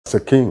As a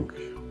king,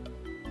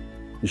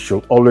 you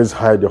should always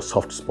hide your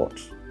soft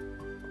spots.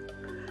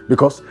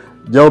 Because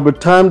there will be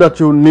time that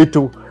you need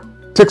to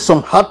take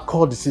some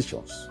hardcore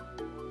decisions.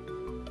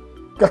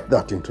 Get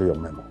that into your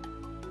memo.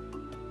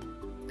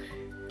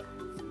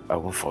 I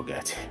won't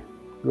forget.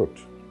 Good.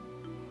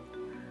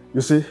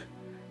 You see,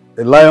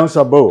 a lion's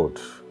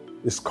abode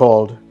is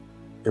called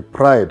a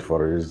pride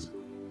for a reason.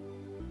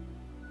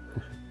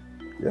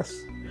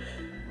 Yes.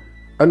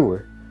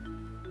 Anyway,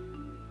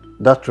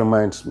 that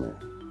reminds me.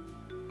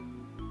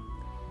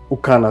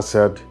 Ukana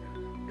said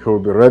he will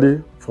be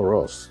ready for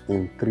us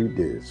in 3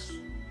 days.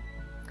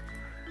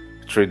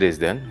 3 days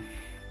then?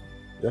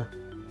 Yeah.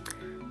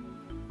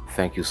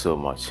 Thank you so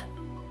much.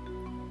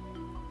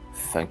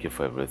 Thank you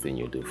for everything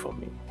you do for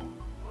me.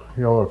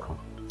 You're welcome.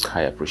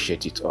 I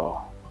appreciate it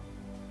all.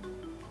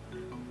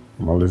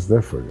 I'm always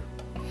there for you.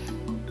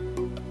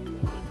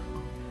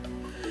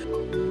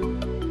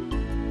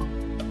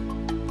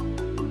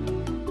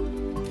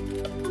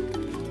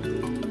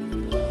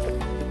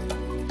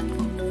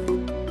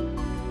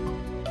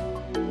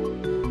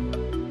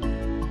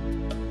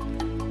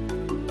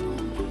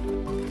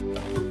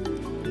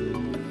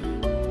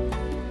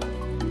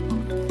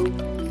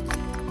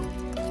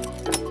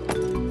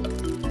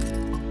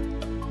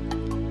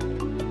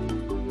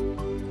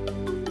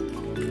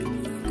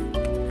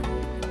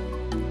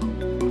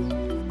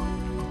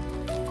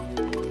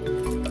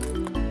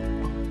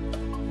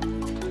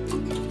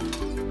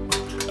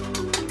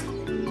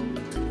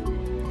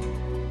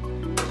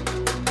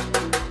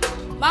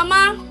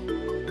 Mama?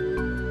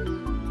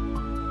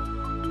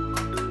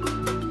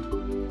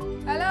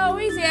 Hello, who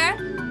is here?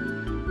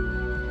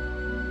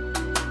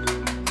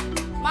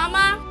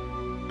 Mama?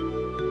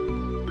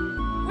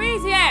 Who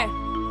is here?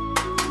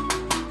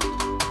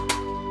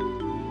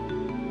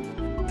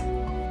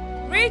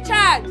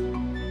 Richard?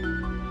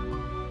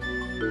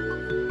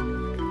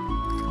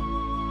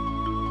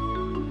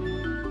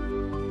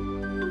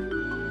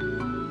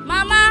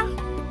 Mama?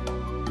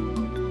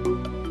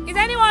 Is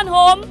anyone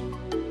home?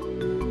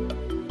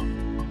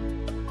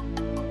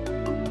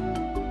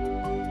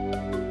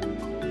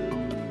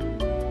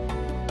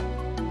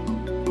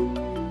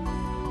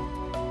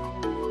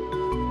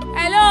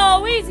 Hello,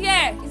 who is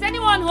here? Is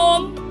anyone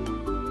home?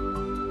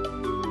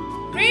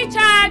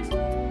 Richard?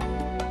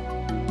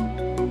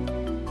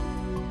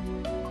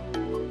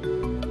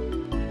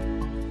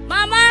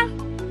 Mama?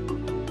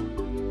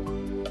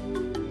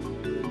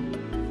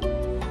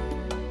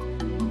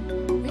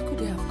 Where could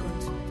they have gone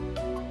to?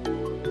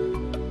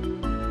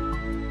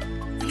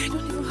 And I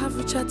don't even have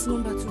Richard's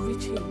number to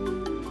reach him.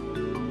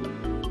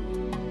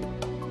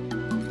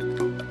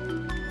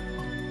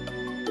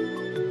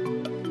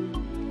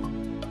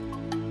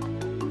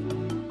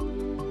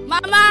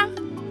 Mama?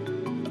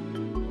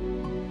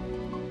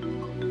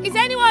 Is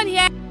anyone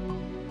here?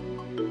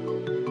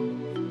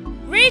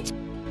 Rich?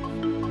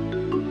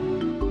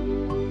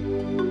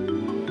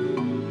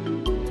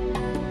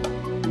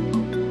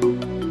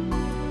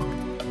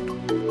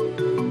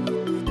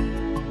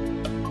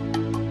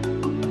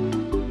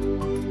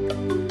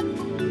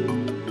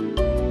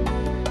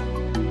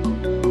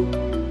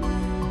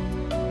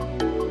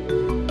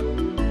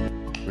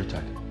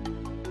 Richard,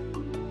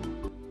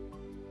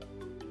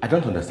 I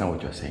don't understand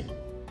what you're saying.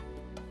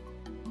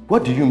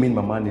 What do you mean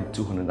Mama needs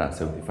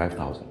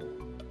 275,000?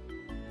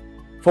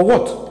 For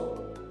what?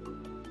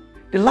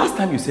 The last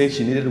time you said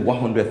she needed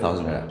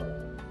 100,000 naira,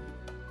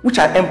 which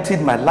I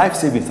emptied my life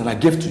savings and I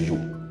gave to you.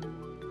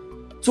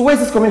 So where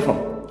is this coming from?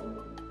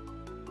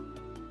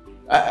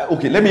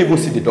 Okay, let me even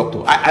see the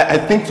doctor. I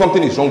think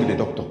something is wrong with the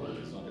doctor.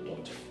 It's not the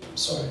doctor. I'm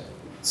sorry.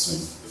 It's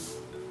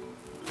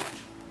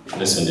me.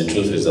 Listen, the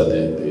truth is that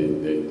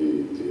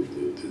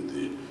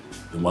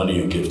the money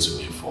you gave to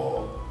me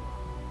for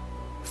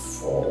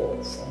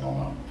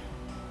Mama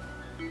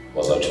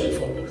was actually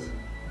for both.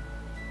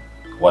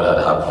 What had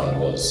happened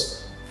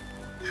was,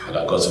 when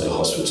I got to the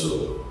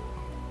hospital,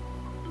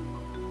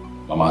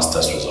 Mama's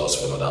test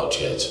results were not out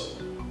yet,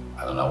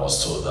 and then I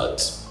was told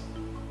that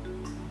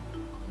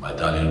my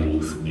darling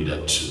Ruth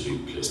needed to be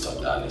placed on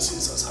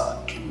dialysis as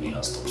her kidney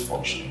has stopped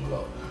functioning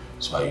well.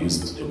 So I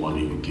used the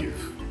money you gave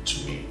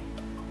to me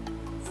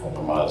for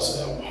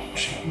Mama's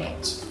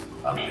treatment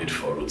and paid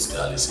for Ruth's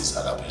dialysis,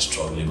 and I've been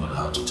struggling on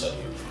how to tell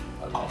you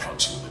and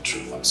confront you with the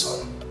truth. I'm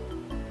sorry.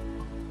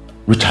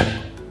 Richard,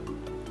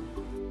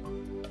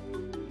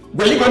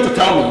 were you going to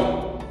tell me?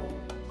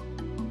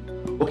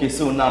 Okay,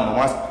 so now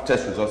Mama's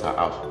test results are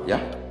out,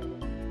 yeah?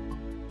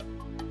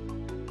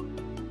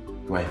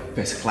 You are a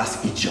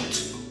first-class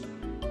idiot.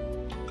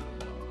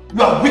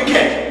 You are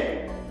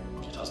wicked!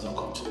 It has not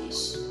come to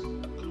this.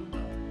 Calm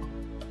down.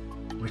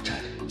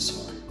 Richard, I'm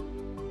sorry.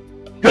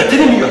 you are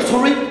telling me you are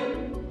sorry?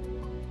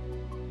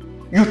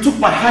 You took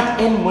my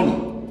hard-earned money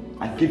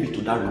and gave it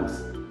to that Ruth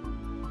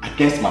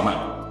against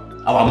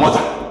Mama, our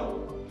mother.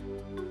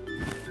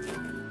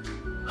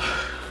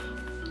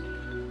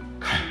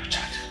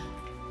 Richard,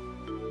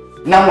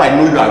 now I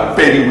know you are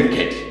very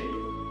wicked.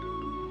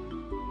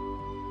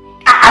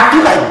 I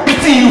feel like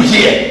beating you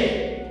here.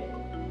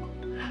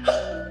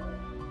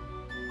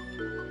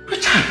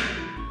 Richard,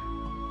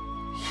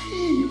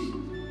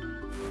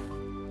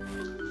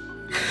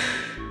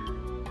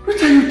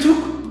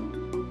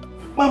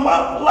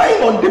 Mama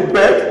lying on the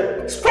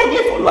bed,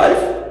 struggling for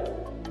life.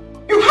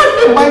 You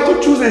had the mind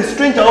to choose a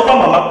stranger over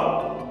Mama.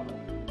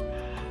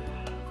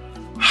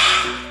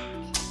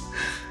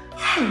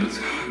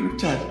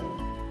 Richard.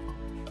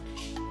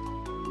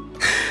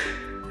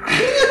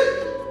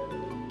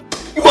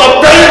 You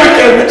are very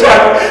wicked,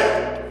 Richard.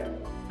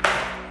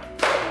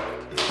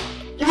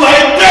 You are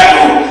a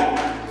devil.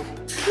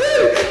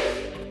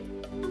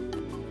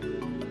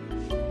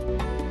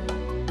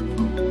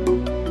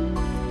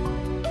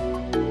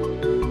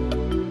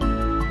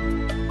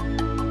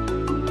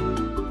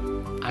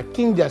 I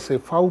think there's a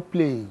foul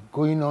play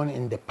going on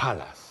in the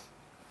palace,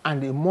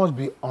 and it must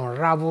be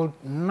unraveled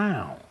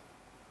now.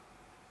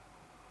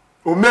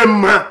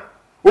 Umemma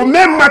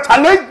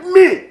challenge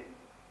me,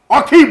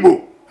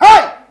 Okibo.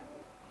 Hey!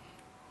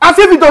 As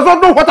if he does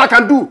not know what I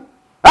can do.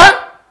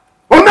 Huh?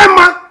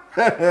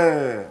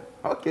 Umemma!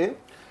 Okay.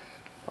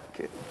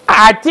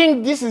 I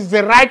think this is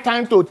the right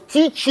time to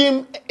teach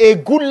him a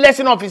good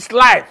lesson of his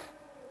life.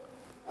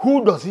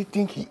 Who does he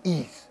think he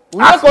is?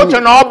 Ask me.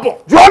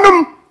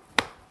 Jonum!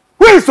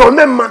 Who is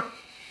Umemma?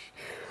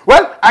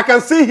 Well, I can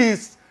see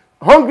he's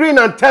hungry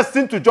and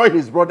thirsting to join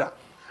his brother.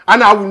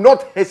 And I will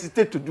not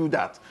hesitate to do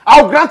that.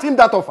 I'll grant him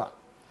that offer.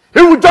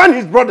 He will join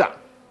his brother.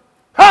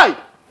 Hi!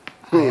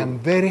 I am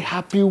very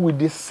happy with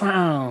the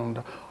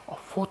sound of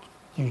what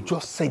you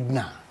just said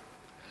now.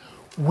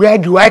 Where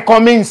do I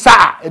come in, sir?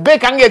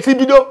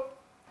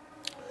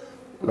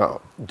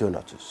 Now,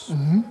 Donatus,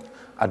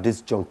 at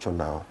this juncture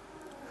now,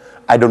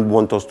 I don't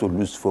want us to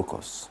lose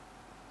focus.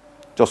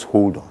 Just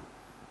hold on.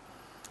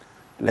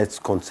 Let's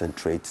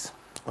concentrate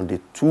on the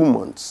 2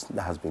 months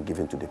that has been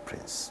given to the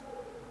prince.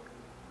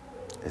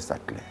 Is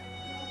that clear?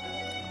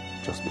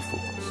 Just be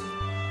focused.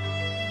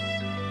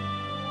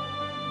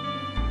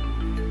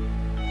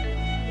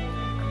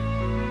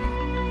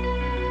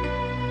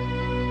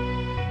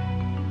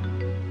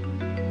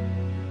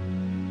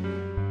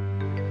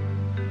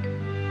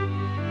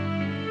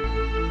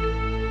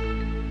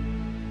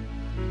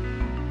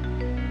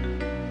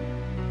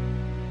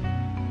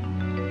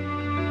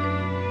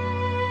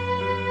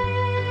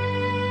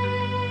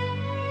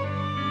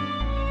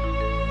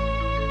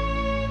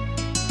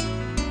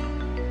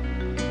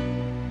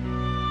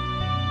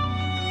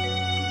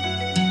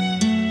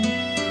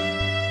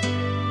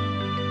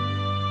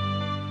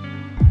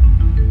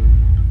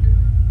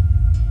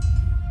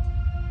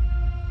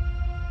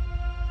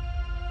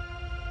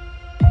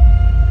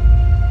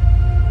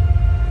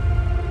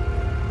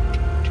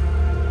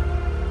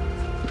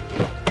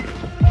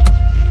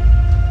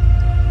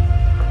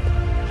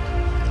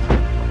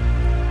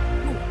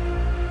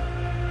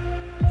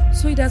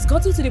 So it has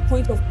gotten to the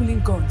point of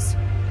pulling guns.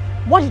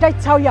 What did I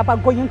tell you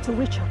about going to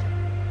Richard?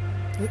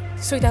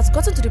 So it has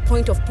gotten to the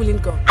point of pulling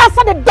guns.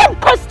 Answer the damn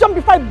question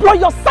before I blow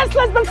your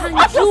senseless brain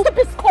off your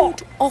stupid skull.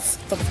 Put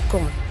off the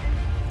gun.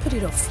 Put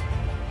it off.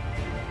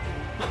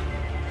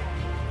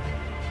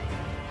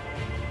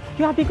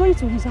 You have been going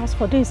to his house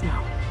for days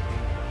now.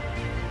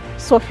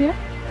 Sophia,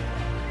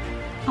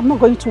 I'm not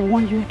going to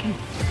warn you again.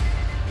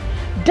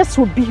 This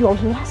will be your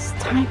last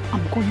time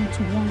I'm going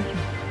to warn you.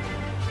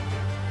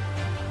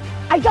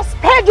 I just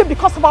spared you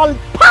because of our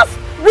past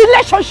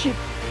relationship.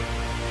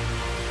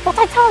 But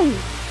I tell you,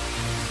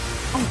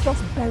 I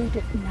just buried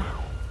it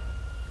now.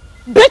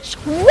 Bitch,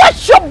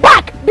 watch your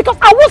back because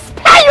I will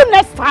spare you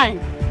next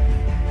time.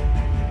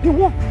 Be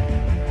warned.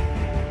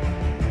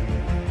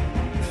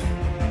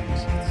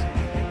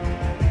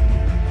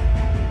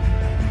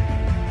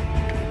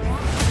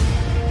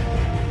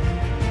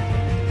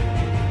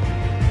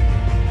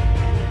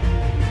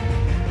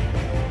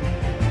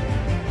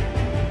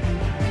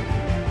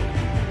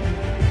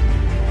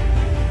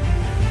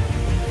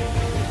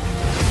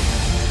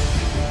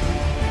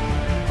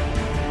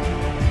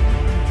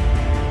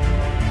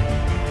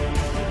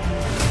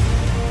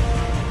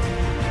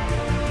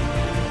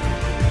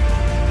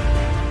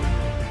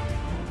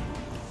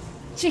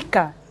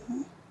 Chika,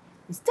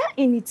 is there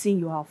anything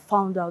you have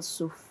found out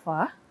so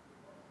far?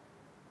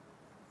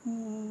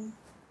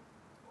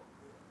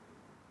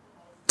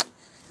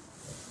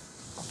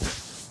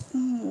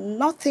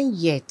 Nothing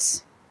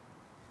yet.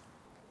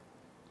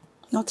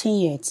 Nothing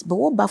yet. But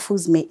what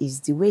baffles me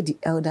is the way the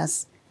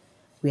elders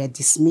were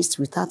dismissed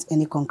without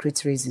any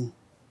concrete reason.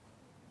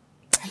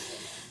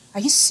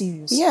 Are you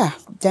serious? Yeah,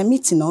 their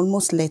meeting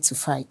almost led to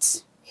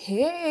fights.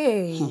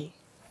 Hey!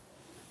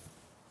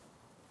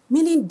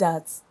 Meaning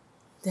that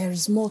there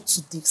is more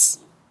to this.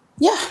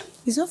 Yeah,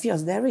 it's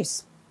obvious there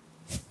is.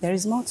 There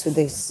is more to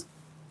this.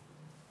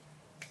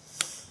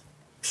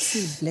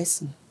 See,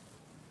 blessing.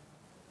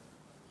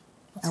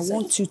 I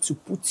want you to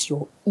put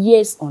your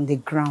ears on the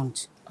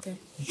ground. Okay.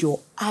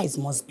 Your eyes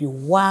must be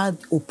wide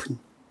open.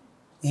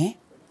 Eh?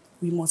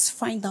 We must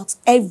find out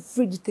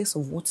every details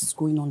of what is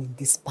going on in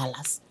this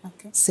palace.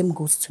 Okay. Same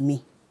goes to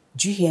me.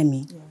 Do you hear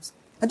me? Yes.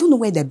 I don't know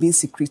why they're being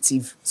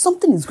secretive.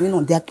 Something is going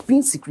on. They're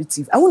being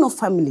secretive. I want a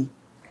family.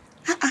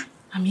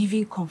 I'm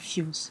even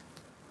confused.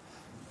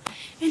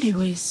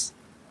 Anyways,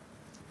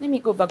 let me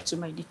go back to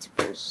my duty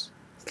post.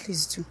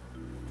 Please do.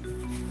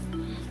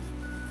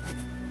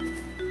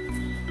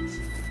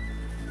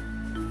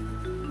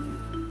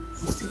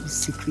 Still be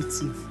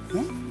secretive.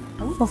 Eh?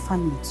 I want our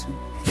family too.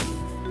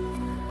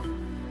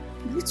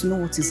 You need to know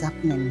what is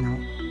happening now.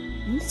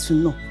 You need to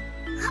know.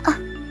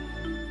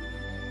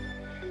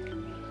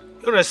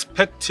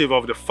 Irrespective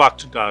of the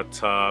fact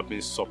that I'm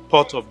in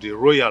support of the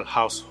royal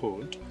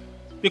household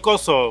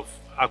because of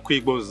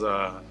Akwibo's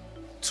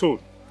tone,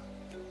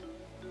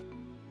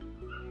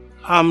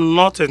 I'm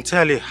not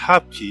entirely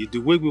happy the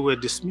way we were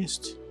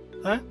dismissed.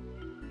 Eh?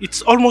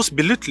 It's almost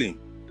belittling.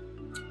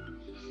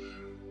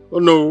 Oh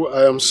no,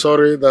 I am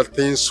sorry that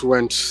things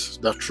went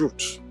that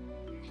route.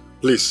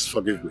 Please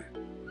forgive me.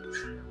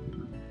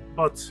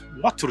 But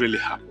what really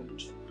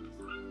happened?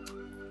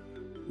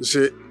 You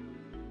see,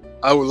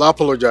 I will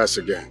apologize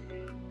again.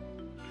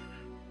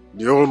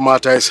 The whole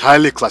matter is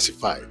highly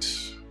classified.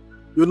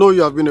 You know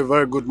you have been a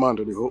very good man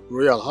to the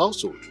royal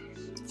household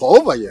for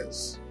over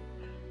years.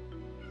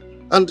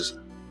 And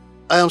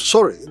I am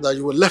sorry that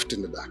you were left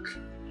in the dark.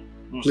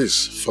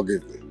 Please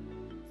forgive me.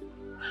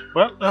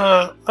 Well,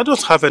 I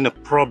don't have any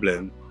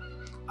problem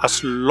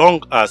as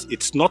long as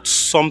it's not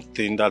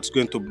something that's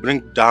going to bring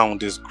down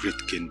this great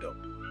kingdom.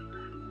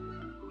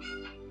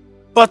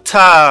 But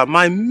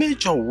my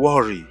major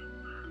worry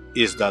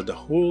is that the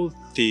whole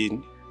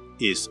thing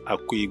is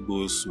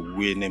Akwibo's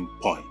winning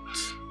point.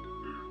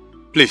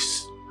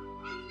 Please,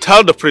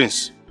 tell the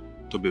prince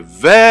to be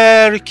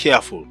very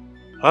careful.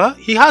 Huh?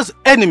 He has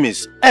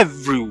enemies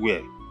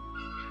everywhere.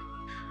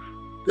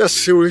 Yes,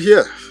 he will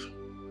hear.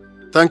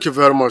 Thank you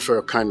very much for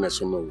your kindness,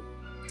 Onowu.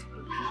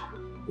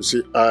 You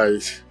see, I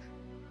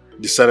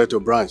decided to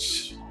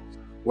branch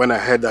when I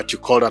heard that you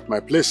called at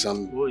my place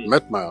and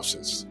met my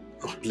absence.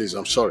 Oh, please,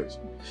 I'm sorry.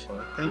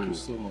 Thank you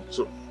so much.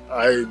 So,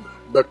 I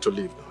beg to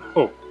leave now.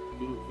 Oh,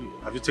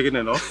 have you taken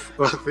enough?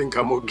 I think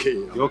I'm okay.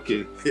 You're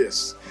okay?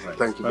 Yes. Right.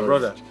 Thank you my very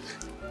brother.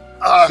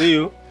 much. See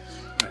you.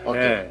 Okay.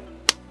 Yeah.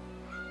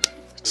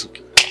 It's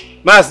okay.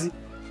 Mercy.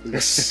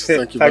 Yes,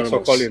 thank you very Thanks much.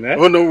 for calling. Eh?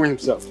 Onowu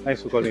himself.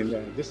 Thanks for calling.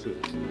 Yeah, this way.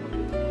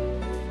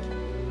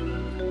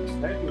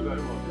 Thank you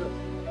very much.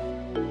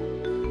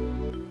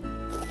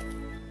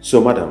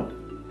 So, madam,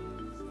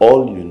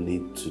 all you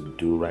need to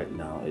do right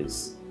now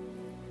is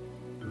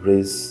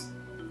raise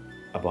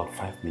about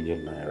 5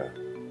 million naira.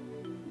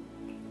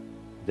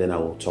 Then I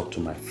will talk to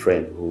my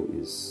friend who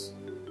is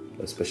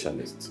a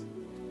specialist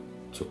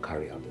to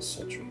carry out the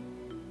surgery.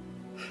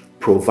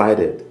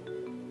 Provided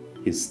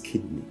his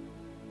kidney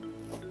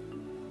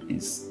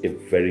is a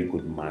very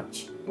good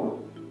match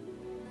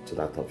to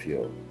that of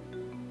your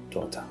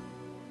daughter.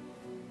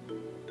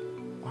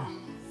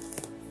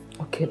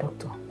 Okay,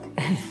 doctor.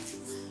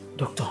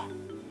 Doctor,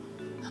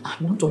 I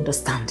want to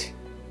understand.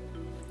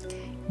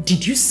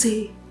 Did you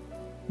say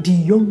the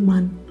young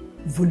man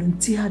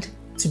volunteered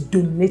to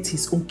donate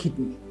his own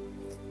kidney?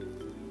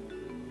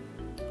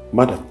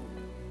 Madam,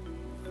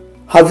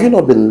 have you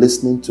not been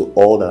listening to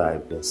all that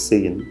I've been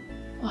saying?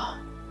 Oh,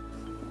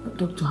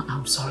 doctor,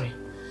 I'm sorry.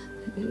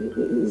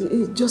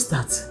 It's just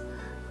that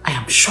I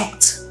am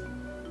shocked.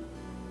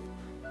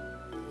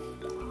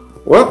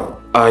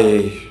 Well,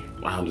 I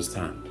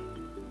understand.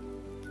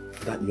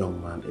 That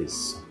young man is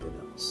something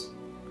else.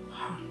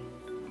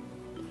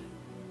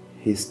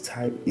 His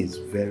type is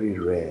very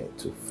rare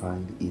to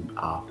find in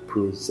our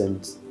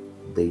present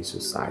day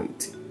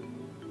society.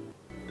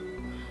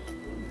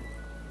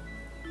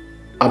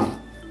 I'm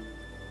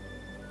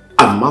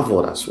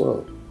marveled as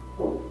well.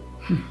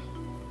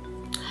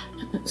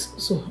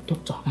 So,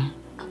 doctor,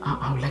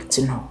 I would like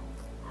to know,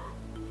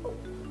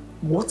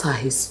 what are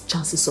his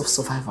chances of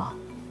survival?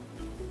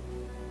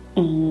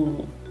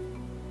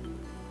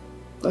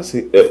 That's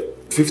it.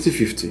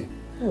 50-50.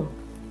 Oh.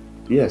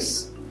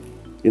 Yes.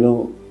 You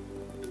know,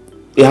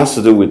 it has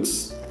to do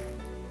with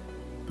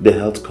the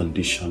health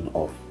condition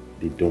of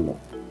the donor.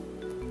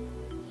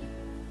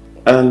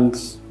 And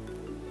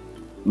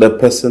the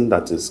person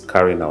that is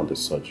carrying out the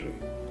surgery.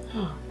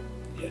 Oh.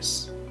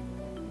 Yes.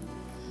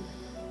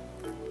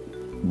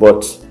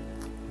 But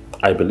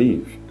I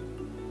believe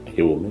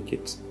he will make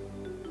it.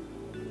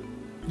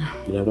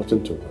 You have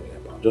nothing to worry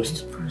about.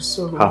 Just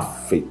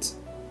have faith.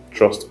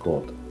 Trust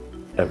God.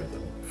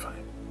 Everything will be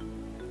fine.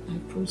 I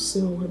pray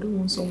so. I don't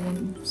want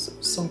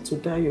son to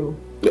die. Oh.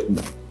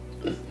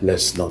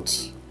 Let's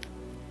not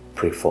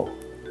pray for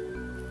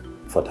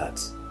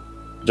that.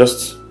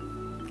 Just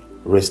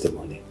raise the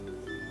money.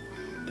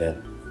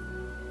 Then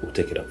we'll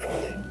take it up from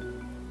there.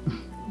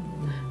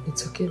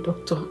 It's okay,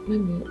 doctor. Let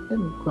me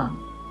go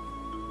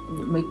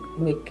and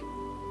make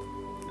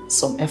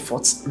some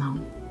efforts now.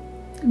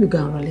 Let me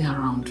go and rally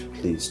around.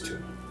 Please do.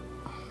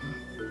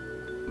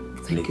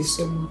 Thank you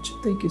so much.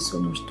 Thank you so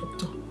much,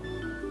 doctor.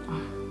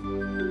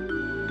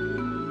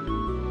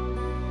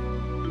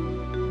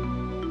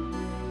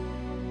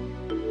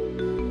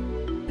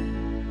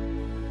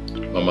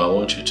 Mama, I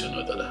want you to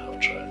know that I have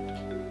tried.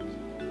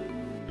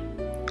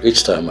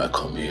 Each time I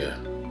come here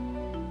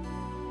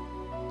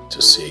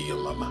to see you,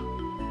 Mama,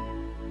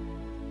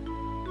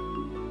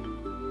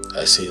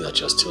 I see that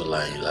you're still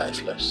lying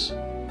lifeless.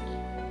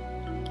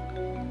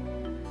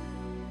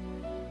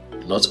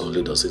 Not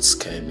only does it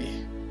scare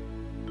me,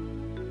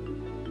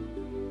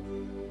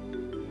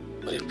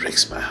 but it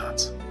breaks my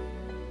heart.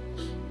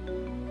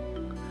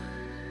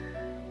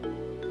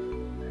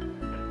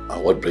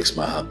 And what breaks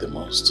my heart the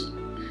most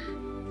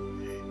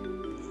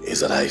is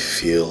that I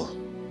feel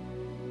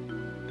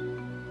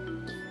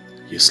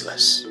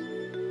useless.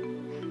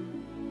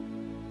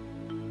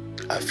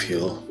 I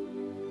feel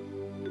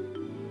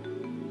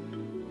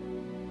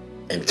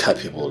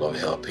incapable of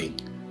helping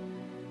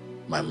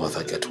my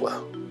mother get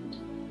well.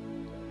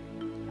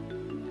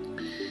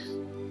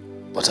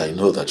 But I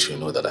know that you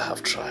know that I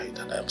have tried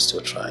and I am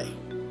still trying.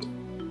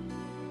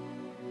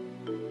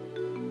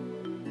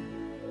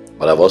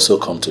 But I've also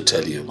come to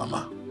tell you,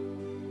 Mama,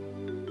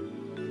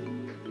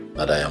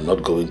 that I am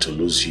not going to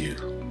lose you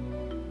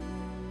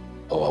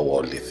over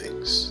worldly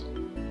things.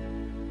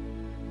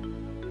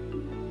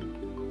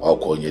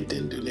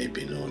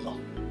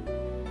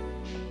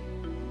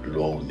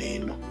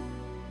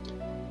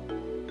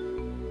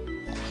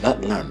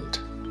 That land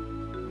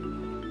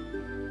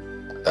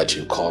that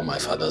you call my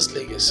father's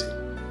legacy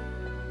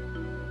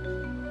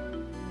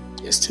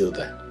is still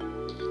there.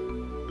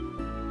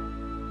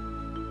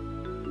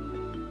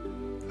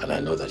 And I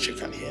know that you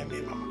can hear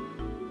me, Mama.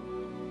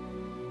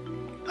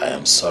 I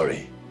am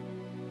sorry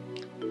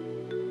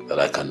that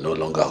I can no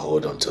longer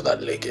hold on to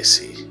that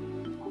legacy.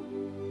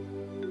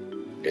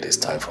 It is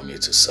time for me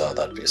to sell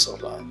that piece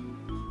of land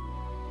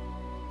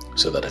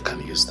so that I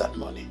can use that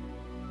money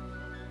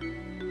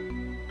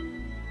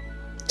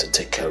to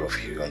take care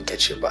of you and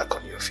get you back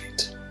on your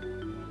feet.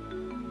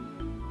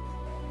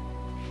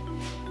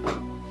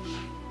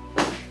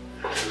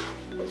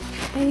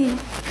 Hey.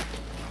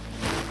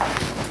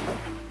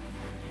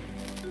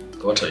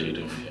 What are you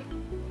doing here?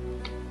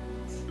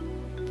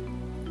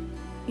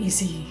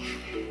 Easy.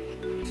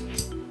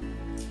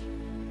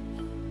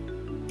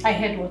 I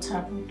heard what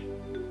happened.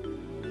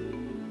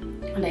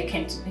 And I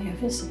came to pay a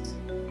visit.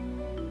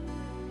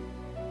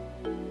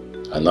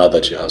 And now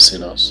that you have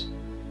seen us,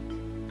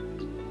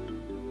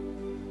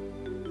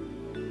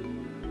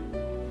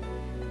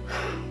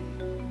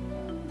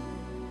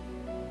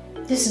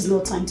 this is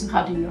no time to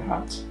harden your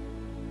heart.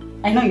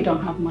 I know you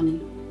don't have money.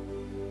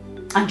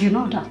 And you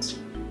know that.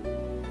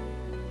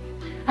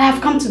 I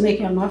have come to make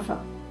you an offer.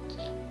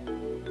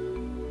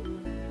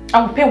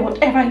 I will pay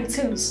whatever it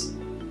is.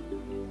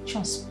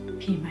 Just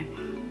pay my money.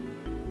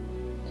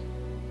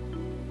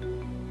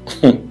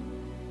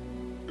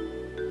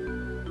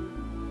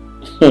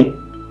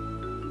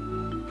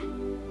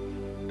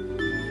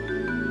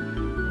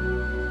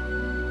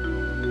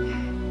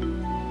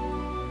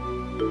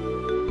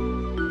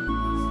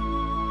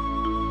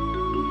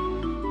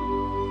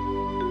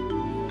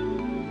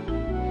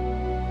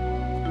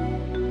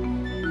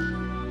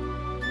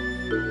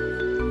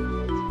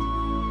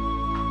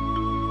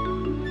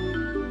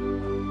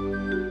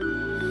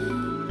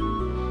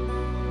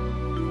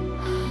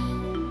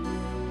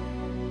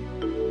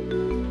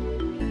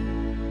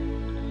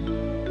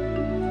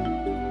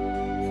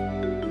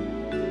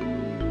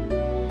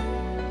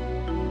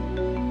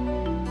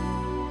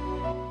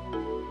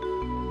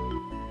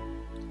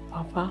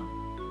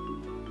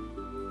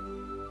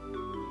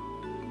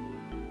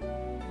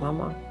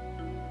 Mama,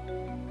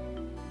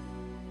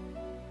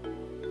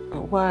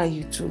 why are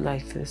you two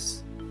like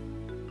this?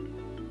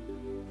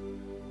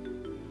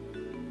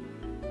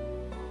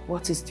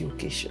 What is the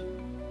occasion?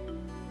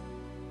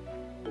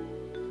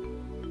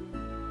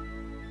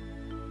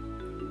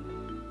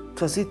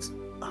 Does it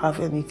have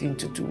anything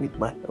to do with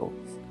my health?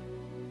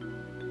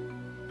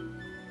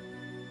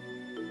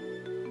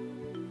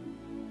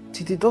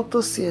 Did the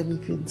doctor say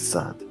anything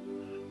sad?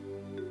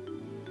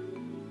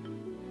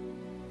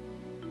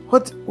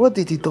 What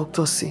did the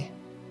doctor say?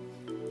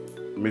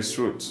 Miss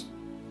Ruth.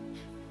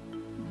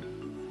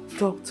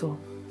 Doctor.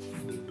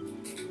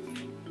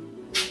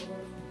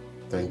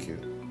 Thank you.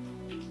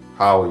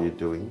 How are you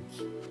doing?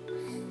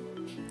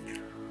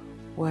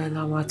 Well,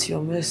 I'm at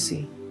your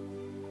mercy.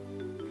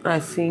 I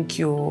think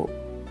you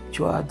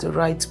are at the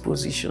right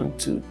position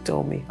to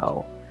tell me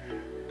how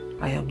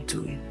I am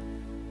doing.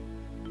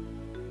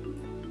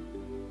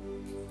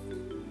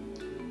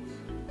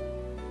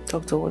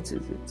 Doctor, what is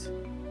it?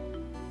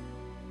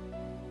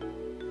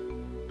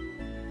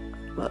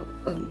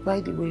 By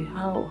the way,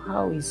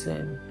 how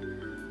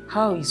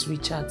is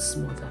Richard's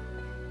mother?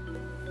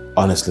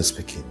 Honestly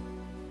speaking,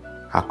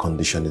 her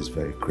condition is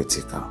very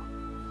critical.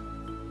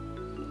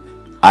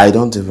 I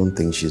don't even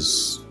think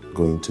she's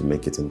going to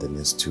make it in the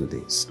next 2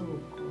 days. Oh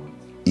God.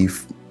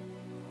 If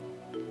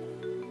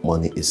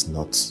money is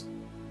not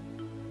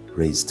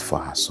raised for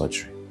her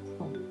surgery.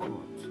 Oh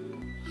God.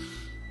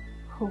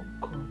 Oh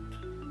God.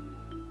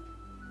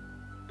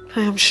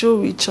 I am sure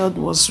Richard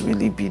must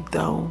really be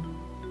down.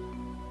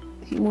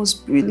 He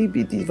must really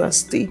be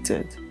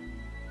devastated.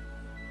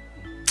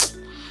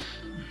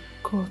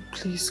 God,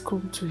 please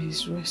come to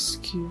his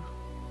rescue.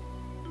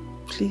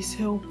 Please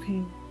help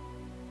him.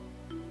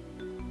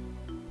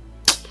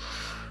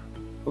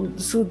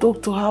 So,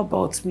 doctor, how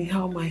about me?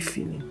 How am I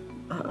feeling?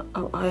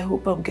 I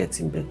hope I'm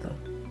getting better.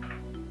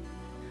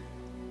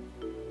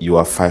 You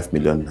are 5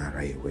 million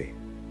naira away.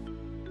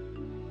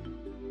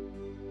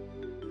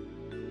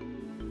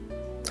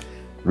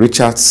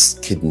 Richard's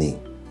kidney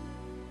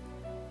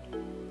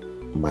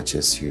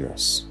matches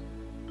serious.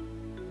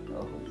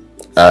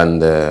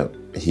 And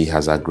he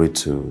has agreed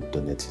to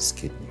donate his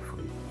kidney for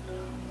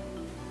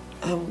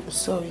you.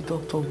 Sorry,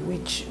 doctor,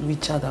 which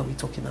Richard are we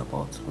talking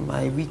about?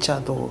 My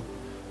Richard or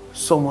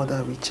some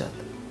other Richard?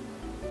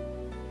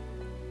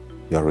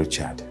 Your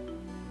Richard.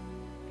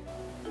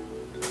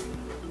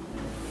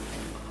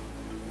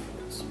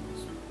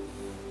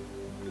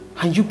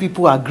 And you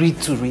people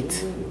agreed to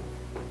it?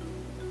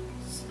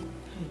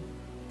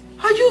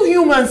 Are you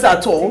humans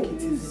at all?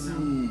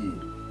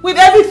 With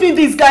everything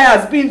this guy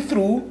has been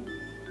through,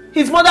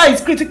 his mother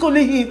is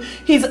critically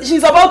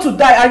she's about to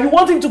die and you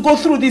want him to go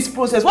through this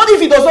process. What if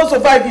he does not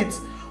survive it?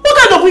 What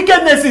kind of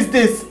wickedness is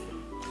this?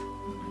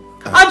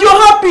 And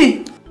you're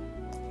happy?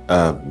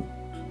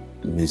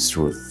 Miss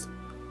Ruth,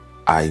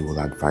 I will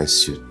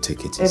advise you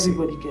take it easy.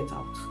 Everybody get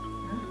out.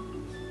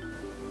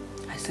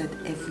 I said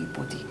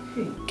everybody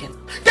get out.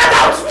 Get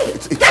out!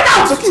 Get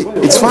out! It's okay.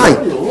 It's fine.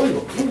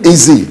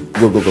 Easy.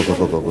 Go.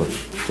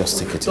 Just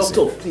take it easy.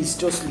 Doctor, please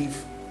just leave.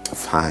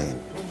 Fine.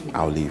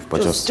 I'll leave,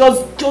 but just get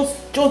out.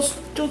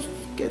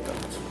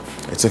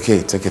 It's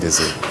okay. Take it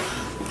easy.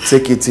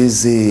 Take it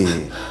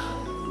easy.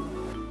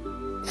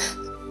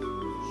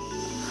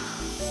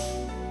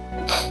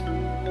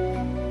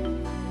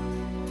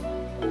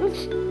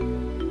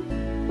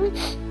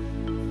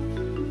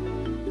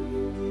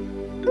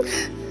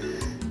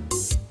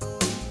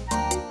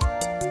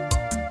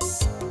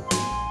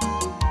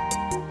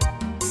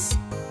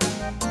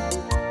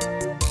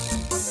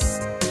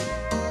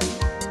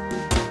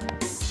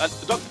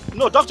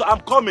 No, doctor, I'm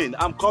coming.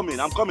 I'm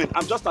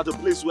just at a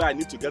place where I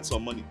need to get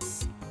some money.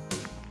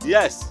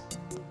 Yes.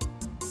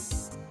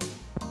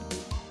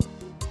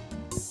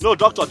 No,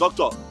 doctor,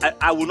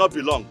 I will not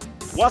be long.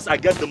 Once I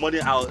get the money,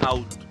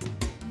 I'll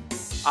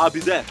be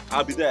there.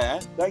 Eh?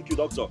 Thank you,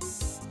 doctor.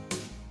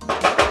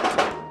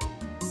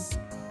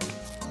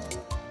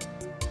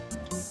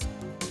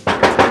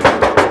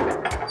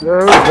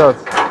 Yeah, who's that?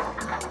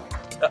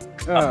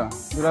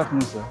 Good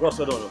afternoon, sir. Ross,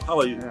 how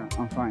are you? Yeah,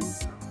 I'm fine.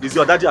 Is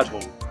your daddy at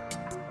home?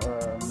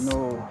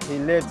 No, he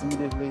left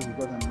immediately. He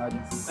got an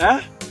emergency.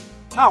 Eh?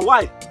 How?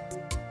 Why?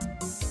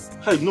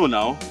 Hey, no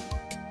now.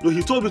 No,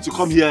 he told me to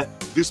come here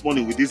this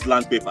morning with these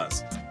land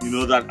papers. You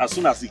know that as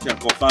soon as he can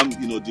confirm,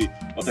 you know, the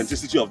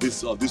authenticity of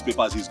these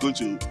papers, he's going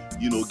to,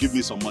 you know, give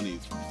me some money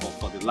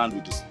for the land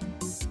with this.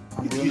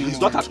 He's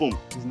not at home.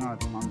 He's not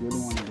at home. I'm the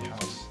only one in the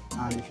house.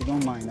 And if you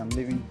don't mind, I'm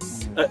leaving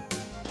somewhere.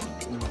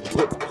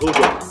 Hold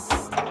on.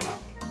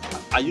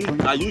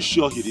 Are you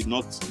sure he did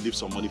not leave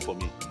some money for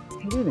me?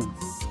 He didn't.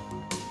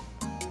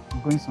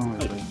 I'm going somewhere.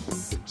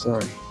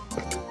 Sorry.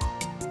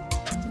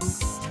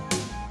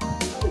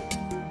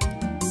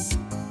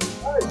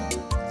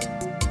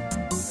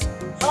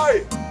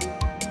 Hi.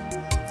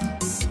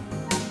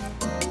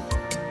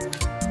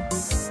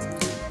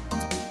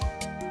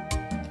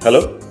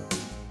 Hello?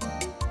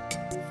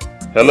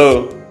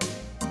 Hello?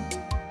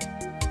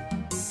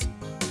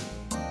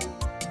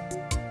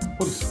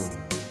 What is wrong?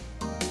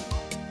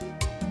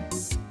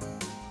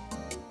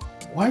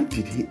 Why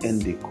did he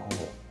end the call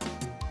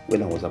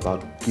when I was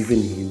about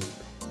giving him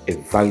a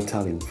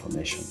vital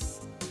information?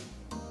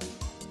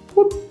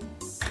 What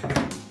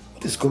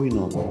is going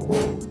on?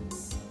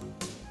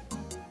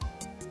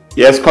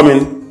 Yes, come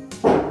in.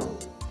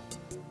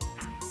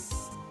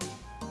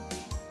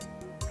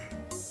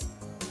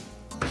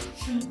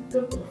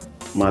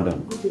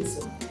 Madam. Good day,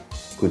 sir.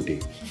 Good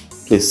day.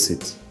 Please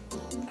sit.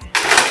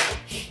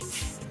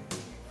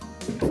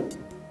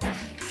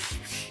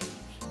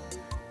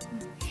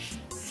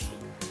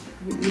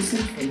 You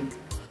sent for me?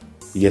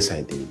 Yes,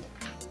 I did.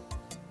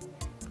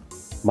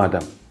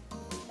 Madam,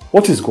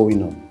 what is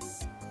going on?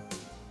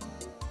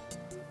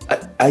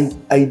 I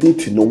need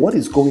to know what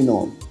is going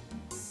on.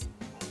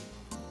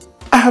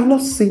 I have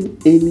not seen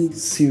any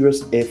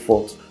serious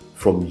effort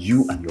from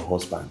you and your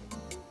husband.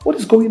 What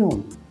is going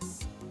on?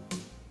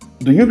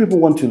 Do you people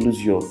want to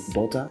lose your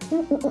daughter?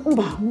 No.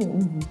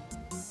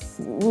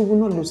 We will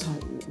not lose her.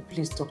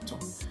 Please, doctor.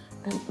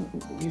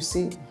 You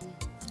see,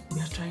 we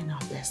are trying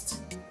our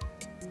best.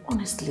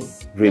 Honestly.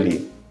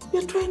 Really? We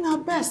are trying our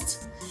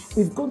best.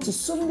 We've gone to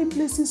so many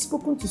places,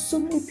 spoken to so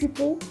many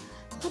people,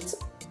 but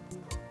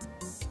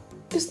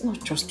it's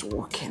not just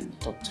working,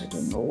 doctor. I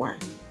don't know why.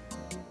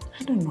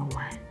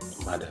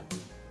 Madam,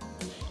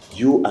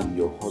 you and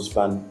your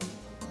husband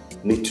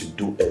need to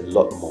do a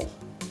lot more.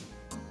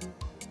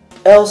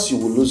 Else you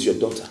will lose your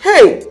daughter.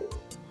 Hey!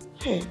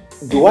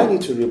 Do I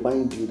need to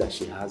remind you that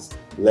she has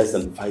less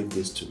than 5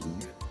 days to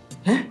live?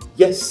 Huh?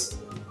 Yes.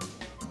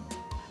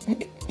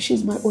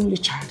 She's my only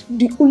child,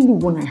 the only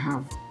one I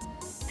have.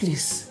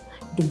 Please,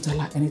 don't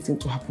allow anything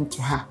to happen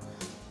to her.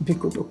 Be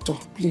good, doctor,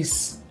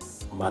 please.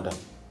 Madam,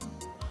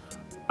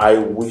 I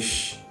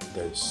wish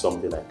there is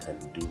something I can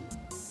do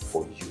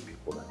for you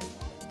people at the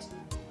moment.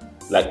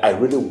 Like, I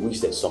really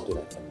wish there's something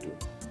I can do.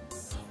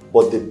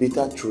 But the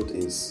bitter truth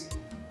is,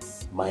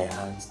 my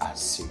hands are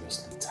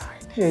seriously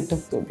tied. Hey,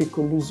 doctor,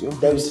 Biko, lose your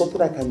hands. There is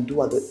something I can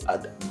do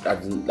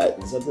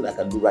something I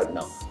can do right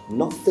now.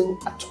 Nothing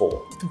at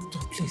all. Doctor,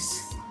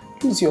 please.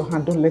 Use your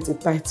hand, don't let it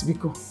tight,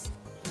 Biko.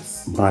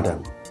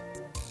 Madam,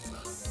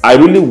 I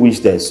really wish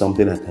there is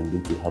something I can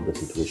do to help the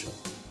situation.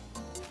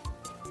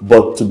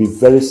 But to be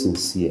very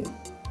sincere,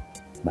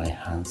 my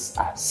hands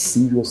are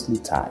seriously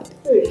tied.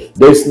 Hey.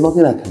 There is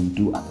nothing I can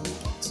do at the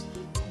moment.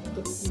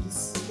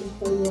 Please,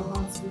 don't your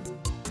hands, Biko.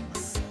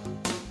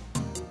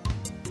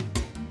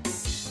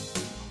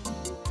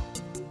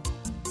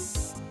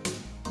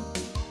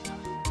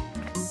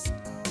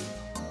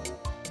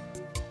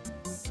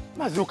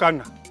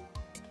 Mazukana,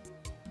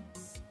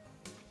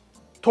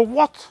 to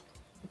what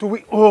do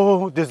we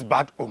owe this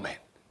bad omen?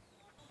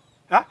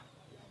 Huh?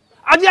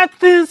 Are there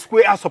things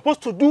we are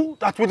supposed to do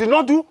that we did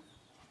not do?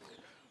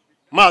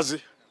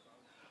 Mazi,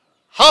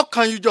 how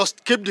can you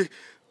just keep the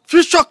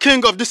future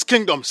king of this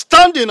kingdom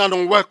standing and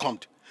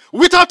unwelcomed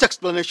without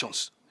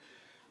explanations?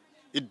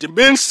 It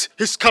demeans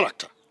his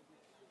character.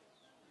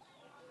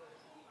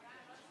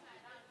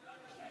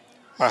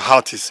 My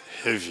heart is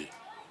heavy.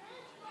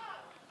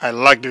 I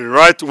lack the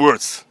right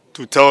words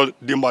to tell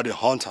Dimba the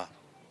hunter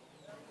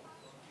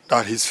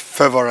that his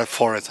favorite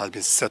forest has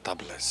been set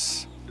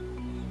ablaze.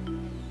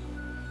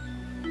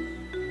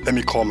 Let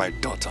me call my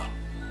daughter.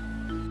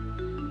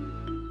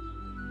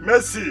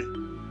 Mercy!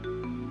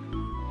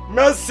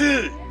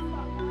 Mercy!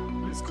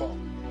 Please call.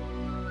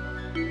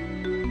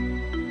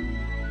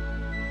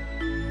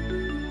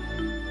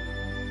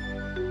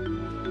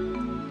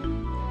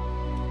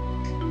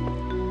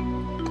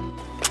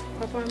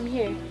 Papa, I'm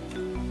here.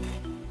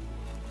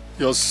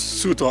 Your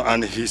suitor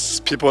and his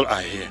people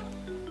are here.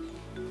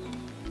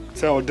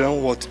 Tell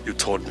them what you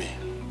told me.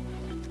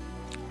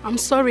 I'm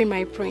sorry,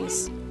 my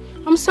prince.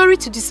 I'm sorry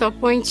to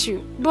disappoint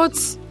you, but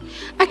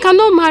I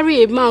cannot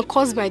marry a man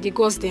caused by the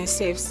gods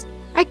themselves.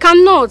 I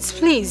cannot,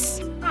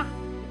 please.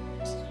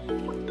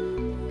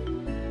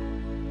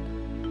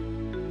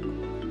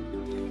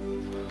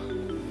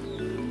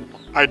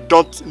 I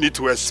don't need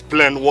to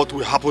explain what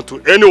will happen to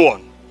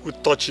anyone who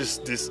touches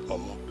this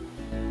Omo.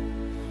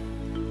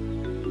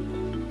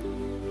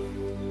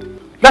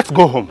 Let's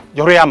go home,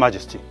 Your Royal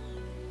Majesty.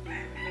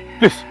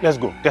 Please, let's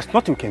go. There's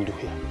nothing we can do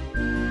here.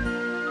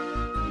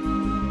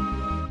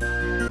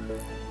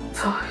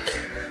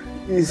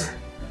 Please,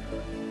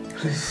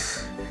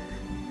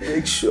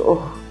 make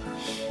sure.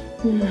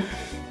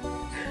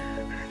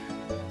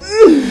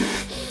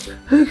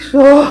 Make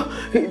sure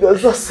he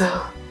does not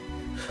sell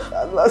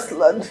that last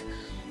land.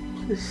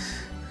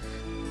 Please,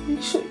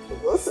 make sure he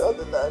does not sell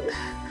the land.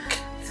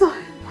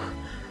 Sorry.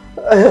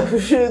 I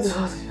appreciate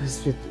all that you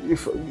have been doing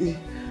for me.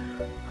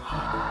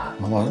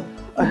 Mama,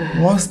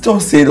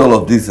 stop saying all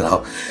of this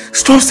now.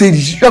 Stop saying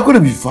this. You are going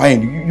to be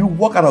fine. You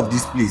walk out of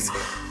this place.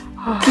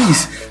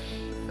 Please.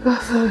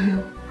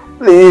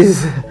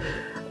 Please.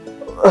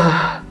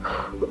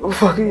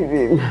 Forgive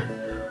him.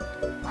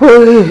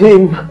 Forgive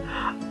him.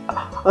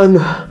 And...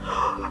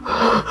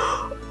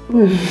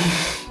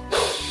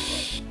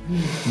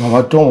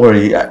 Mama, don't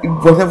worry.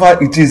 Whatever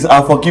it is,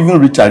 I've forgiven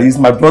Richard. He's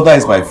my brother,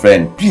 he's my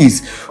friend.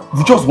 Please,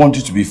 we just want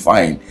you to be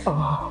fine.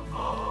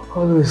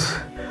 Always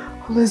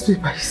be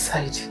by his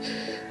side.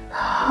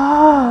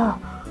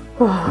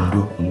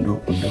 Undo.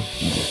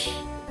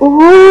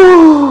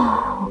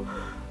 Oh,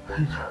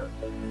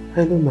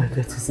 I know my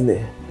death is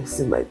near. I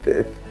see my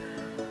death.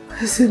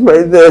 It's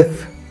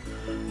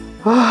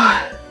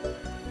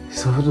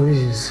of no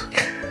use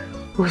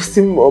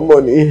wasting more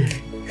money.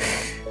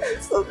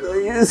 It's of no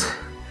use.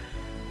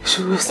 You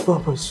should waste more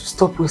money. You should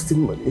stop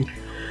wasting money.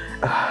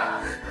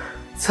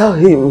 Tell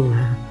him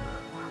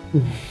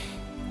he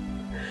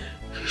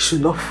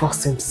should not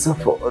force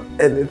himself on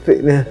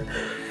anything.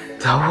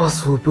 That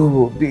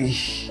will be.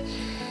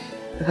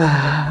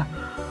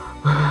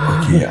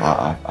 Okay,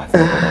 I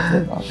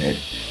think about it.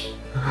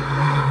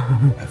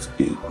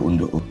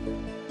 Undo.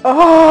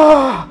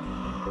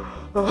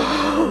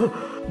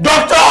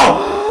 Doctor!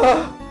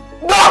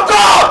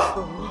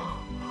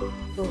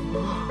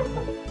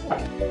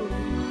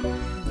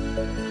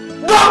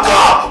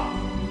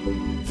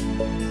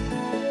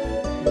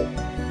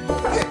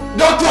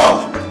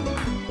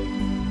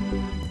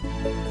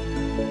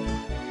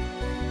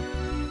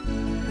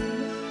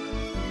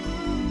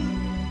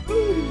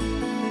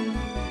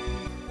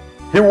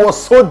 He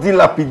was so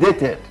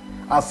dilapidated,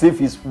 as if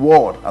his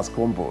world has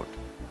crumbled.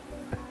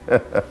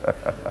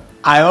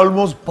 I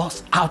almost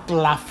burst out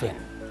laughing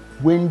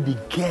when the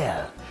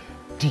girl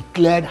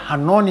declared her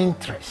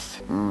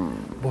non-interest.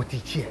 But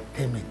Ichie,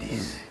 tell me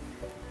this.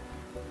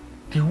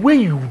 The way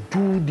you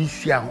do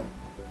this young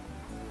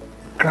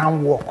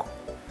groundwork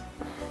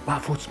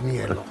baffles me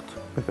a lot.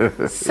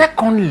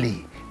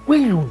 Secondly,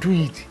 when you do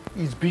it,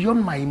 it's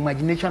beyond my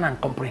imagination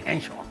and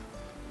comprehension.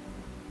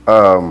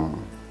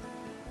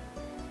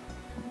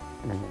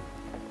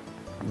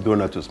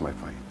 Donatus, my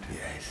friend.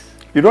 Yes.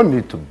 You don't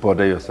need to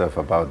bother yourself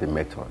about the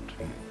method.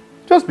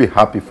 Just be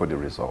happy for the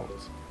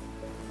results.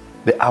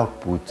 The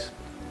output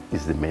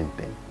is the main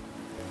thing.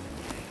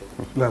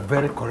 You are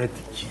very correct,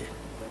 Ichie.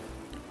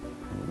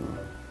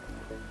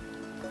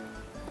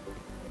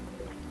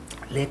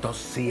 Let us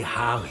see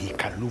how he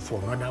can look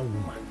for another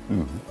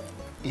woman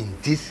in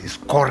this his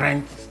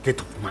current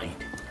state of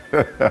mind.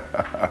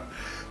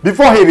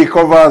 Before he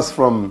recovers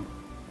from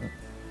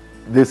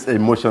this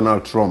emotional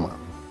trauma,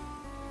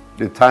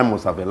 the time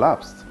must have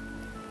elapsed.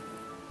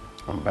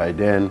 And by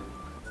then,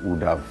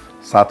 would have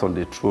sat on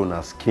the throne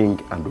as king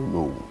and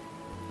Onowu.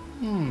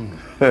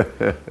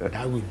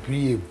 That would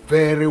be a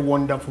very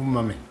wonderful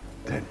moment.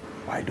 Then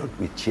why don't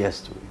we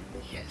cheers to it?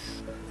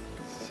 Yes.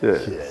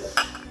 Cheers.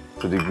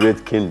 To the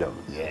great kingdom.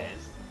 Yes.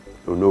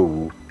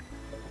 Onowu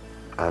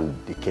and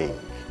the king.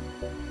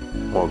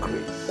 More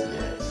grace.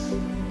 Yes.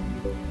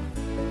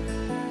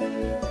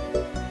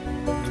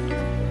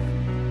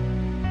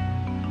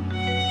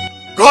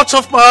 Gods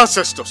of my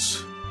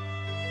ancestors,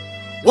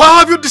 why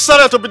have you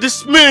decided to be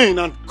this mean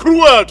and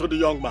cruel to the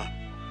young man?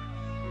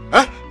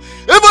 Eh?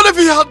 Even if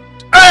he had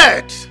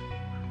erred,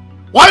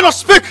 why not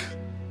speak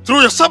through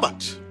your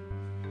servant?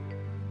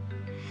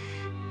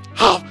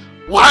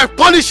 Why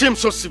punish him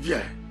so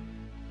severe?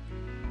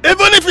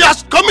 Even if he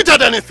has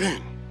committed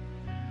anything,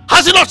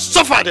 has he not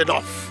suffered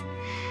enough?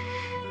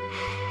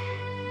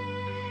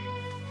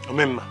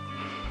 Omemma,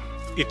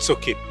 it's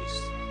okay,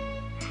 please.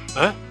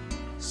 Huh?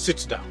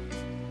 Sit down.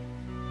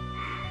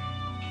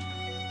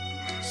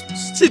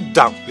 Sit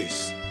down,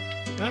 please.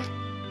 Huh?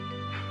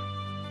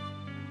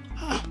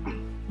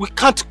 We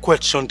can't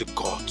question the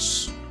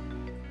gods.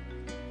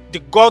 The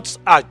gods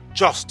are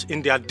just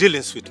in their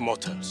dealings with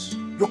mortals.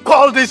 You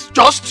call this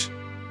just?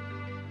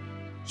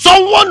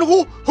 Someone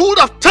who would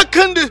have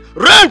taken the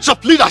reins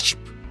of leadership,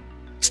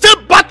 still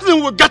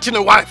battling with getting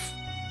a wife,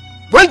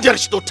 when there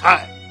is no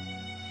time.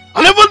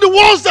 And even the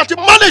ones that he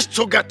managed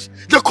to get,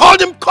 they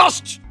called him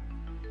cursed.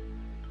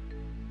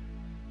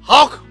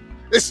 How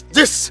is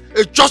this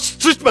a just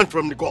treatment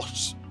from the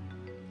gods?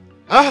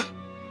 Huh?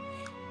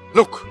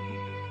 Look,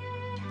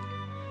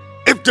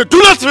 if they do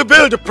not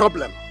reveal the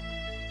problem,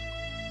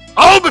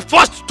 I will be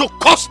forced to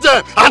curse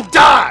them and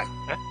die.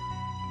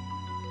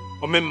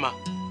 Omemma,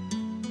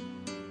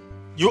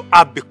 you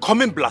are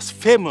becoming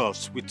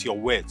blasphemous with your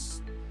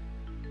words.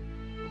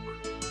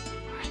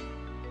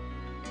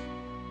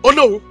 Oh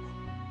no,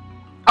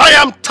 I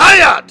am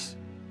tired.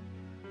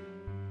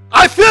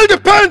 I feel the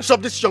pains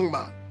of this young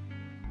man.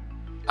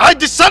 I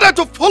decided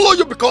to follow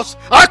you because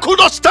I could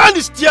not stand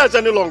his tears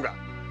any longer.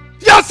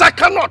 Yes, I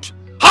cannot.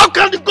 How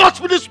can the gods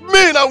be this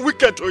mean and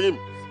wicked to him?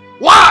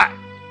 Why?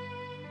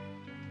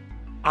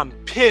 I'm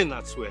pained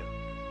as well.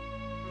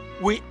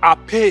 We are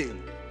pained.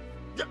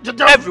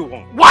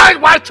 Everyone.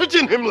 Why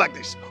treating him like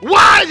this?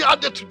 Why are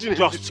they treating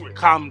him this way? Just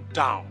calm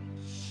down.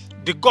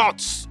 The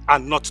gods are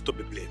not to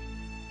be blamed.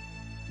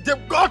 The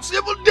gods,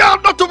 even they are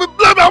not to be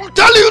blamed. I'm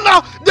telling you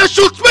now, they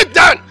should speak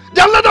then.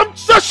 Then let them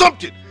say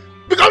something.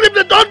 Because if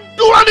they don't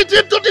do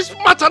anything to this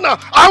matter now,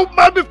 I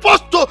might be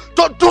forced to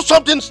do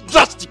something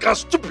drastic and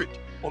stupid.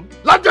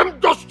 Let them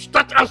just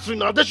start answering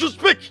now. They should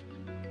speak.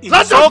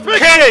 It's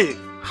okay.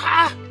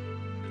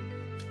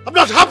 I'm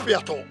not happy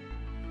at all.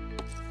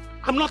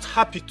 I'm not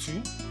happy too.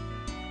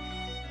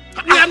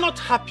 We are not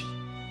happy.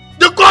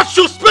 The gods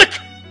should speak.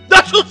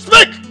 They should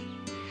speak.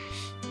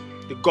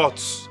 The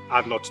gods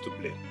are not to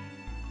blame.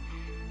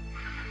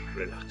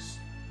 Relax.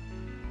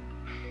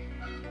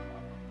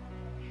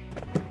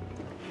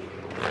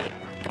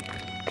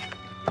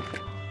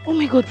 Oh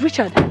my God,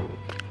 Richard.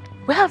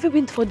 Where have you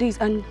been for days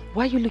and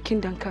why are you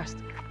looking downcast?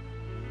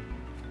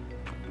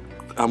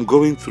 I'm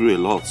going through a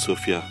lot,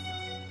 Sophia.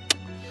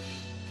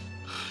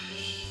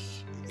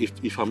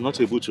 If I'm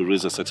not able to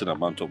raise a certain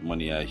amount of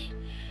money,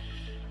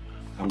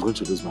 I'm going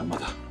to lose my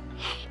mother.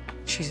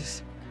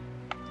 Jesus.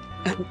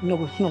 No,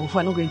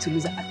 we're not going to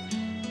lose her.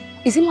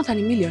 Is it more than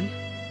 $1 million?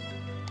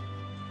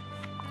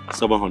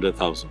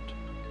 700,000.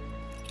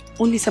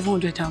 Only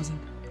 700,000.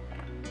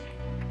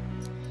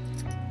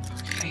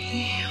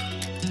 Okay.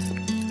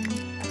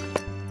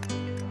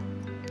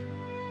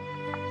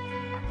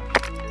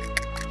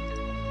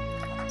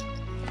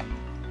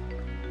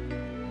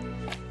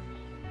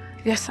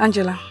 Yes,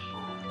 Angela.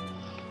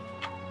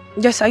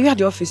 Yes, are you at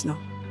the office now?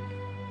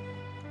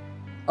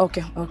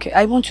 Okay.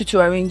 I want you to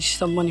arrange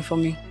some money for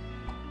me.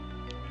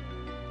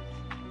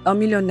 ₦1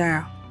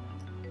 million.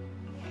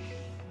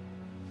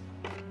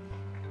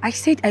 I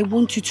said I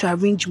want you to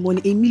arrange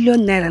money, ₦1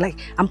 million. Like,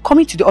 I'm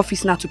coming to the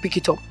office now to pick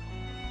it up.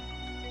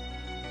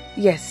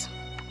 Yes.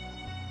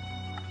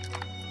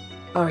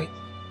 Alright.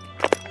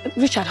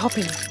 Richard, hop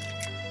in.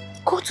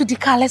 Go to the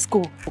car, let's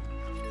go.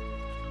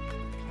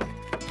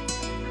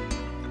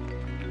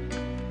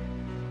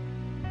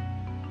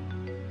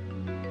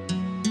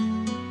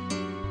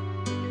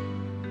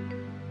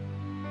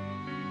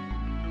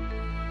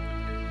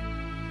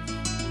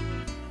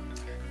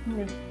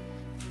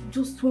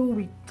 Just when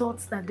we thought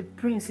that the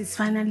prince is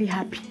finally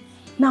happy,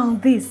 now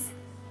this,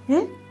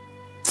 eh?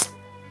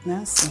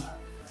 Nancy,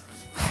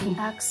 if you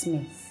ask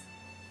me,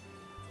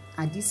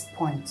 at this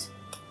point,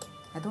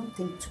 I don't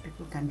think two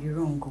people can be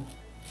wrong.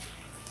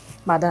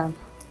 Madam,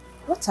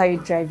 what are you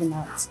driving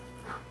at?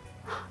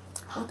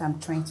 What I'm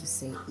trying to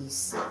say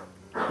is,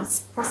 it's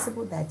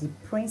possible that the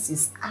prince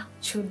is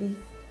actually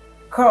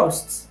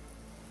cursed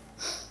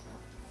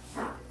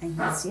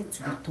and he's yet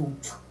to be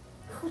told.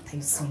 What are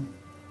you saying?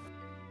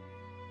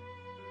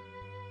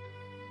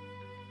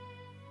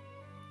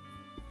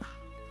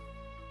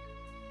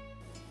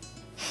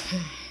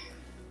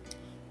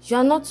 You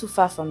are not too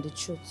far from the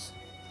truth.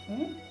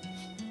 Hmm?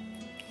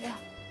 Yeah.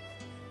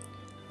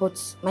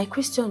 But my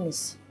question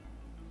is,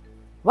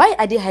 why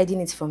are they hiding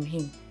it from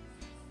him?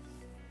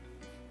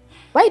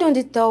 Why don't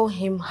they tell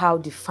him how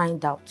they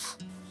find out?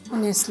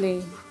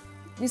 Honestly,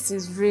 this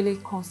is really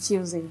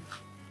confusing.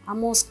 I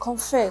must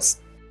confess.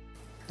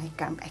 I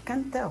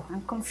can't tell.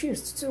 I'm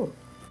confused too.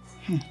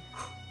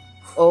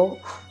 Or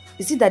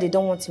is it that they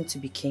don't want him to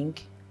be king?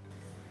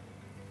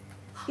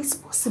 It's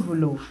possible,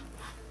 though.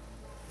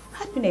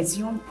 Happiness,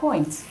 you're on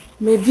point.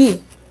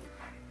 Maybe.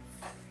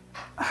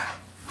 I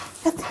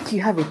think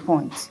you have a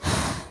point.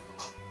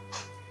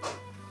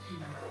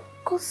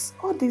 Because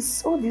all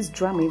this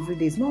drama every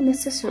day is not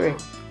necessary.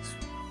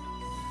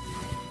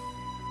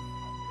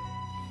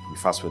 Be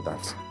fast with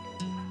that.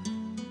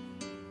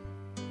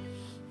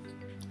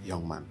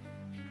 Young man,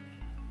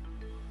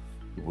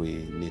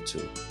 we need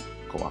to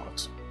go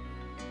out.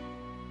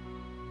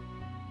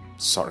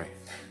 Sorry.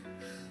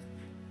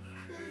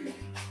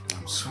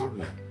 I'm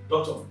sorry.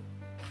 Doctor,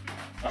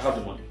 I have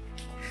the money.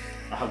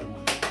 I have the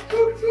money.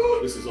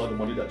 This is all the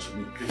money that you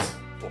need, please.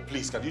 Oh,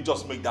 please, can you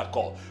just make that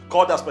call?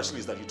 Call that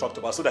specialist that you talked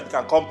about so that he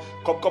can come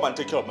and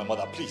take care of my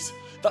mother, please.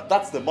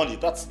 That's the money.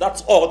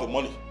 That's all the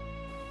money.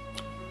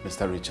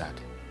 Mr.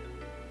 Richard,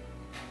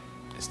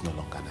 it's no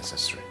longer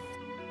necessary.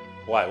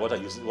 Why? What are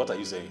you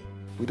saying?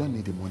 We don't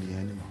need the money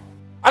anymore.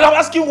 And I'm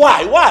asking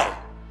why? Why?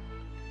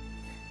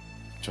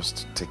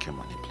 Just take your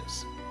money,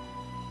 please.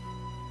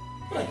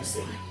 What are you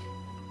saying?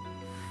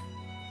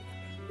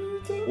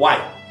 Why?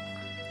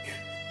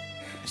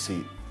 You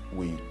see,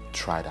 we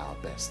tried our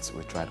best.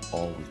 We tried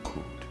all we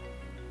could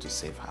to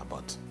save her,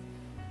 but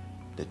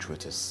the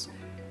truth is,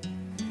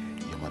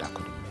 your mother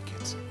couldn't make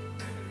it.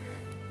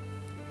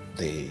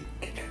 The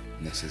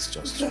nurses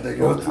just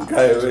rolled her out.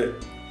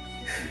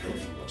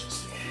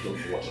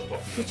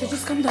 Richard,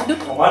 just calm down.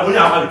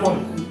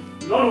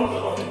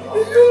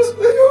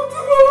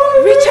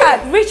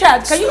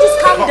 Richard, can you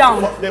just calm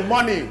down? The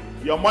money,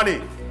 your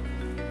money.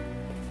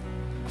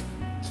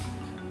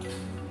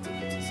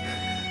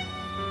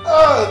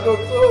 Ah,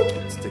 doctor.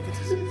 Let's take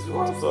it easy. It's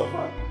one so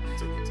bad.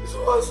 Take it easy. It's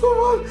one so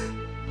bad.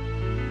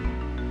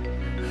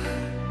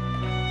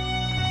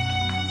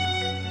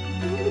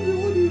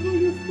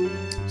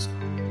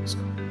 Let's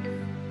go.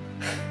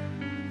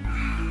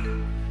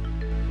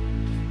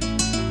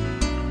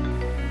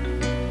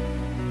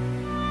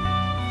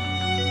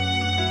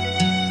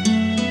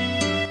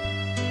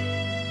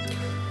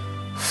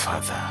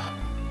 Father,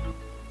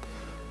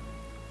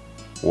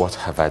 what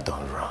have I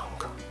done wrong?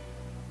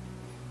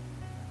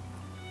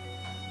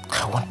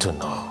 I want to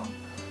know.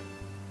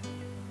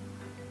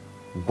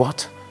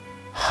 What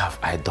have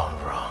I done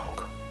wrong?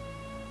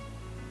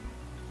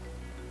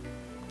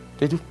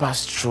 Did you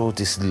pass through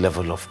this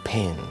level of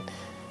pain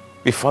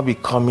before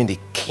becoming the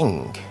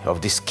king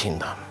of this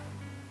kingdom?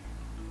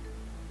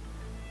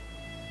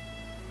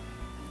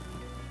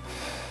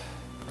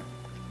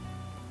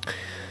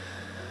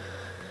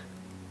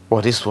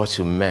 What is what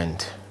you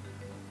meant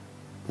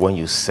when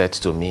you said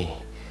to me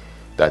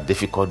that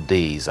difficult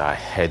days are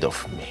ahead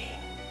of me?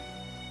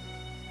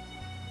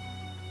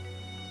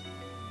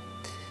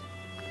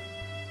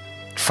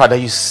 Father,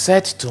 you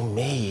said to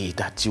me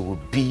that you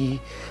would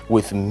be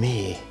with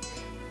me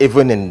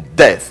even in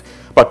death.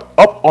 But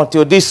up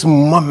until this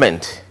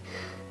moment,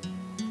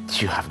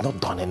 you have not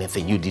done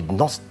anything. You did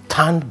not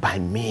stand by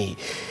me.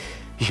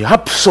 You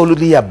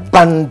absolutely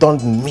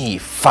abandoned me,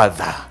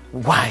 Father.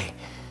 Why?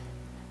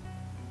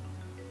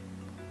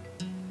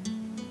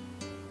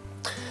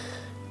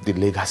 The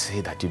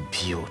legacy that you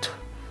built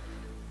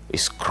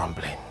is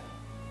crumbling.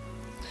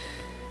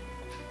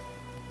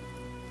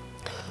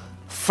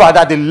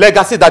 Father, the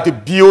legacy that you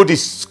build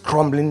is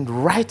crumbling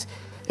right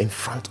in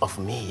front of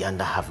me,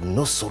 and I have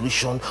no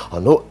solution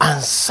or no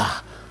answer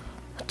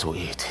to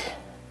it.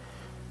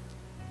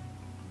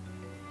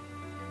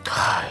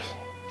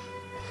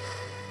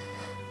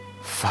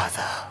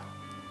 Father,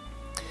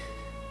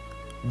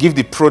 give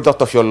the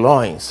product of your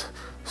loins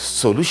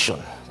solution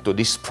to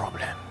this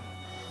problem.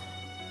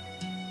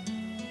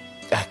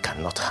 I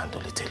cannot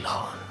handle it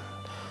alone.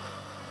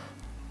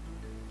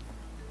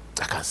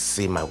 I can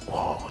see my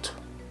world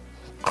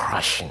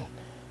crashing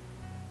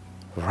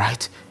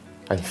right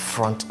in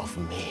front of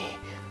me,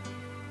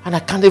 and I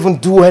can't even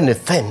do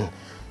anything.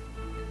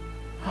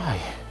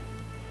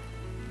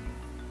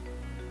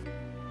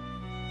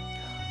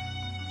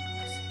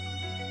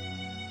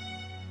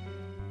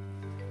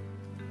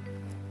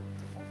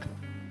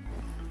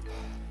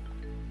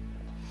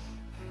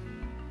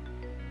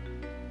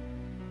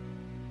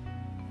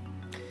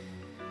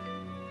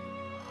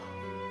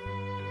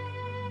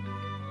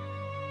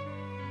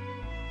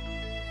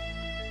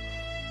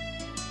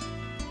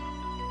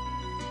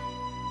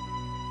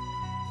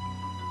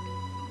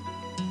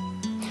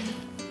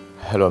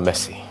 Hello,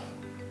 Mercy.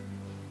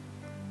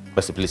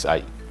 Mercy, please,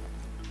 I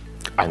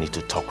need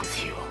to talk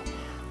with you.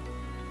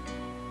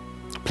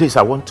 Please,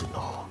 I want to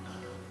know.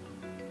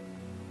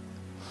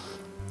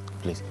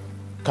 Please,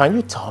 can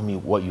you tell me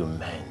what you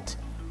meant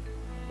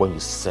when you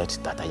said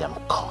that I am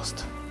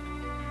cursed?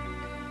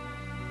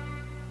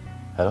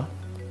 Hello?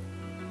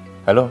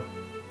 Hello?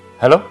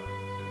 Hello?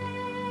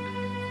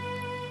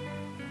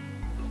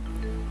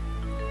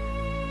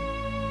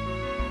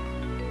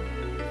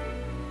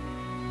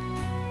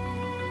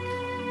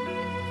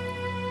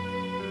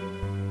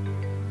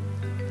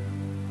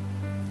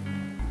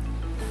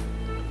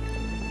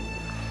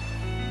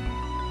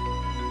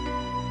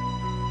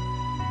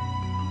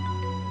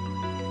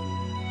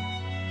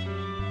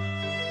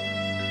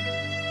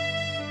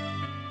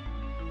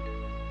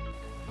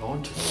 I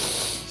want to know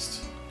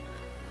first.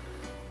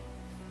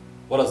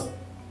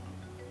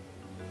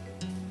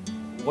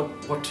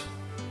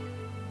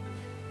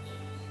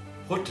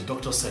 What the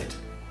doctor said?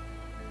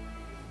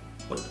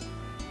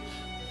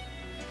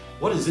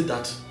 What is it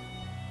that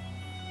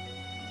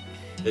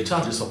a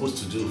child is supposed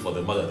to do for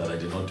the mother that I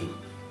did not do?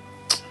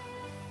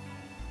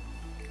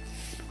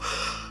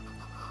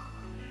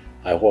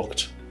 I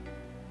worked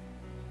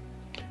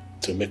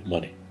to make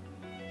money,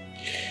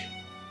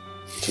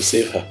 to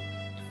save her.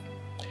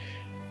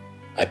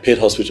 I paid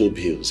hospital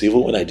bills.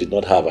 Even when I did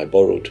not have, I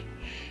borrowed.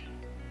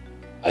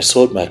 I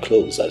sold my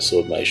clothes. I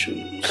sold my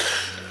shoes.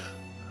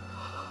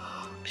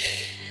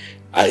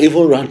 I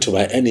even ran to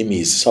my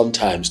enemies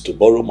sometimes to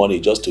borrow money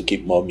just to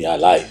keep mommy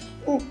alive.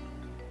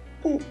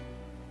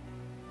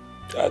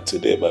 And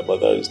today my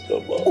mother is no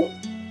more.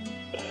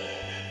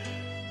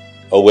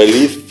 Oh, well,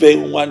 if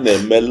one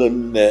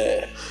melon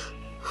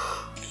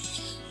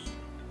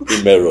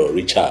Imero,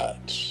 Richard.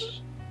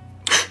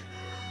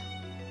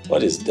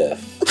 What is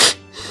death?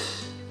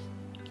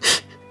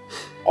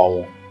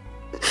 Oh.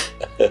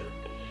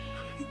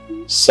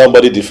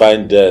 Somebody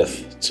define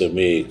death to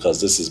me, because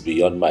this is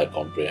beyond my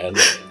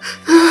comprehension.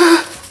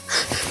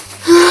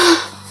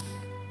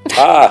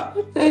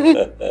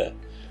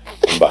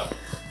 Mba.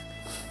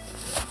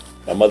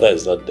 My mother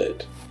is not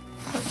dead.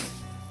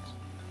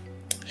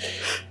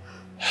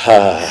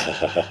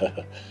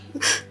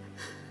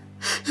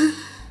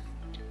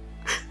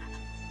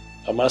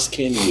 I'm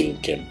asking you,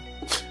 Kim.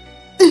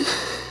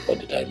 What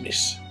did I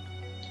miss?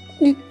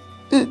 You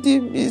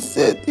didn't miss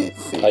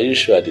anything. Are you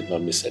sure I did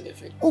not miss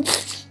anything?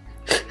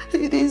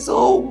 It is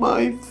all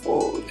my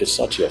fault. It's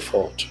not your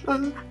fault.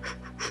 I'm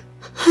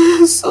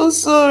so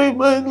sorry,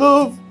 my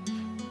love.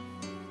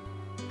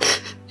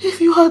 If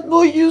you had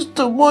not used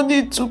the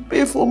money to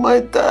pay for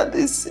my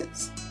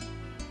dialysis,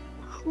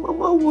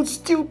 Mama would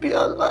still be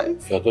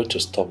alive. You are going to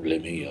stop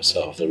blaming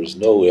yourself. There is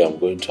no way I'm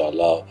going to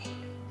allow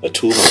the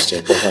two most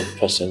important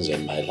persons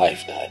in my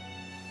life die.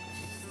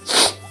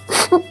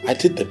 I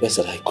did the best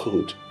that I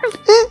could.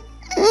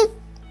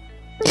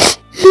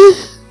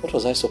 What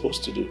was I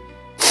supposed to do?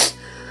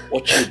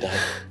 Watch you die?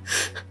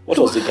 What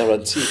was the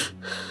guarantee?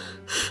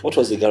 What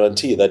was the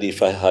guarantee that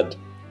if I had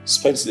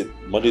spent the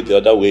money the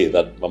other way,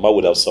 that Mama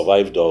would have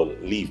survived or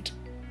lived?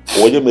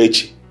 She would have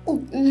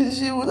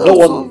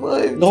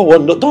survived. No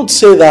one, don't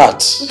say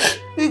that.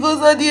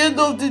 Because at the end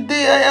of the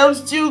day, I am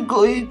still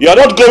going to You are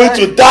not going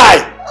to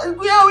die!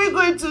 Where are we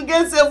going to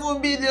get 7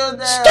 million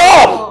naira?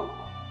 Stop!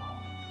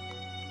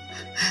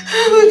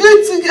 We're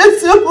going to get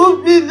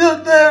 7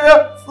 million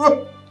naira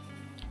from.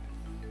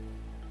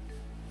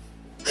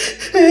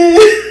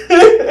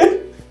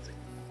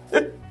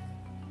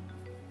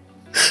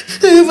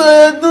 If I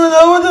had known, I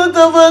wouldn't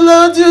have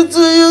allowed you to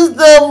use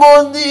that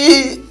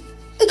money.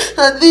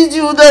 At least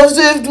you would have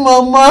saved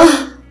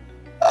Mama.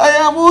 I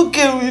am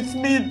okay with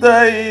me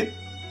dying.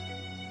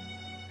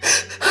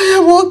 I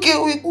am okay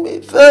with me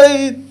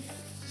dying.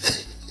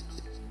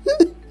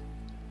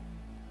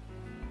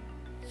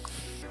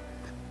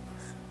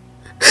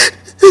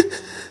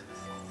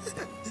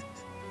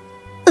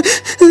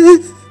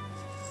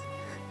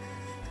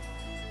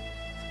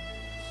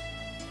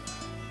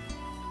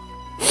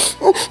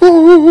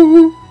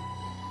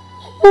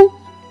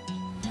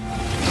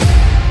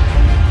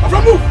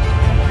 Abramu!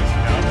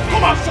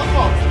 Come on, shut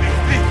up!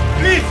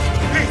 Please!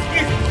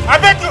 I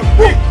beg you!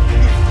 Please!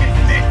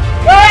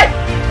 Hey!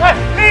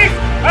 Please!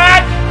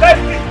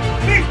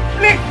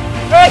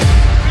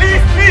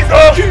 Please!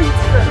 Oh! Please!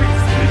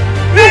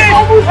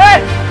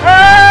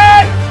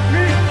 Hey!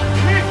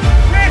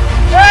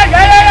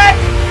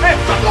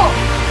 Shut up!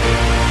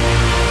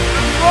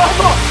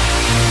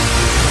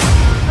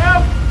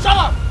 Shut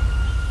up!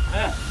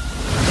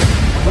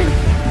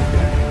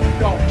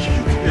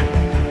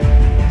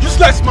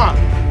 Useless man!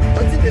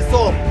 What's in the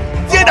song?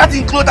 Tear that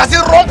in clothes, I say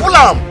rumple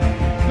am!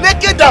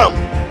 Naked am!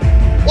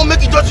 Or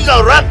make it just use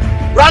and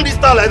run this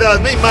town like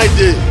that, make my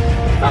day!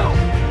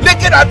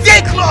 Naked and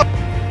tear clothes!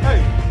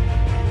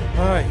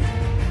 Hi.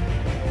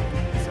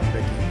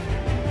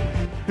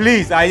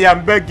 Please, I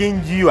am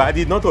begging you. I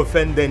did not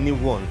offend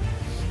anyone.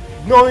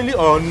 Knowingly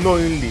or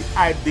unknowingly,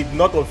 I did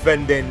not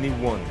offend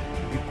anyone.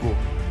 Iko.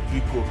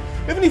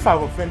 Even if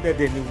I've offended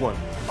anyone,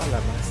 all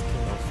I'm asking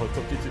for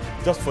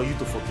just for you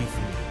to forgive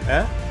me.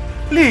 Eh?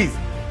 Please,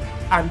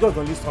 I'm just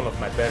the only son of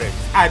my parents.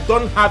 I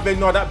don't have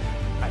any other.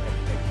 I am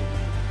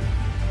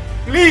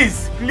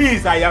begging.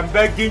 Please, I am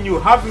begging you.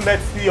 Have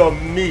mercy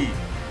on me.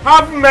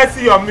 Have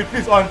mercy on me.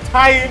 Please,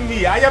 untie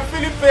me. I am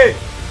feeling pain.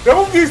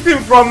 Remove this thing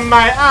from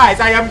my eyes.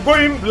 I am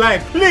going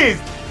blind. Please.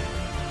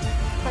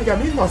 I I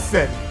am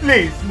innocent.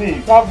 Please,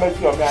 have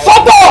mercy on me.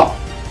 Shut up!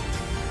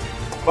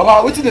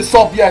 Baba, wetin dey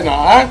sup here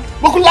now, eh?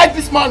 Make you like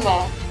this man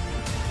now.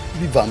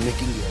 Leave am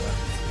making the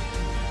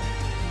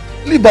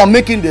rant. Leave am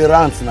making the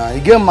rant now. He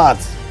get mad.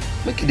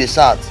 Make e dey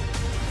shout.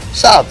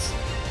 Shout.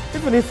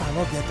 Even if I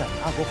not get that,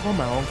 I go call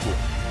my uncle.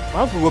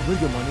 My uncle will bring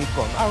the money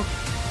come.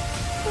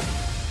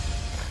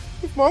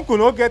 If my uncle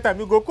not get them,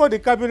 you go call the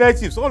cabinet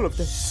chiefs, all of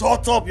them.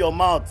 Shut up your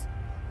mouth.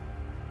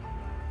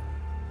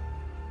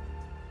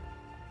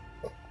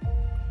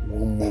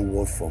 One more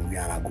word from me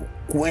and I go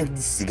quench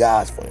these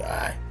cigars for your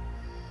eye.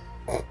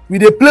 We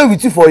dey play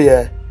with you for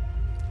here.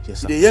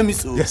 Yes, sir. You dey hear me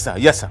so? Yes, sir.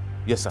 Yes, sir.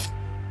 Yes, sir.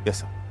 Yes,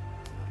 sir.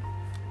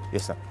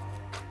 Yes, sir.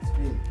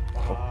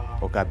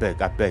 Oga beg.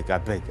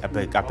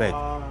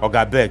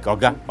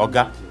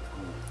 Oga.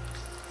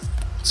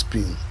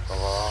 Spin.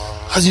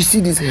 As you see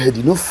this head,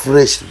 you know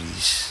fresh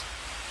reach.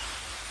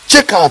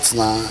 Check out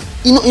now.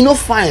 You know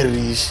fine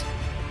reach.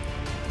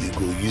 You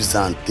go use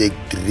and take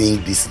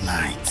drink this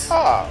night.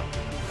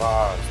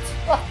 Fast.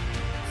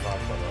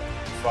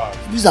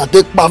 Use and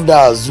take puff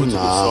that azul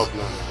now.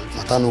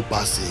 Matter no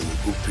pass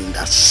you go bring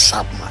that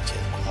sharp machete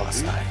come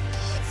outside.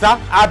 Sir,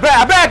 I beg.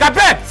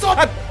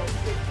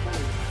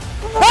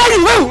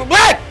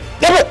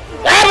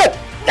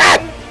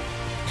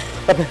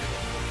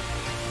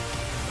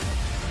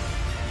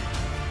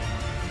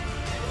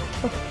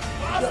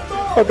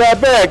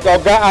 Wait!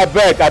 Oga, I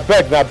beg,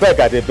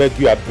 I dey beg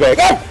you, I beg.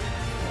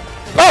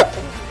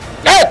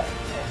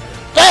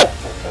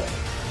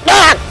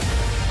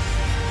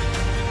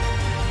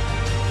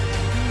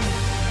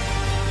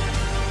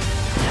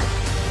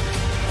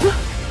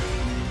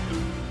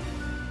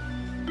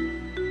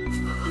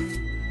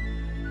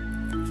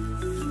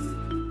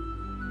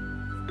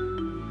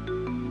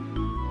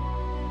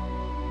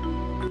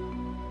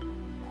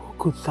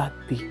 Who could that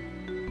be?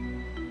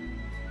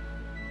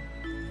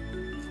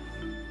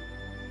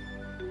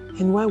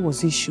 And why was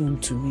he shown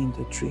to me in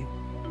the dream?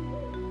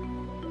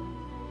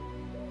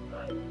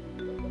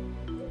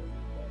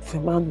 The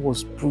man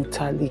was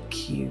brutally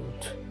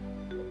killed.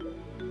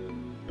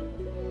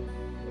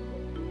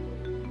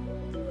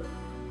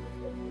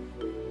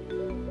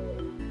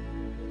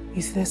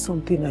 Is there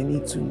something I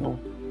need to know?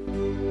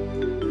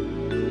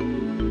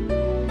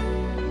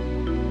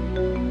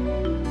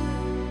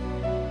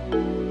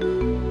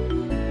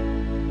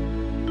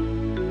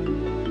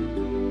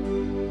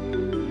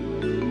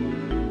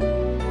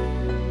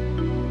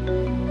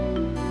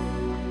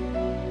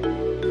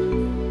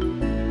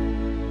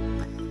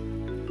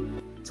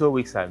 2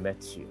 weeks I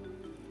met you.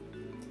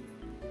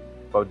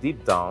 But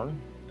deep down,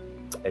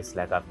 it's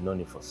like I've known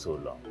you for so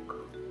long.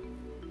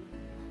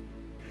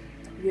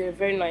 You're a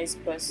very nice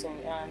person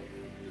and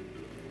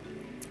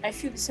I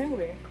feel the same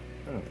way.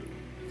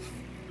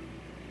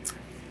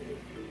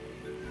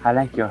 I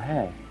like your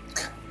hair.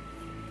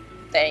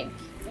 Thank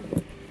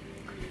you.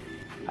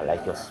 I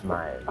like your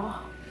smile.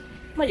 Oh,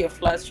 now you're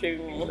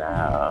flattering me.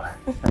 No.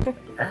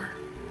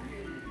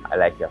 I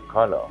like your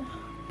color.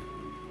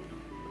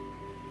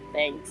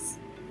 Thanks.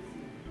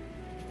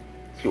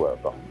 You're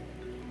welcome.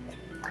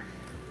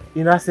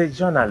 You know, as a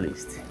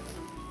journalist,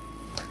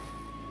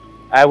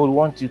 I would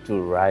want you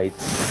to write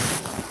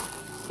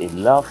a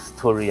love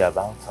story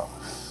about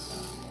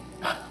us.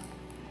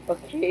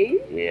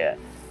 Okay. Yeah.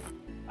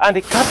 And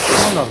the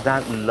caption of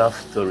that love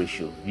story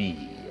should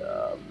be,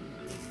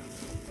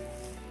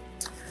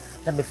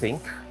 let me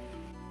think.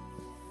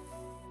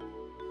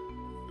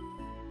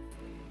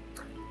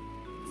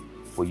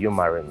 Will you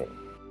marry me?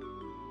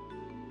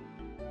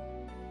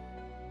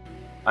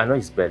 I know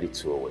it's barely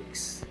 2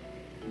 weeks,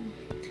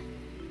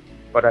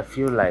 but I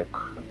feel like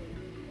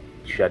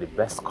you are the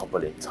best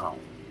couple in town.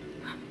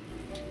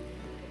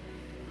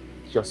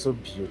 You're so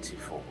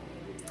beautiful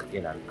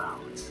in and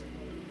out.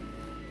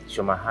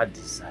 You're my heart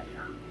desire.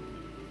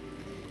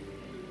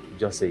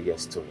 Just say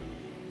yes to me.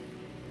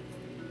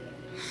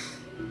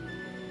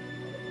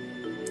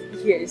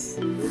 Yes.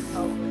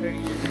 I'll marry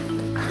you.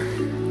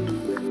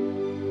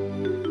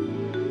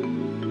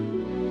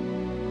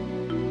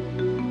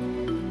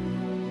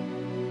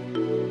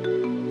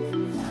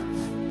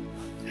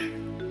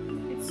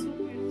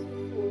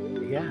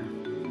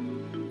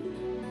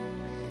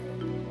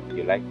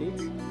 You like it?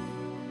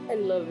 I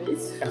love it.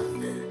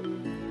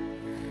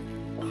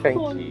 Thank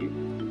you.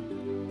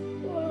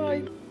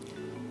 Bye.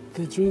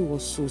 The dream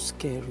was so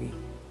scary.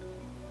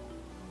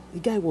 The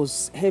guy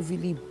was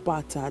heavily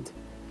battered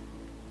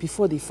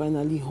before they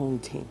finally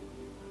hanged him.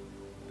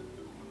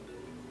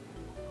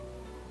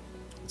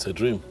 It's a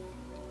dream.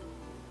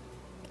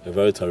 A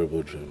very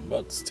terrible dream,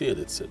 but still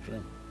it's a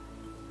dream.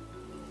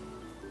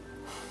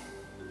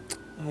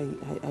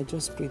 I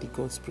just pray the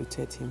gods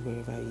protect him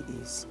wherever he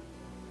is.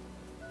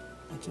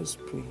 I just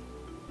pray.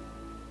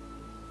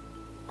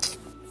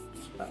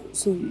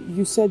 So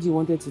you said you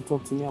wanted to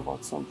talk to me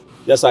about something?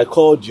 Yes, I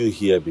called you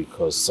here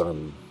because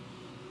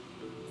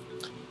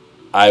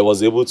I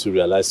was able to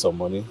realize some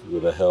money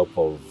with the help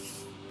of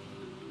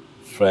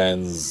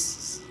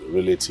friends,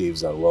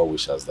 relatives, and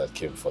well-wishers that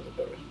came for the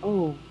burial.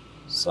 Oh.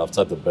 So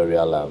after the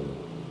burial,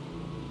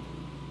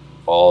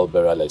 all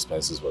burial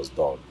expenses was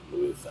done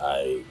with,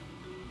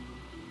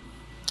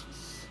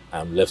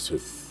 I'm left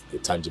with a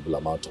tangible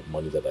amount of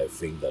money that I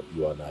think that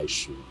you and I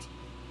should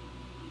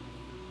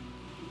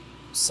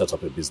set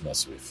up a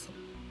business with,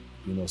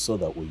 so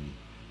that we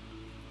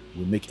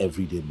make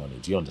everyday money.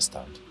 Do you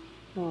understand?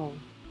 Oh.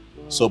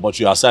 So, but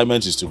your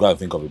assignment is to go and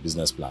think of a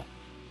business plan.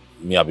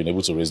 Me, I've been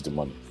able to raise the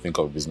money. Think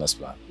of a business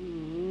plan.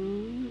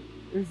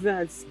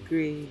 That's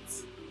great.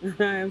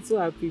 I'm so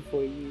happy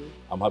for you.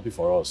 I'm happy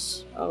for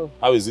us. Oh.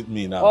 How is it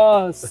me now?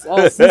 Us. So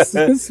it's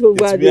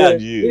bad, me and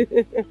you.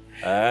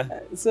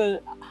 So,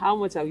 how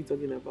much are we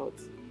talking about?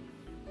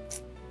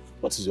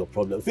 What is your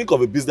problem? Think of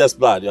a business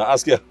plan. You're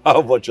asking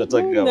how much you're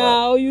talking about.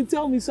 Now you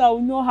tell me so I will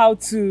know how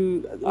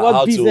to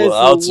How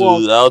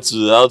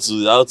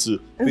to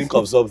think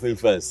of something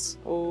first.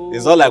 Oh.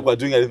 It's not like we're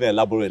doing anything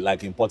elaborate,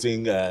 like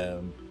importing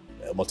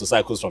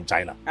motorcycles from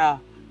China.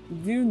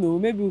 Do you know?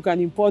 Maybe we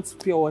can import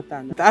pure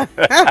water.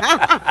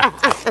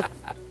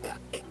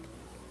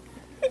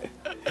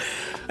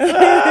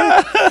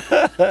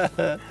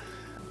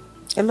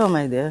 Hello,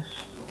 my dear.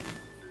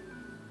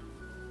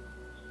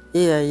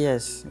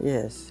 Yes.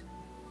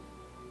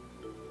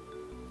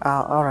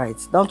 All right.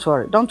 Don't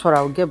worry.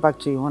 I'll get back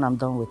to you when I'm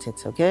done with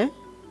it, okay?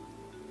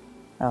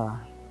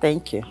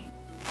 Thank you.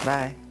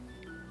 Bye.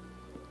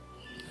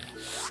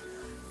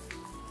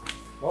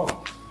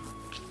 Wow.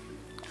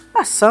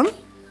 Son.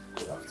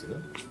 Good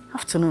afternoon.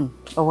 Afternoon.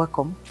 Oh,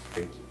 welcome.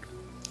 Thank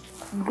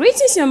you.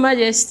 Greetings, Your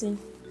Majesty.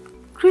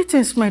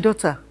 Greetings, my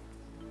daughter.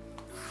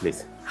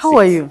 Please. How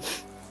are you?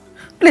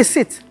 Please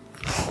sit.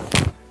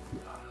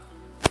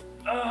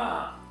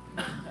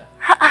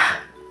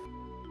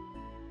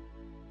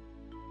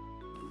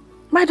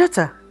 My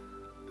daughter,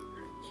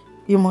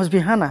 you must be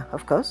Hannah,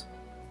 of course.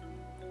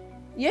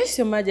 Yes,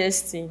 Your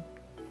Majesty.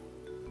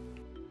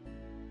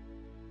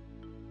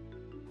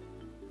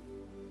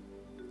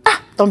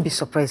 Don't be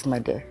surprised, my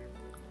dear.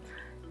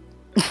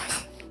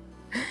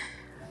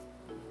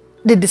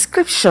 The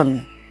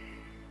description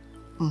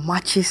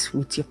matches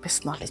with your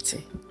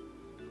personality.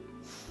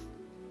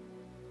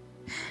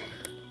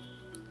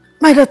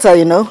 My daughter,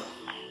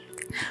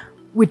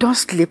 we don't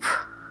sleep,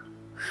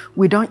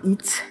 we don't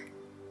eat,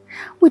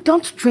 we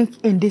don't drink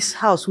in this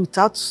house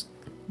without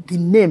the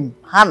name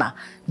Hannah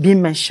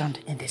being mentioned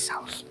in this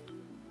house.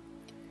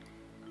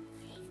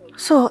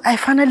 So I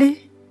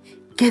finally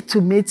get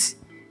to meet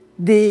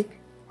the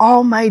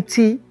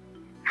almighty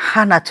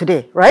Hannah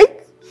today, right?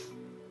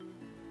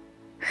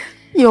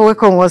 You're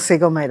welcome once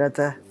again, my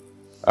daughter.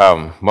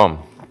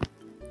 Mom,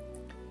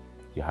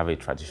 you have a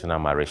traditional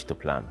marriage to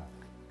plan.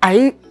 Are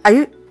you?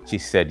 She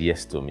said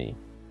yes to me.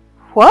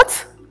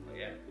 What?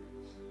 Yeah.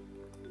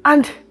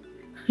 And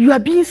you are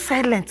being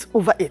silent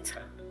over it.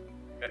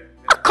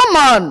 Oh, come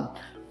on!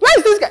 Where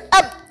is this guy?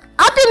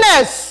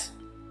 Happiness!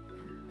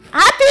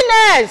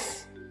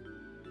 Happiness!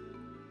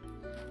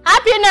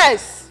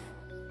 Happiness!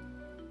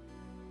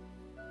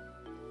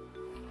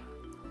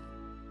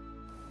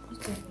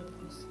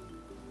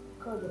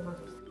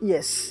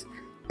 Yes.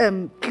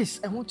 Please,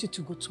 I want you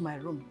to go to my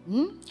room.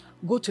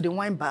 Go to the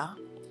wine bar.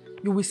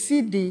 You will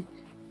see the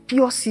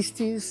pure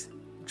 60s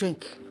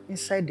drink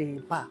inside the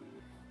bar.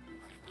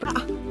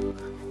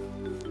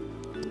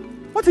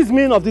 What is the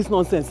meaning of this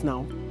nonsense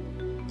now?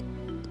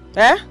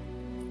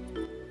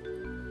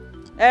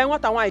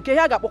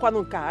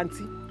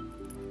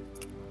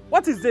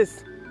 What is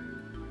this?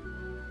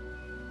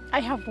 I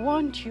have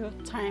warned you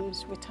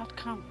times without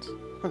count.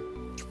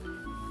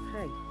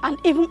 And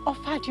even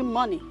offered you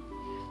money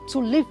to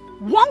leave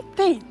one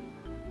thing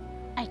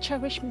I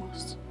cherish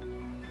most.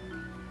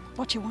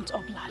 But you won't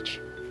oblige.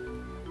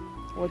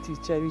 What you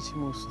cherish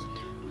most?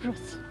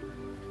 Ruth,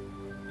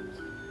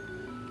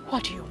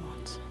 what do you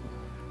want?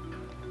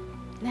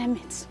 Name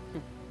it.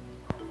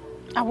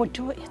 I will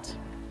do it.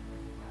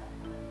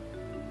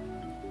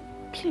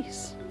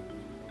 Please.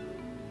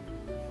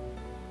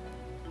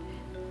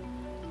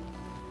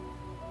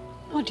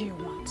 What do you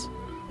want?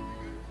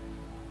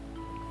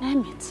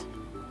 Name it.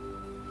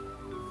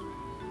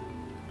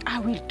 I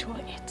will do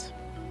it.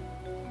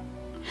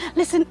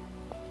 Listen,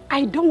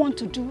 I don't want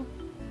to do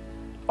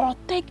or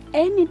take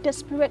any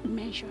desperate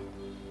measure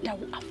that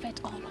will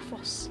affect all of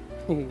us.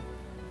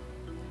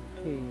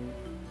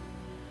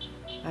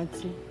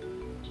 Auntie,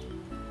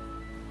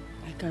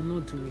 I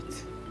cannot do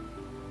it.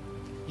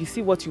 You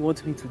see what you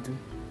want me to do?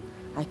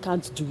 I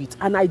can't do it.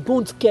 And I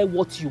don't care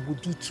what you will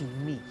do to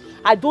me.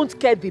 I don't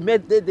care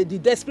the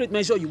desperate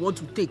measure you want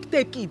to take.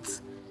 Take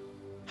it.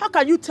 How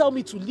can you tell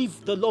me to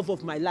leave the love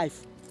of my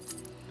life?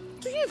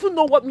 Do you even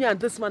know what me and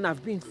this man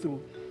have been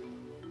through?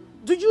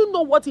 Do you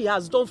know what he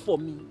has done for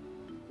me?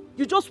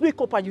 You just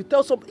wake up and you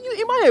tell somebody, no,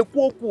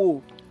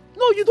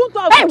 you don't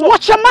know how to talk.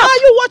 Watch your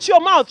mouth! You watch your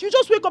mouth. You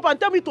just wake up and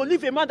tell me to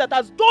leave a man that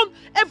has done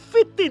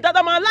everything, that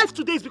I'm alive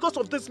today is because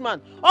of this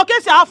man. Okay,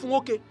 say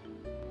okay.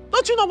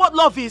 Don't you know what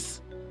love is?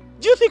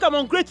 Do you think I'm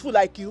ungrateful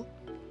like you?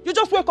 You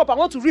just wake up and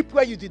want to reap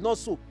where you did not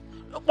sow.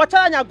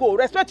 Go,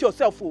 respect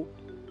yourself, oh.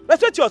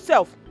 Respect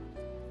yourself.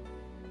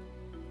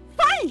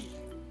 Fine!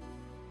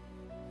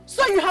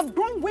 So you have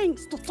grown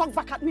wings to talk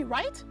back at me,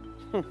 right?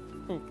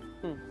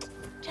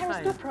 There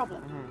is no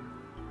problem.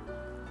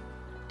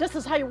 This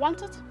is how you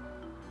want it?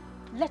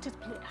 Let it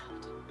play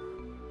out.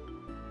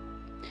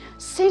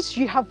 Since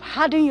you have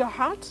hardened your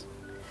heart,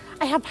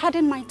 I have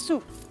hardened mine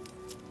too.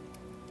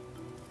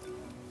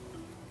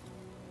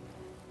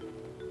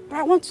 But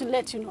I want to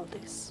let you know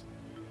this.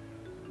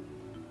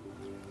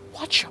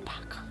 Watch your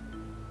back.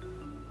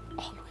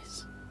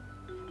 Always.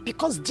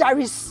 Because there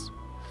is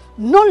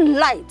no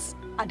light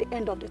at the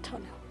end of the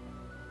tunnel.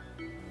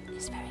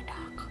 It's very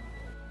dark.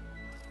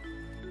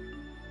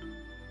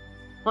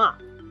 Huh.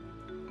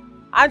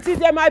 Auntie,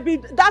 there might be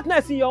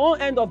darkness in your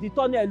own end of the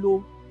tunnel,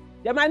 oh.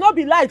 There might not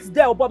be lights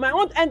there, but my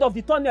own end of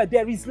the tunnel,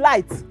 there is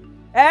light.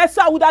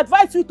 So I would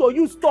advise you to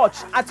use torch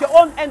at your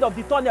own end of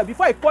the tunnel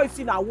before you point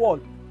in a wall.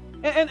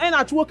 And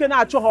at work and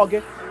at your hog.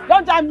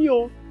 Don't damn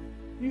you,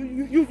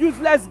 you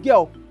useless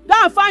girl. Go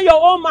and find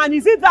your own man.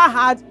 Is it that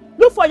hard?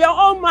 Look for your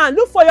own man.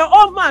 Look for your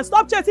own man.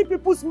 Stop chasing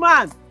people's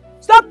man.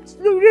 Stop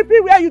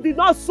reaping where you did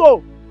not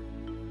sow.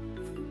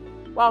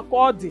 Well,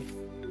 Cody.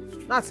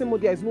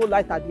 There is no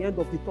light at the end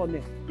of the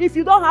tunnel. If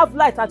you don't have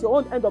light at your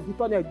own end of the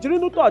tunnel, you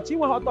no touch, you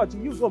won't touch,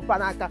 you use one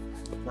panaka.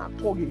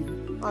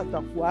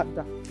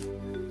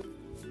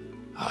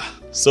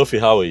 Sophie,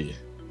 how are you?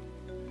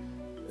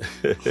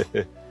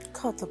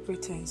 Cut the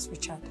pretense,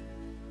 Richard.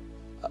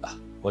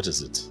 What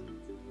is it?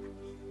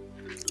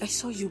 I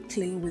saw you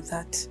playing with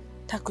that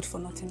good for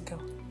nothing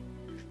girl.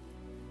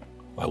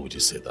 Why would you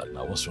say that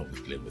now? What's wrong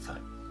with playing with her?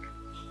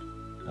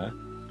 Huh?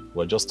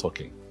 We're just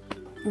talking.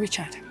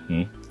 Richard,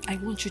 I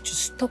want you to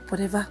stop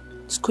whatever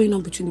is going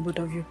on between the both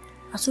of you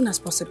as soon as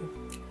possible.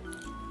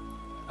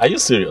 Are you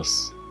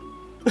serious?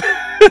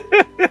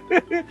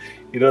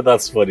 You know,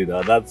 that's funny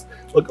now. That's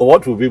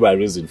what would be my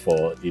reason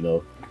for, you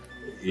know,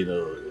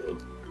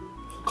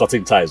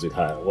 cutting ties with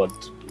her? What?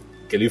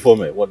 Can you for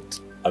me? What?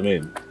 I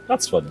mean,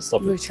 that's funny.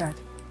 Stop it. Richard,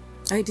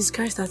 I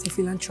disguised as a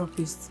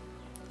philanthropist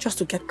just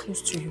to get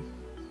close to you.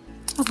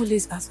 I've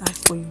always asked life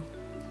for you.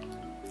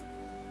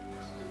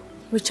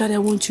 Richard, I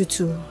want you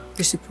to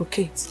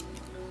reciprocate.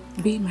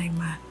 Be my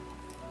man.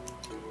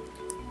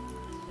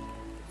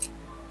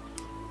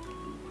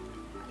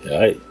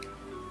 Right.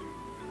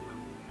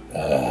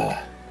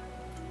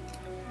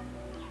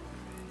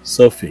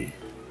 Sophie,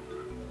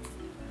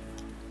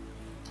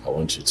 I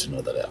want you to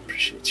know that I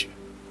appreciate you.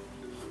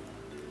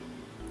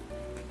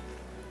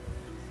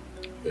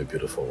 You're a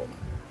beautiful woman.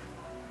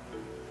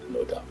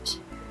 No doubt.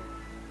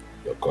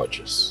 You're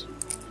gorgeous.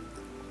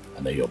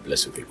 And then you're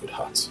blessed with a good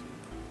heart.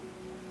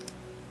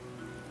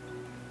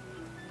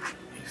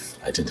 If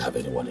I didn't have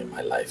anyone in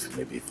my life,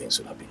 maybe things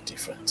would have been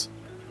different.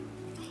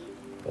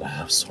 But I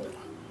have someone.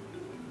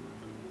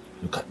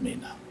 Look at me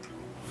now.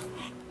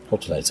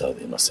 What will I tell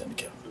the innocent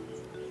girl?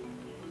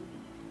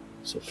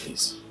 So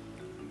please,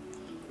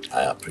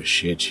 I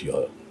appreciate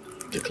your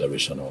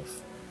declaration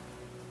of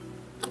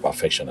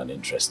affection and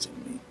interest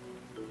in me.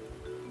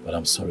 But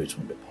I'm sorry it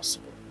won't be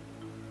possible.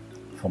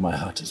 For my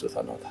heart is with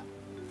another.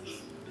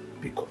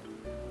 Be good.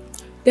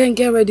 Then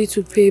get ready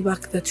to pay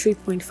back the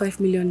 3.5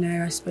 million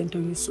naira spent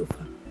on you so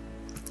far.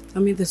 I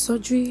mean the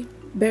surgery,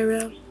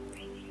 burial,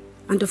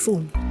 and the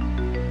phone.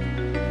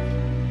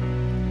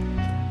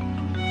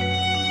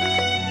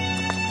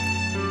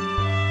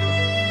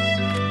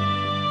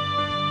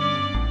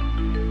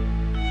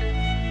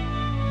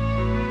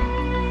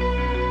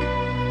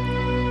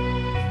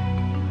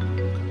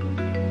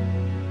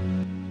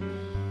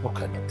 What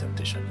kind of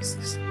temptation is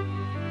this?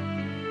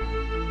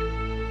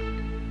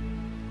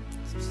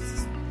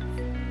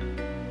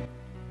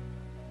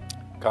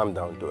 Calm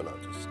down,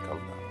 Donatus. Calm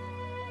down.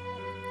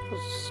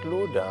 Just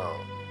slow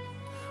down.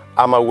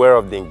 I'm aware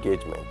of the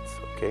engagement,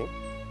 okay?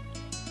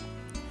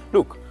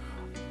 Look,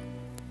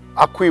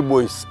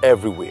 Akwibo is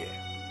everywhere.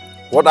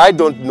 What I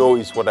don't know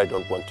is what I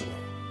don't want to know.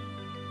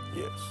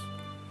 Yes.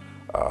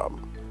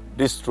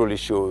 This truly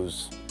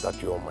shows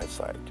that you're on my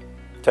side.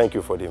 Thank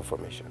you for the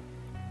information.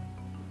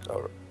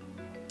 All right.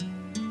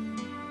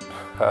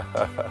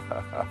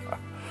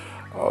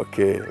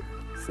 Okay,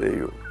 see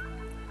you.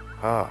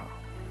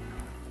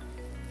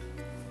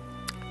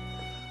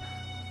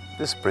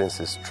 This prince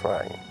is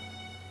trying.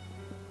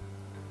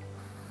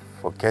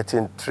 For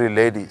getting 3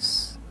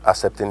 ladies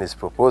accepting his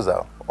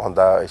proposal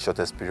under a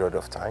shortest period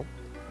of time.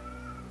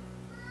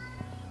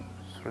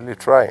 He's really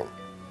trying.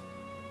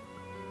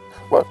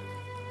 Well,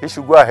 he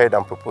should go ahead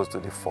and propose to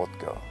the 4th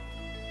girl.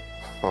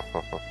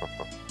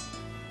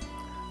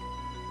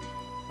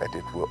 But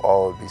it will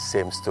all be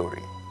same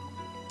story.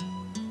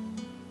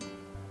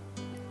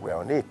 We're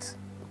on it.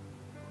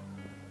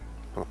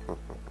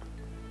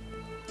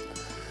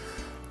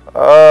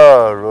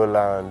 Oh,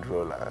 Roland.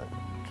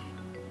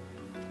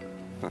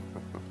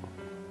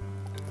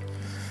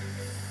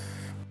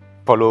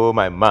 Follow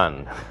my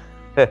man.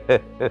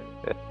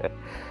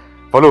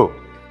 Follow.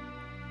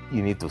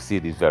 You need to see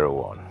this very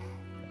one.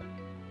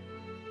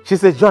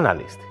 She's a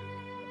journalist.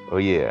 Oh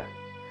yeah.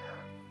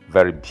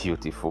 Very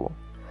beautiful.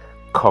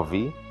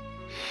 Curvy.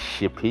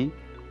 Shapy.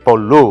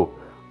 Follow.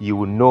 You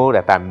will know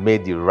that I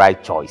made the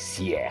right choice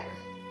here.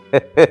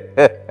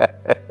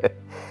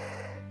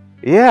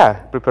 Yeah,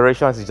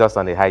 preparations is just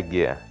on the high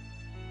gear.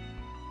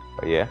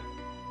 Oh, yeah?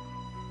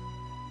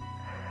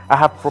 I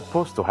have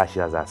proposed to her, she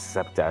has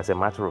accepted. As a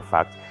matter of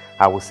fact,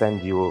 I will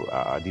send you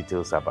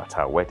details about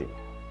her wedding.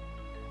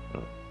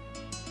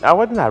 Our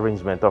wedding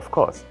arrangement, of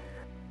course.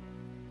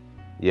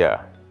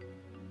 Yeah.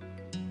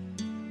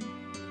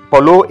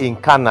 Polo in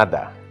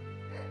Canada.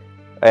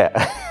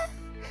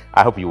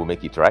 I hope you will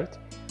make it, right?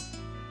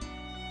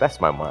 That's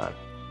my man.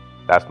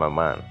 That's my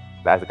man.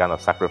 That's the kind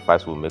of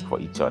sacrifice we'll make for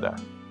each other.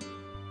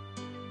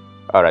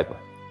 All right, man.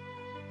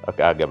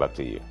 Okay, I'll get back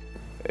to you.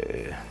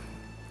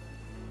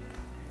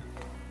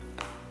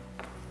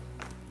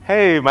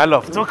 Hey, my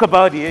love, talk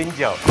about the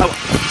angel.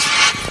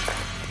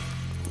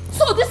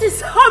 So this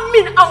is how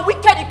mean and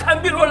wicked it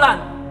can be,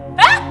 Roland.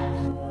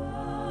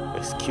 Eh?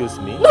 Excuse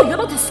me? No, you're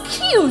not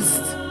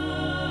excused.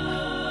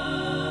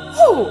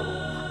 Oh,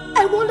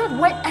 I wondered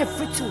why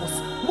everything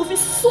was moving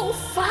so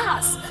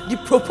fast. The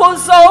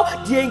proposal,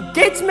 the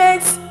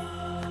engagement.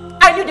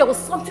 I knew there was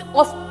something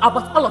off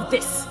about all of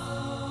this.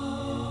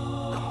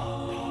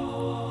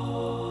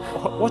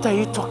 What are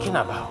you talking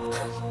about?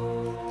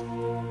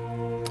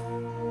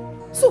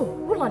 So,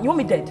 Roland, you want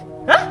me dead?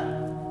 Huh?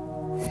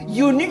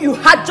 You knew you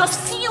had just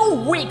few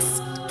weeks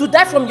to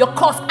die from your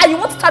cause and you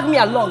want to tag me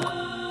along.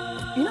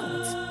 You know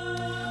what?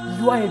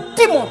 You are a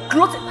demon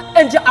clothed in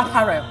angel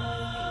apparel.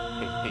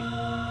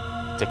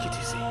 Hey, take it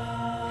easy.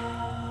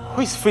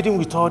 Who is feeding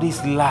with all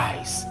these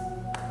lies?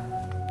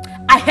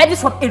 I heard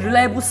this from a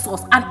reliable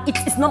source and it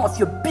is none of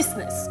your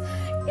business.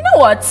 You know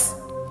what?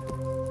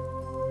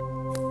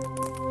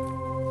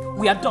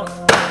 We are done.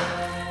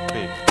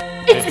 Babe.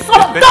 It is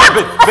all done!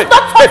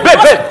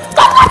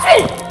 Stop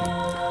touching!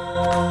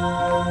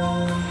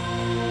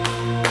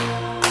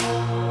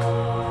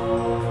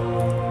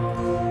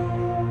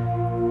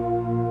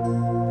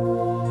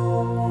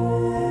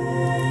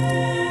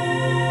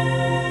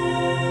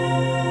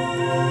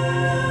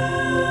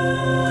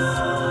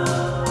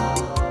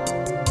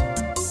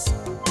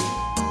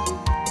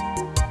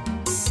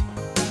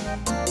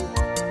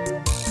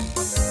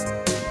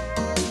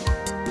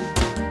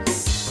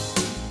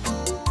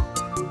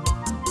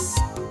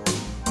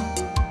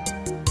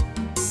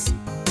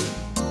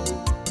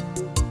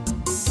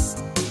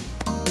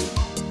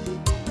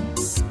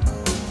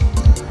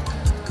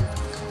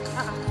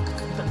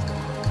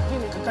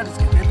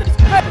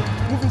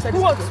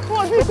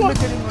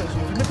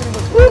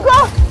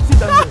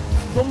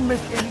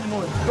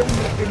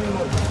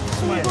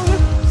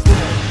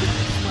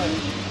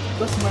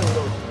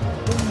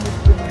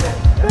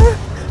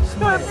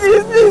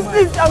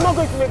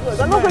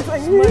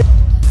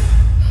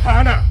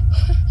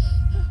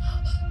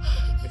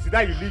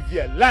 You live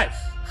here, life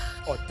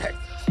or death.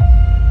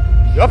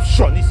 The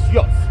option is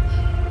yours.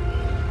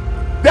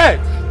 Dead.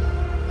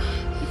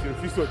 If you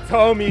refuse to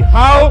tell me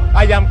how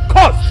I am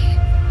caused.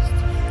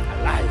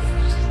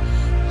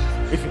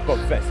 Alive. If you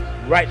confess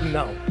right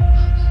now.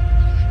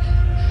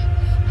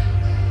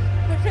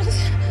 My friends,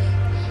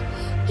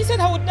 he said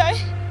I would die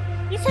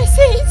if I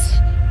say it.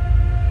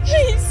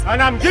 Please.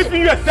 And I'm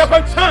giving you a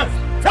second chance.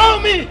 Tell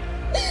me.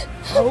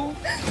 How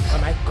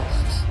am I caused?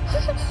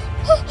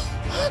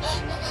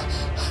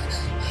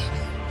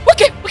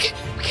 Okay.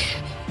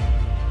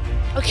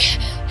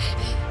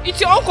 It's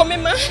your uncle,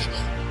 man.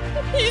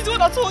 He's the one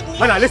that told me.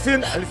 Anna,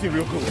 listen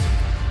real good.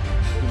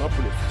 Do not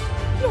pull it.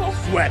 No. I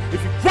swear,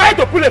 if you try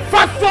to pull a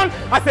fast one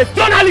as a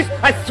journalist,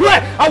 I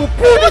swear, I will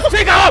pull this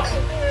trigger up.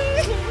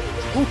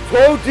 Who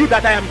told you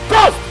that I am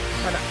ghost?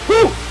 Anna,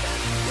 who?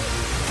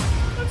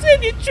 I'm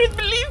saying the truth,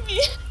 believe me.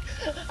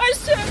 I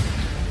swear.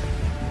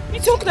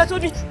 It's your uncle that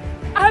told me.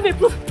 I have a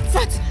proof.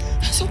 Fact.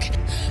 It's okay.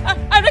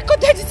 I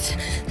recorded it.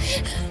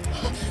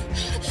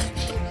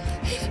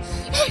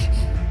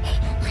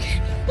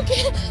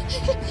 Okay.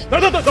 No.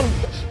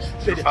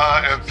 You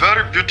are a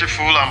very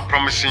beautiful and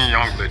promising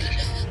young lady.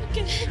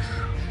 Okay.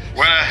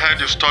 When I heard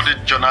you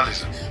studied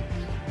journalism,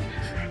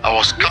 I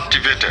was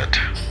captivated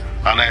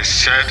and I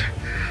said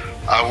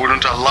I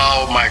wouldn't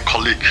allow my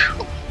colleague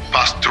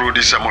pass through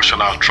this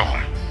emotional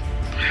trauma.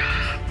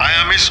 I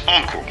am his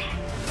uncle,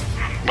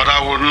 but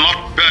I will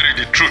not bury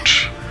the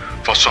truth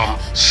for some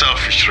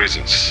selfish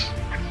reasons.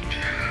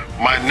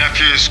 My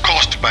nephew is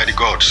cursed by the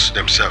gods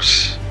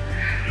themselves,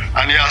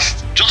 and he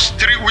has just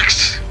 3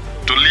 weeks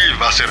to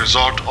live as a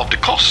result of the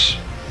curse.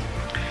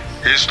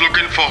 He is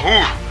looking for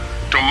who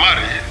to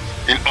marry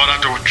in order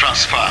to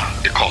transfer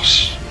the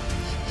curse.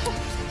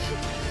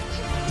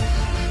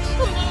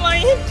 I'm not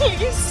lying,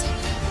 please.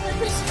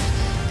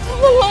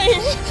 I'm not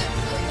lying.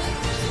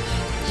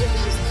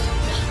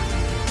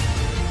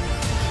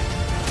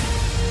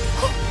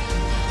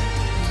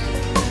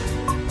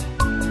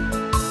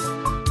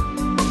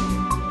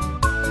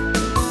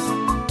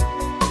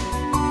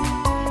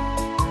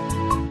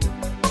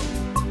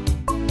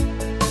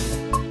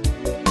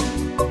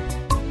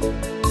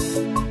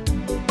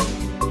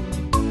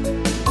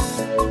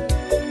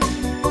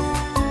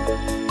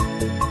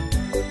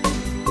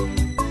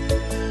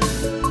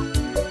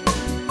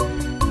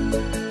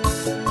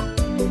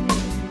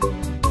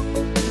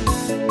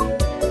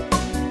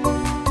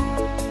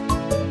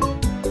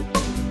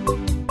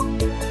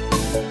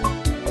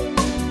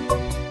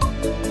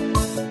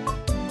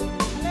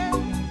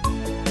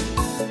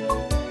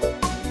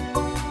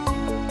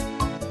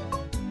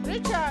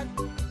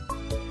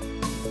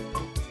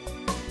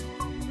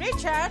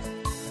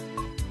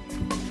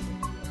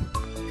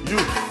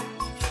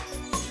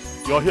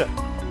 You're here.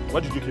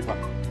 Where did you keep her?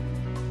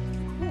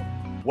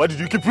 Where did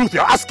you keep Ruth?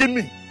 You're asking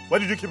me. Where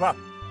did you keep her?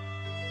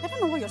 I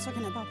don't know what you're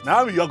talking about.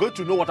 Now you're going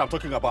to know what I'm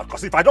talking about.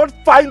 Because if I don't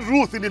find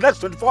Ruth in the next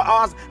 24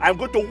 hours, I'm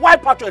going to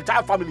wipe out your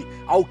entire family.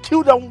 I'll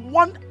kill them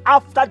one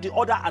after the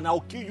other and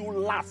I'll kill you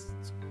last.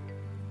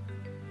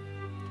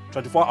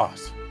 24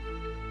 hours.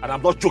 And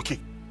I'm not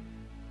joking.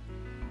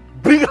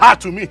 Bring her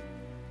to me.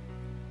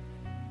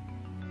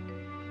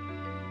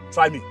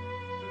 Try me.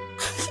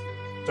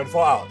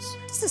 24 hours.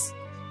 This is...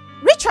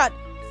 Richard!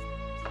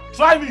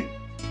 Try me!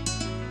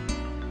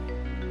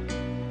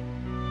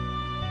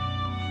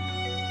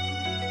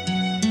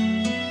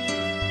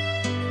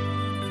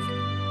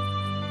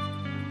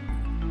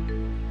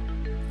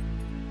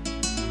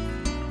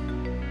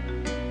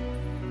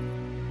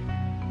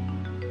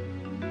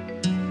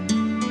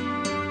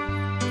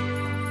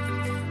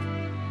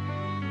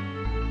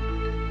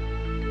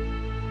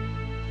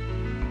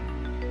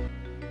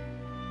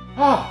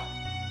 Ah!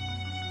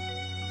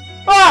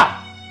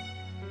 Ah!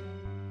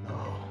 No.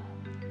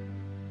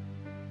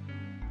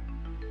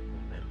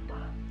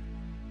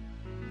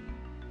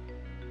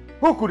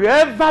 Who could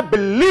ever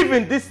believe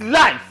in this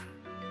life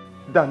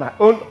that my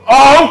own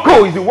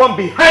uncle is the one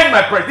behind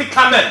my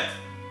predicament?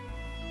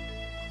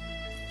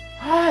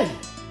 Hi!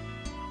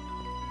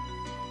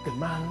 The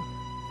man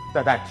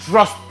that I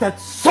trusted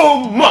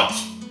so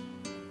much.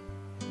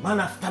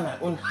 Man after my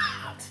own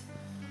heart.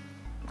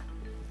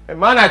 A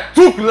man I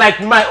took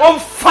like my own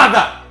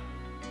father.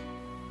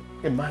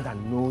 A man that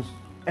knows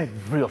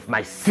every of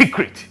my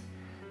secret.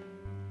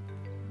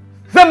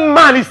 The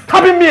man is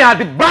stabbing me at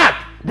the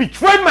back,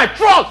 betrayed my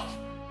trust.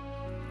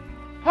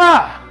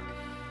 Ah!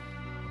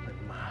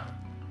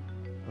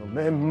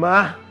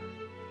 Omema.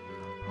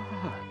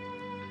 Ah.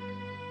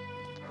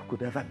 Who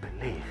could ever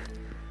believe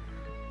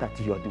that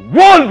you're the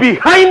one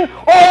behind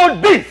all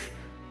this?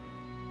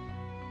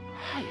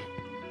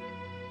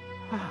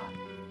 Ah.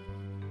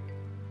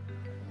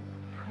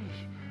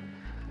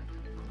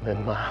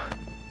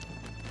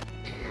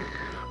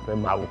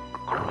 Mema, I will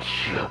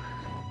crush you.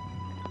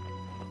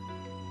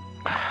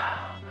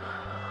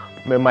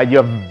 Mema,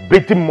 you're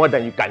beating more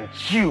than you can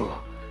chew.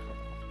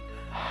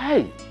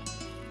 Hey,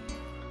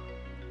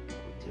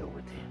 deal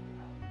with him.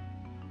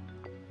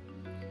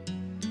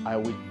 I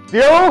will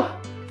deal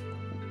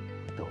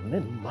with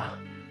Mema.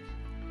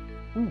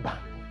 Mba.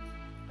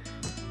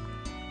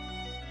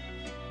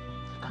 You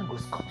can't go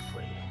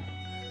scot-free.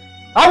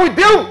 I will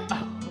deal.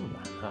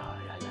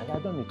 I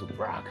don't need to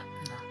brag.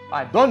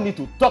 I don't need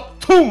to talk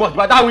too much,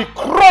 but I will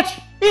crush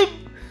him.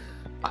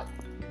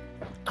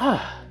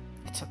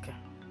 It's okay.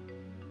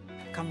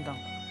 Calm down,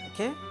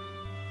 okay?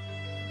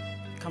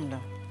 Calm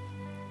down.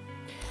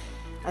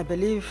 I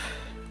believe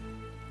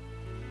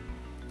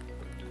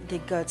the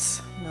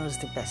gods knows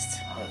the best.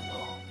 Oh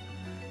no.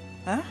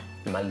 Huh?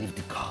 Mama, leave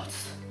the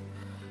gods.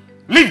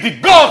 Leave the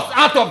gods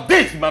out of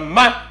this,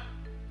 Mama.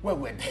 Where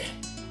were they?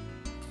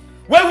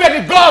 Where were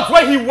the gods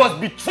when he was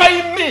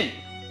betraying me?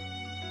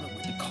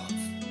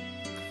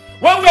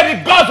 Where were the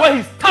gods when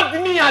he stabbed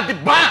me at the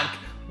back?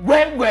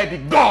 Where were the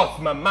gods,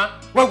 Mama?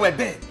 Where were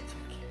they?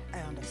 I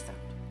understand.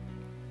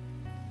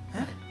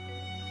 Huh?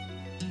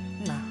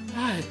 Now,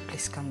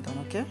 please calm down,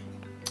 okay?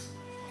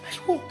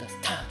 You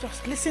understand.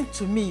 Just listen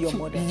to me, your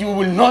mother. You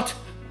will not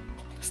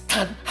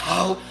understand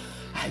how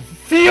I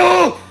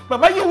feel.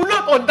 Mama, you will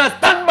not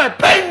understand my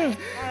pain.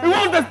 You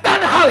won't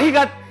understand how he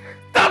got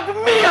stabbed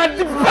me at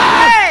the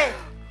back.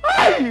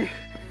 Hey!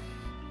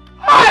 Hey!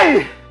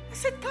 I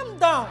said calm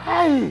down.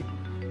 Hey!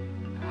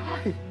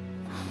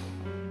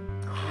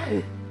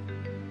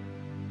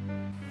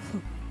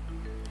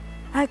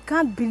 I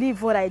can't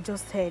believe what I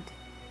just heard.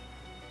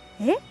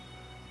 Eh?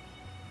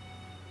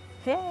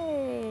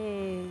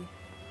 Hey!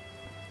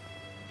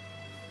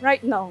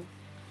 Right now,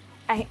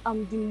 I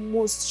am the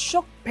most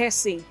shocked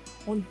person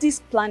on this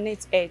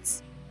planet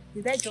Earth.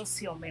 Did I just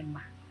hear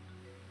Omema?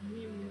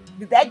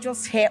 Did I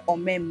just hear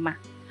Omema?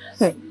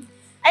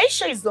 Are you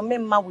sure it's the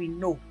Omema we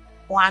know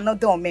or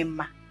another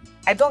Omema?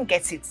 I don't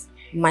get it.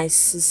 My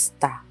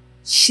sister,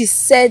 she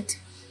said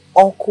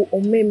Uncle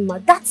Omema.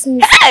 That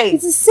means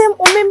it's the same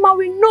Omema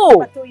we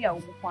know.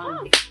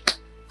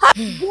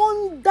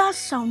 Wonder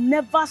shall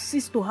never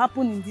cease to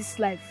happen in this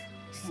life.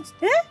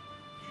 Eh?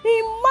 A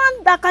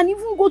man that can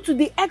even go to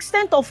the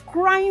extent of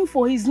crying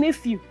for his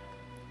nephew.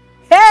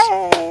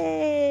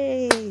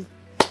 Hey!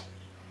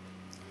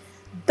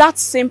 That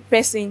same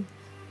person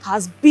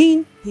has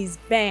been his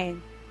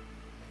bane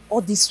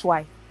all this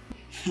while.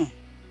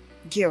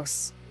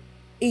 Girls,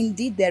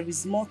 indeed there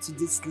is more to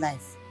this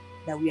life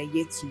that we are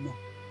yet to know.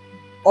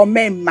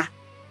 Omema.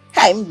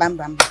 Hey,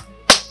 mbam.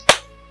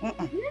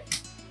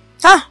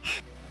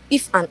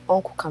 If an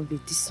uncle can be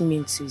this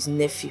mean to his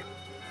nephew,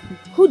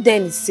 who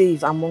then is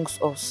safe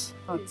amongst us?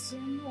 We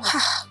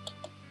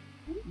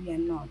are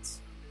not.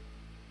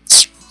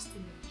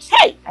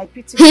 Hey! I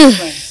pity my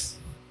friends.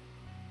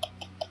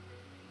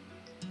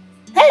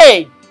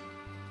 Hey!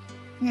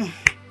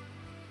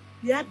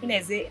 The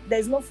happiness,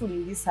 there's no food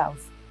in this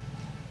house.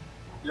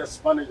 Yes,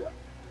 manager.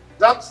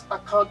 That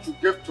account you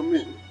gave to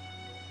me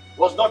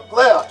was not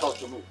clear at all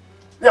to me.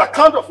 The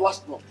account of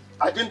last month,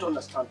 I didn't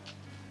understand.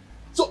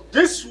 So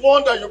this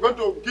one that you're going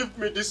to give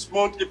me this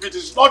month, if it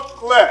is not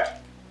clear,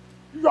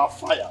 you are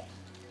fired.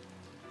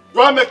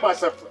 Do I make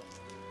myself clear?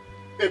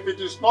 If it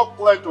is not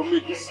clear to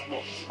me this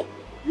month,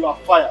 you are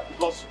fired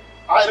because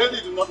I really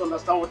do not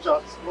understand what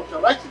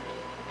you're writing.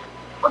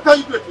 How can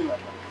you do a thing like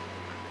that?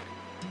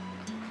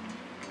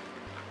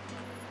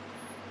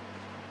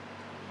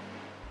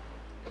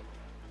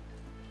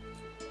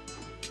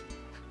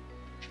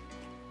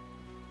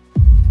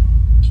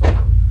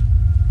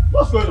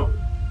 What's going on?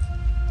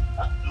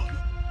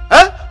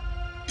 Huh?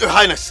 Your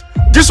Highness,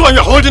 this one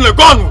you're holding a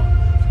gun.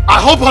 I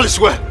hope all is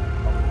well.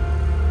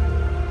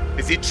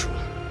 Is it true?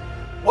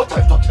 What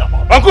are you talking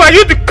about? Uncle, are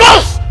you the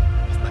cause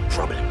of my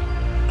problem?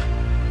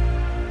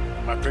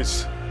 My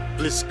prince,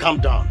 please calm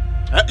down.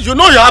 You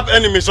know you have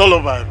enemies all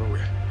over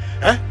everywhere.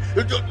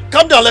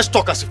 Calm down, let's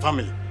talk as a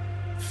family.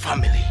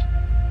 Family?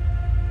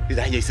 Did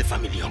I hear you say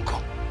family,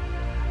 Uncle?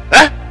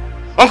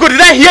 Uncle, did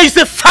I hear you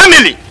say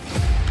family?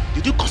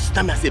 Did you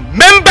consider me as a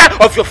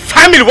member of your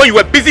family when you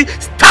were busy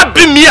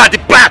stabbing me at the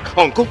back,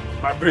 Uncle?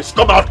 My prince,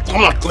 come out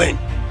clean.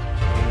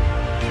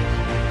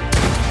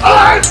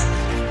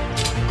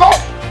 Go!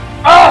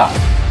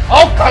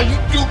 How can you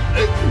do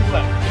it?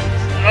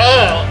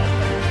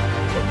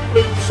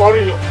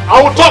 Sorry,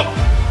 I will talk.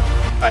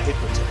 I hate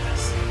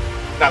pretenders.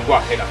 Now go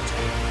ahead and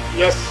talk.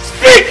 Yes.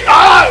 Speak!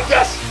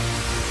 Yes.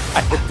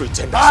 I hate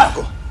pretenders,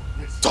 Uncle.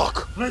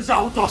 Talk. Please,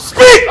 I will talk.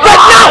 Speak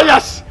right now!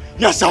 Yes.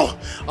 Yes, I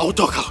will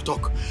talk.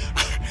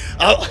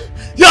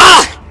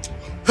 Yeah!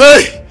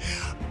 Hey!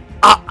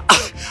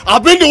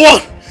 I've been the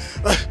one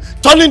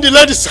turning the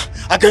ladies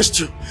against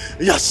you.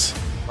 Yes.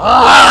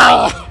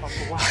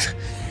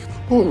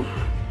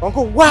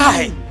 Uncle,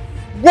 why?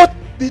 What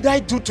did I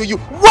do to you?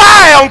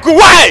 Why, Uncle?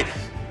 Why?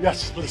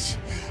 Yes, please.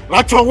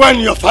 Right from when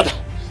your father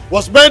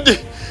was made the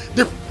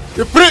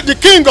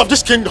king of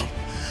this kingdom,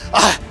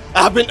 I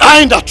have been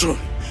eyeing that throne.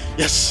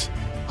 Yes.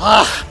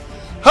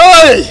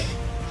 Hey!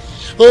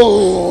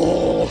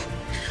 Oh!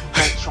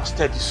 I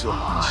trusted you so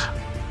much.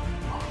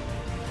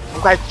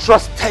 Uncle, I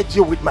trusted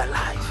you with my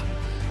life.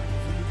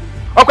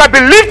 Uncle, I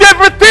believed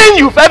everything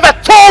you've ever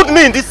told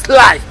me in this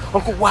life.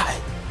 Uncle, why?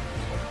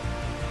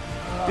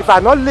 If I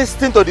had not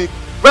listened to the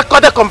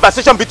recorded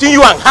conversation between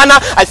you and Hannah,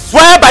 I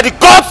swear by the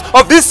gods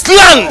of this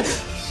land,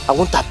 I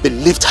wouldn't have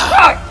believed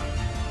her.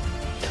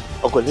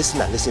 Uncle,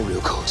 listen and listen real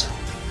good.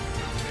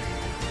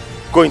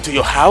 Go into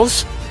your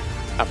house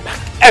and pack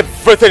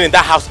everything in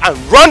that house and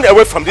run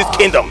away from this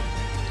kingdom.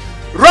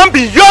 Run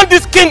beyond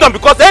this kingdom,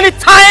 because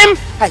anytime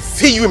I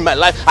see you in my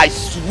life, I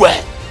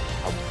swear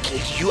I will kill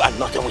you and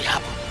nothing will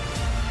happen.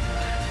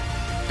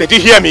 Did you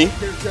hear me?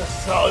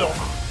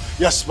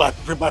 Yes, my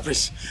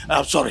prince.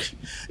 I'm sorry.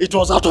 It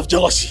was out of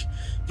jealousy.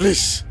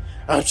 Please.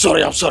 I'm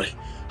sorry.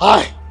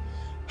 Hi.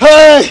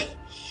 Hey!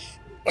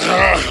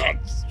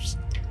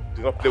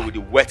 Do not play with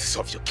the words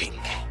of your king.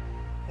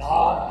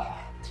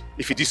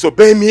 If you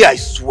disobey me, I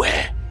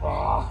swear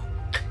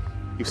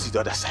you see the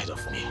other side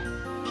of me.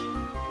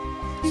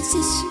 This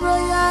is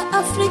royal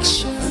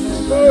affliction.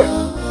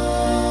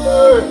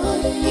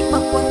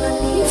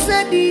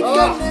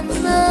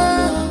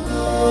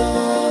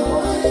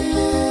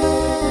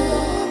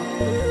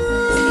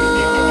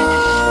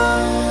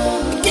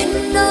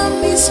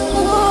 Kingdom is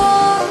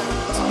hot.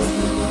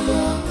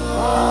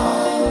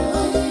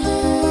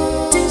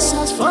 This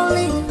has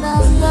fallen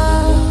down.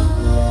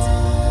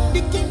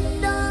 The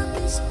kingdom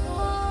is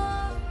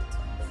hot.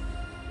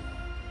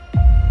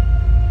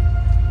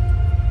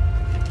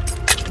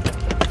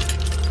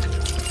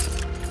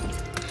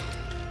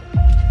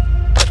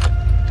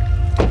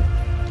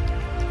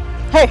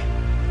 Hey,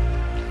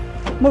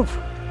 move.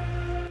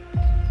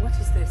 What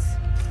is this?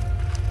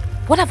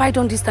 What have I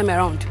done this time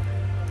around?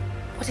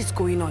 What is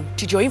going on?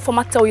 Did your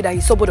informant tell you that he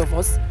saw both of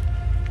us?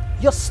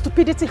 Your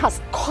stupidity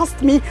has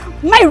cost me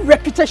my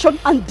reputation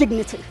and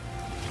dignity.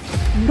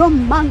 No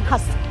man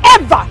has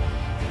ever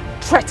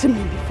threatened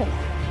me before.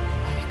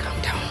 Mommy,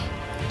 calm down.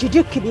 Did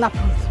you kidnap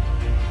Ruth?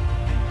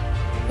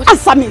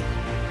 Answer me!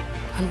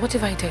 And what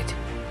if I did?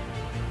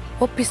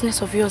 What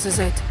business of yours is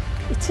it?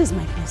 It is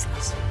my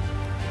business.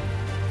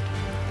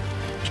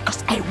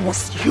 Because I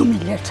was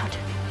humiliated.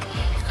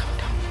 Calm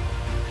down.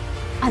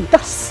 And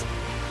thus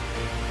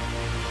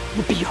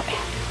will be your end.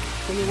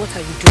 Mommy, what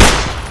are you doing?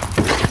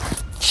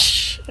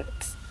 Shit.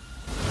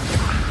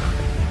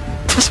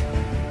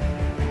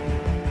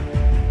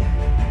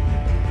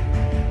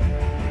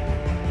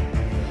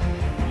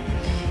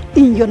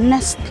 In your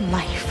next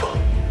life,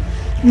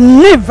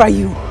 never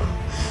you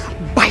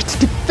bite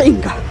the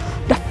finger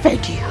that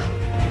fed you.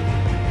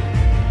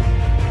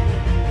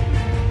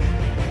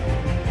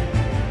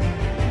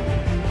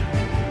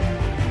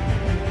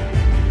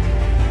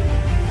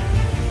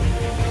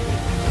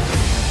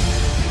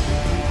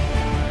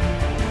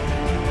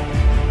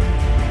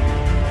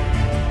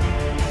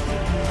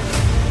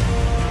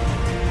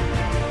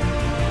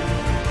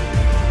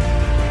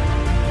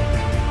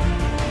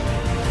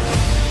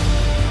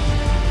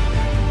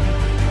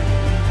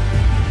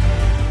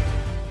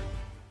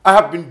 I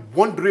have been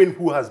wondering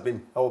who has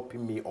been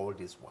helping me all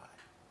this while.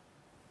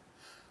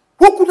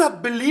 Who could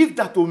have believed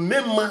that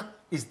Omema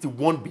is the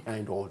one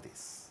behind all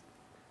this?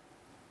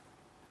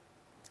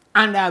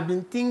 And I've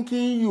been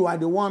thinking you are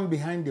the one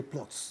behind the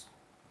plots.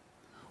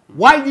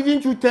 Why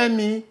didn't you tell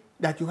me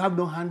that you have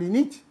no hand in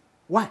it?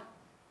 Why?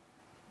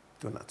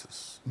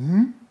 Donatus,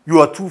 you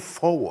are too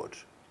forward.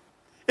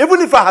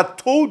 Even if I had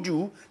told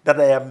you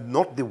that I am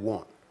not the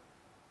one,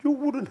 you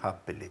wouldn't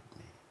have believed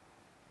me.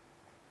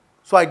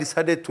 So I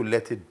decided to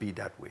let it be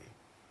that way.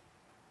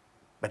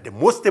 But the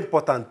most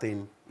important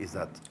thing is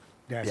that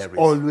there is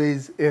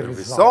always a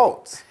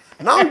result.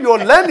 Now you're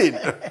learning.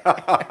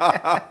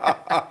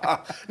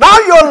 Now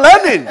you're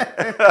learning.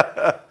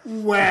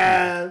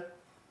 Well,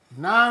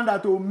 now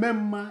that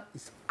Omema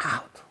is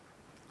out,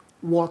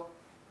 what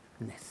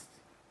next?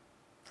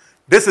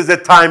 This is the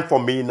time for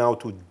me now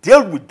to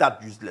deal with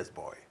that useless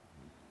boy.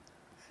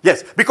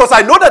 Yes, because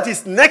I know that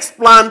his next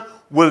plan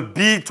will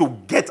be to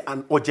get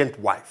an urgent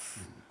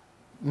wife.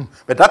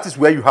 But that is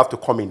where you have to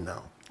come in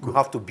now. You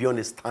have to be on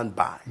a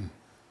standby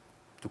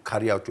to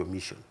carry out your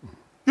mission.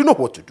 You know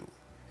what to do.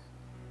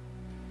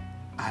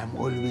 I'm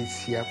always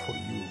here for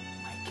you,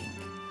 my king.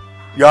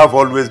 You have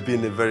always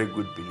been a very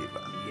good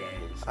believer.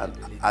 Yes. And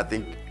I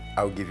think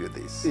I'll give you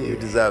this. Yeah. You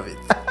deserve it.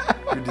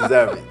 You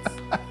deserve it.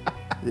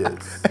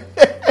 Yes.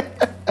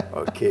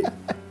 Okay.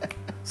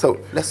 So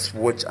let's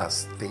watch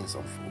as things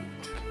unfold.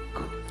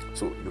 Good.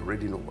 So you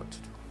already know what to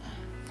do.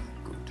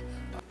 Good.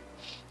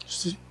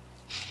 See,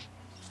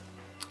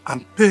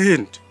 I'm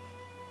pained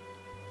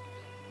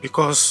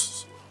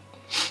because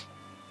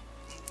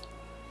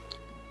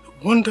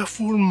a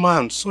wonderful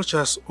man such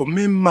as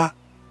Omema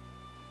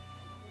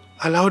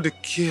allowed the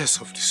cares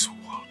of this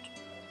world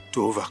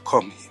to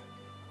overcome him.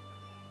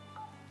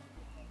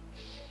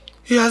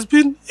 He has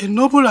been a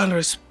noble and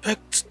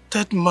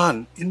respected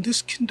man in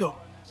this kingdom,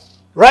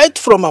 right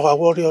from our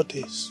warrior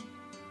days.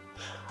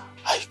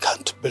 I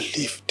can't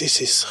believe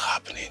this is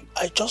happening.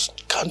 I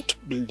just can't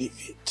believe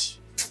it.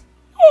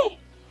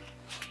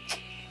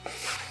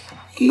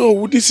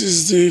 No, this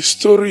is the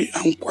story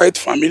I'm quite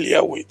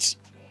familiar with.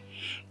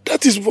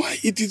 That is why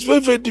it is very,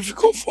 very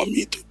difficult for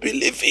me to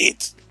believe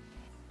it.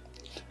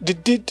 The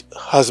deed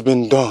has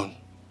been done.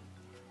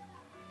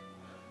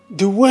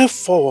 The way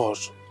forward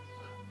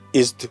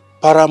is the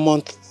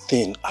paramount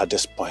thing at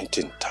this point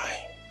in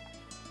time.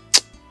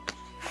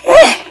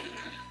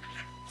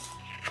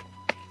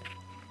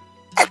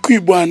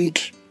 Akwibo and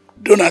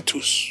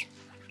Donatus,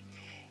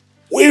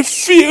 we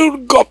fill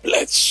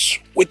goblets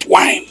with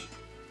wine.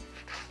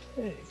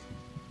 Hey.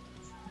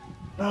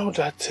 Now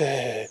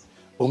that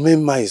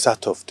Omema is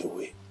out of the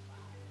way,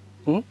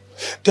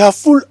 their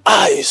full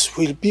eyes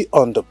will be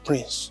on the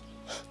prince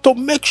to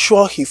make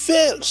sure he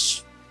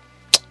fails.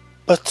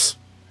 But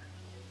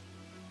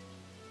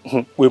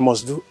we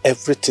must do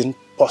everything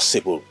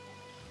possible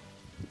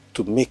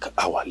to make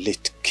our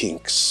late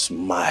king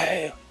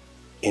smile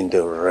in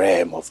the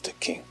realm of the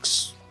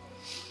kings.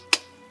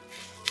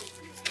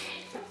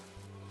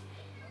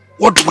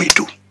 What do we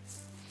do?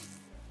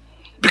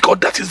 Because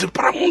that is the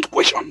paramount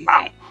question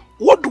now.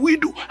 What do we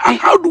do and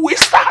how do we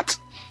start?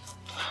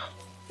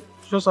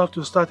 We just have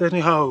to start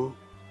anyhow.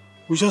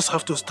 We just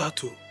have to start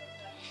to.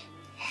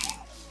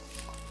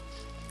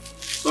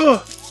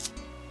 Oh,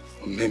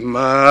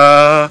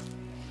 Omema.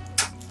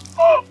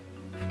 Oh.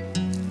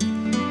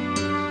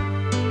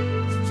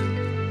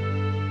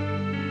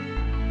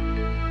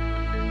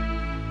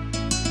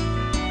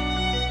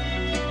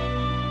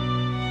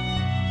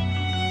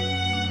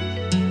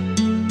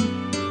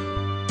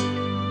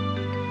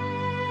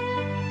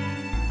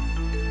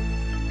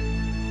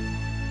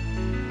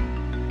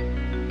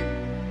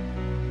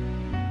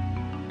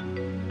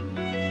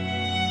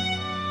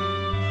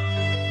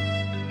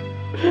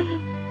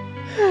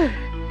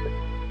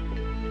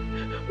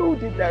 Who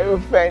did I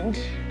offend?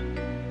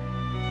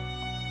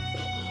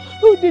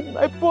 Who did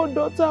my poor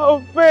daughter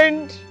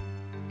offend?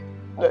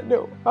 That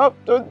they'll have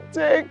to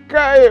take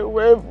her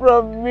away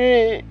from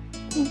me.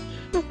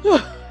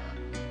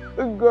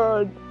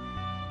 God.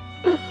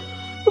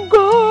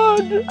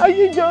 God, are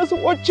you just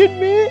watching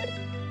me?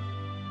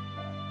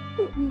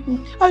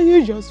 Are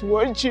you just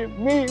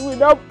watching me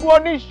without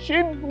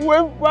punishing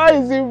whoever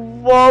is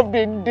involved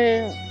in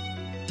this?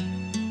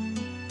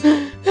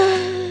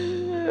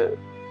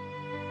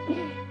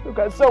 Look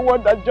at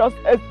someone that just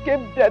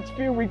escaped death a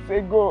few weeks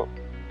ago.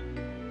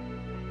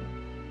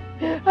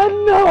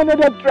 And now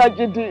another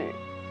tragedy.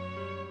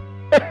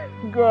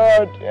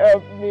 God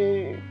help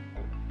me.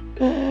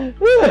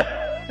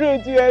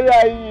 Ruth, where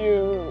are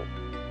you?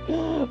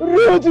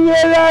 Ruth,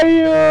 where are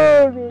you?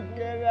 Ruth,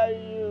 where are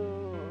you?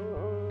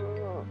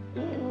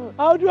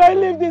 How do I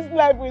live this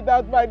life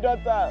without my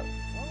daughter?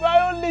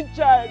 My only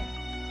child.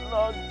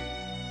 Lord,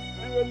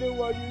 the only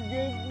one you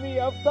gave me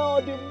after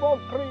all the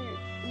mockery.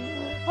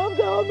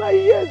 After all my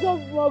years of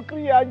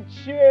mockery and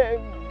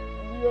shame,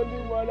 the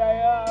only one I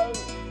have.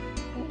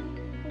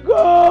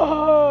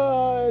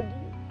 God!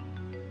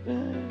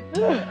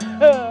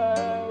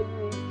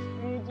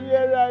 Ruth,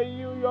 where are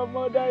you? Your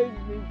mother is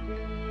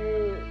missing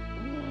you.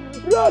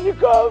 Run,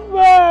 come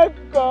back,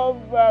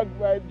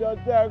 my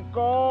daughter,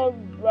 come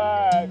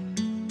back.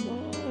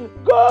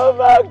 Come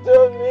back to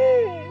me.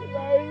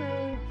 My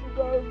roots,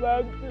 come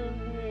back to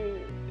me.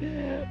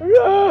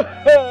 Ruth!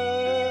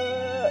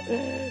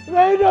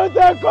 My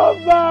daughter, come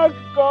back.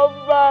 Come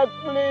back,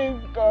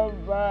 please. Come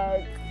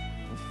back.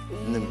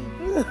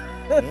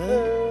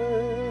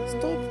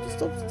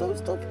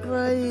 Stop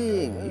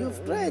crying.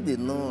 You've cried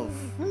enough.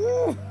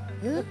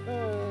 Yeah?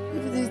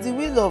 If it is the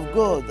will of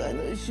God, I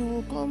know she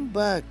will come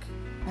back.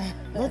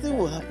 Nothing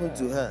will happen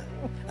to her.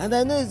 And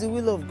I know it's the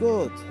will of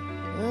God.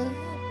 Huh?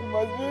 It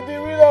must be the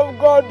will of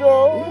God,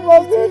 oh. It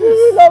must be the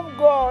will of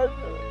God.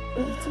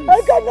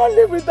 I cannot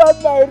live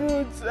without my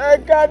roots. I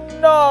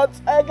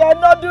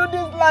cannot do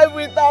this life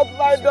without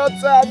my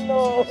daughter,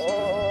 no.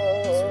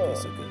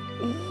 It's okay.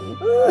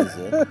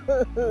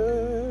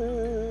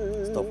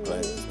 Stop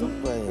crying.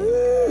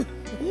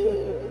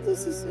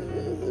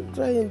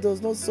 Crying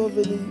does not solve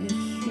any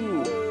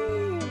issue.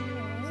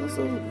 It's not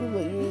solve the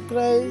problem. You will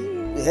cry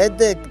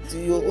headache to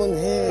your own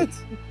head.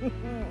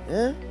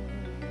 Yeah?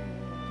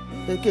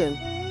 Again.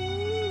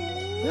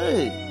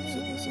 Hey. It's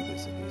okay.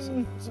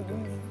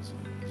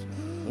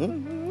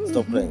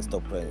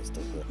 Stop crying.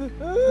 Please.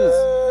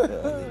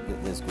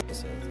 Let's go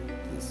inside.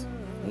 Please.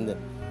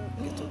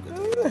 Get up.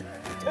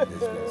 Let's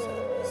go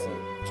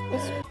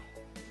inside.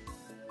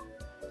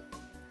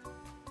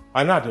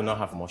 I know I do not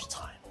have much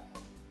time.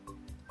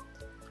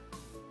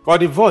 But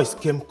the voice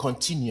came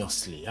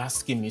continuously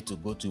asking me to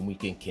go to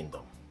Wicked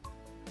Kingdom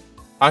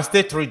and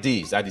stay 3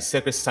 days at the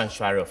sacred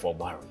sanctuary of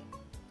Obari,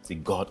 the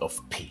God of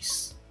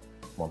peace.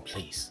 Mom,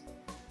 please,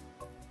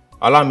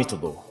 allow me to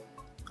go.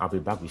 I'll be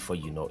back before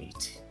you know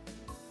it.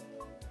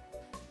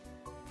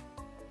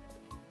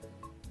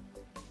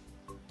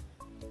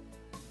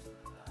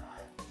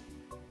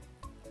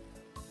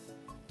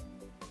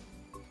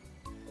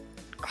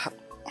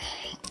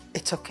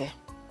 It's okay.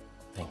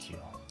 Thank you.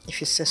 If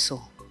you say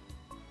so.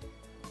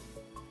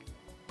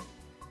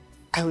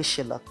 I wish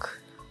you luck.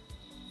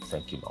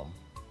 Thank you, Mom.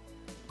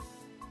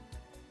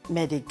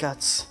 May the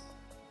gods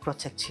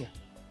protect you.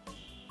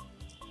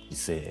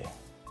 I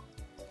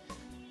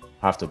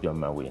have to be on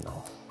my way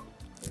now.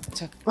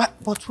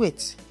 But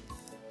wait.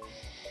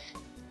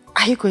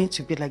 Are you going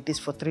to be like this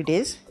for 3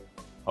 days?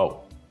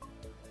 Oh,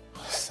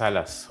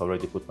 Silas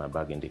already put my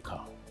bag in the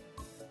car.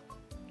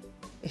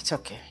 It's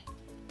okay.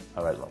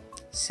 All right, Mom.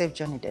 Safe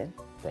journey then.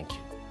 Thank you.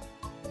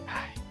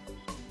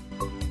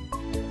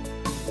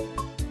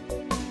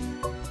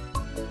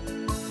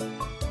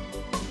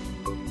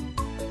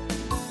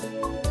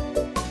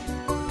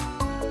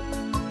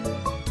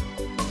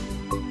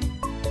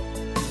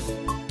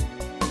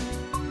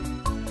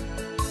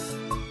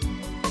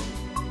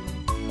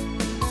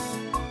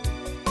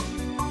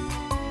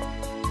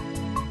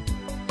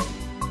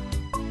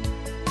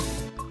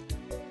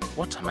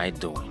 What am I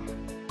doing?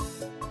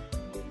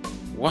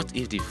 What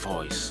if the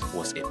voice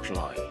was a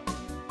ploy?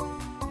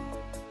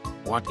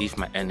 What if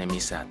my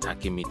enemies are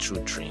attacking me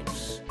through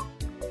dreams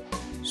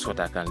so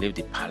that I can leave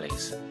the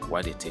palace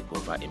while they take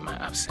over in my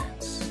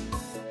absence?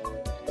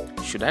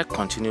 Should I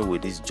continue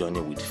with this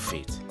journey with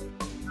faith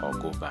or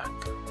go back?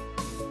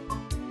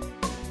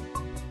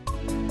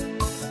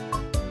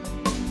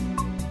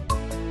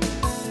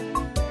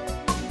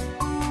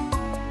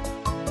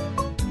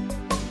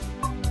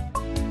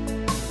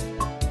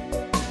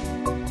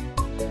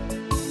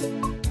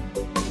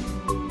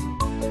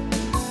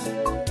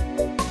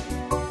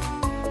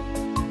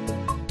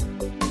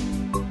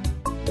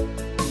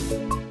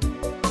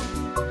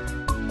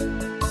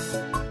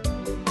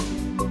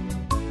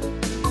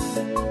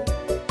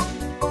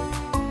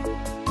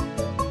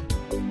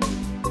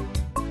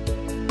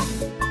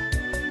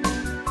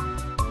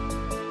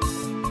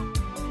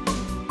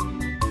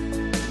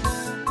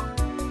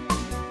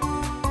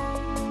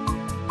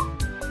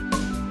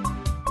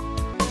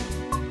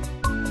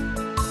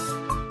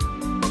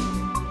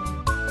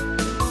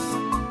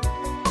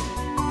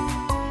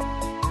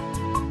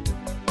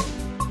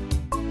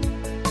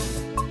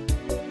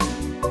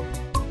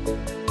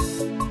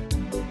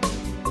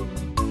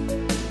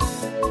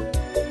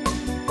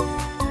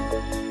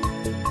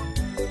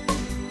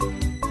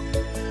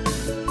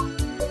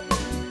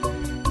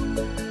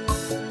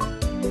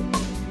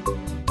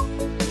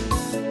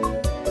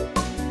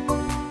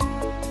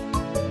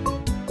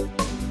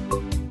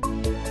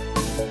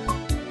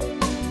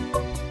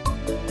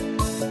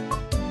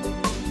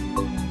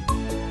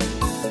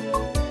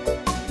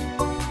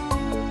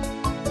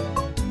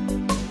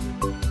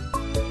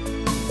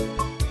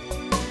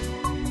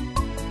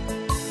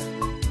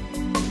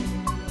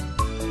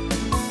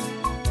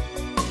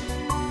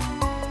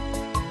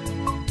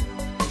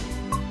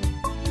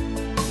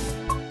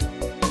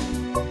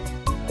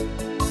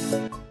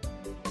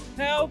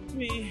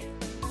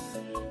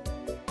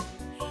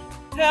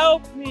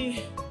 Help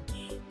me.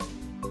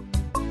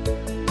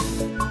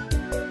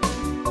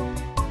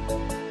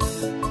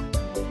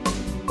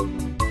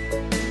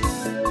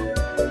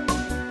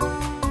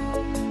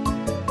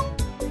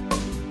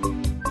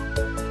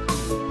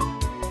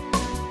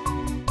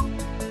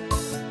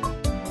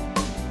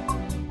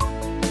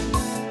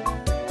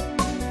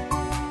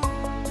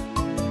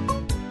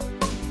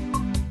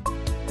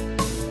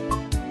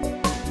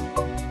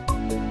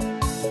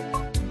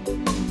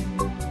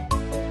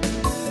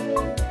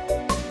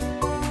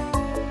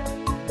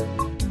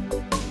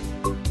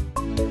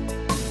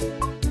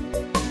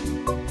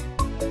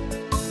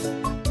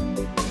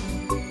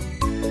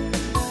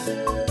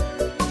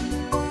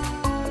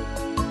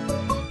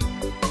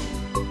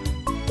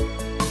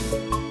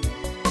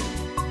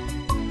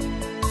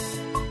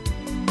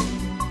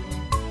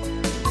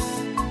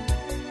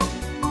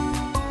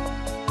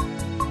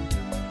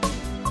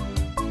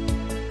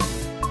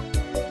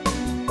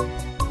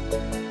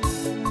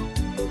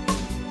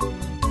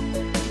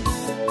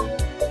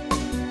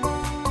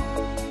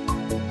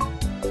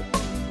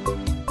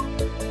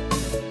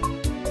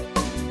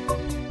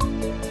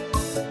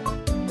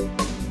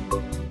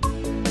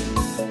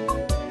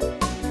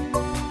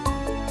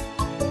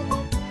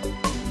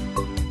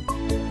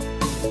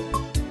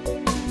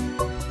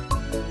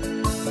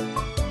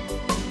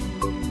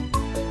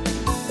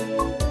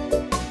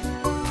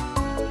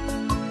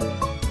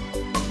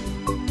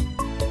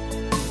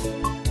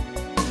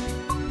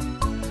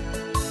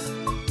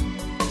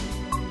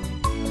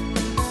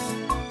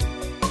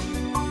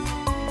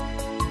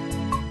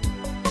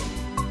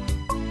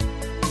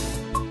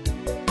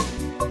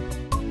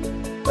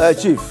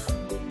 Chief,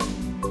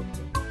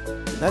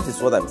 that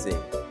is what I'm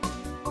saying.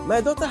 My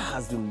daughter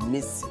has been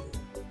missing.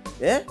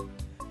 Yeah?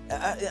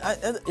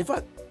 In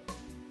fact,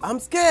 I'm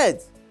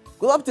scared.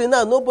 Because up till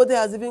now, nobody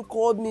has even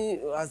called me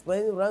as by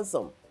any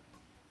ransom.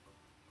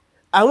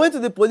 I went to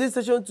the police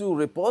station to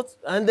report,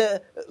 and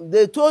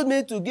they told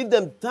me to give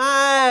them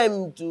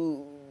time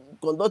to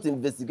conduct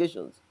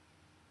investigations.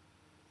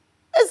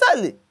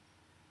 Exactly.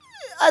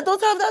 I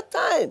don't have that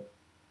time.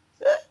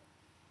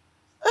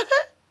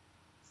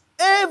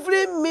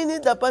 Every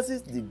minute that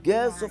passes, the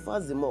girl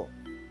suffers the more.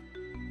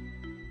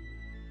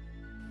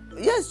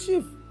 Yes,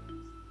 Chief.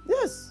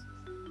 Yes.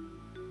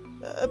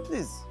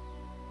 Please.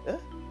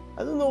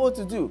 I don't know what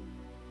to do.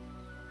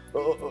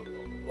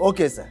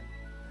 Okay, sir.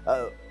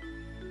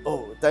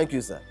 Oh, thank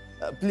you, sir.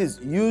 Please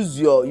use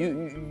your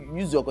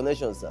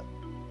connection, sir.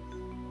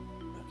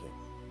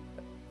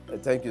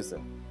 Okay. Thank you, sir.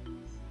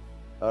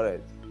 All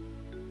right.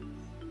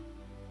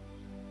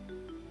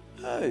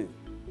 Hey.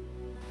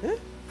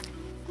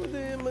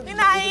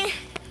 Inai!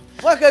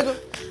 Wakego!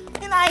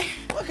 Inai!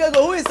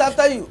 Wakego, who is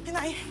after you?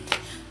 Inai,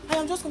 I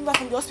am just coming back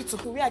from the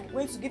hospital where I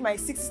went to give my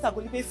sick sister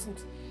Golibe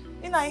food.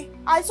 Inai,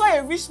 I saw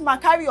a rich man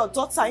carry your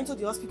daughter into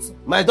the hospital.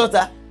 My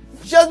daughter?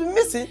 She has been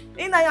missing?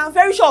 Inai, I am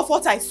very sure of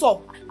what I saw.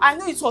 I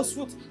know it was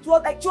Ruth. She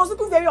was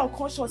looking very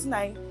unconscious,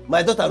 Inai.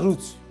 My daughter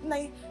Ruth?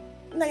 Inai,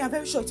 I am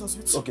very sure it was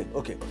Ruth.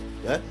 Okay.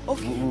 Yeah?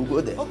 Okay. We'll go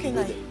there. Okay,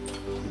 Inai.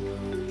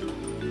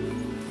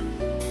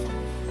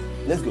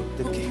 Let's go.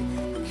 Okay.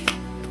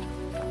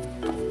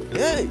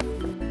 Hey!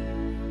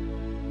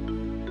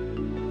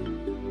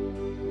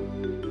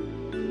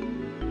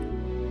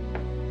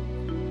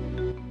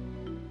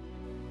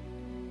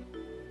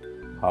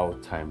 How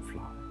time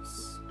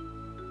flies.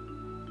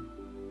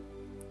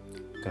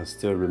 I can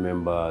still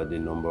remember the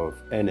number of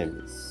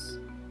enemies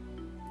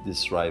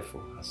this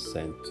rifle has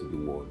sent to the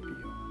world beyond.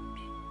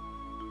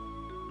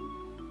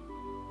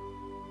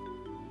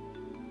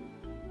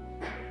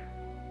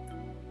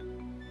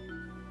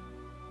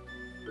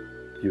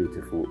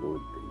 Beautiful old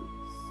days.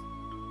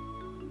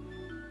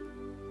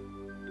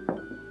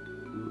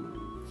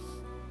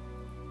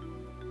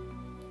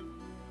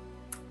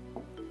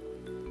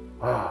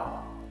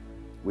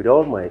 With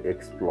all my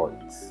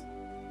exploits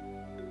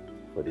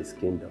for this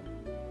kingdom,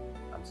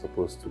 I'm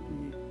supposed to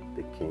be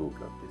the king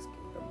of this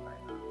kingdom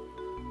right now.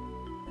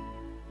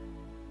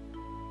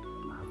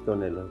 I've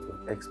done a lot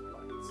of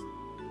exploits,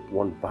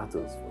 won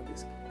battles for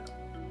this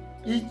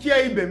kingdom.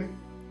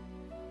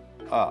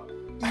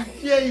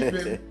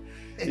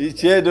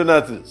 Ichie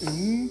Donatus.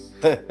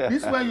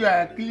 This one you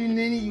are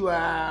cleaning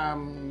your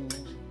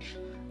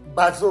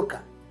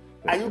bazooka.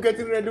 Are you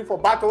getting ready for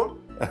battle?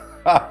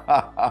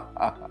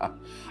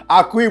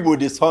 Akwibu,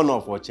 the son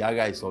of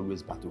Ochiaga, is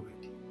always battle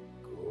ready.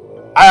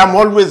 Good. I am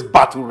always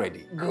battle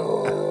ready.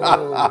 Good.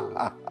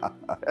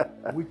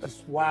 Which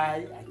is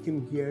why I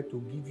came here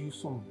to give you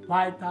some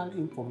vital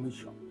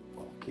information.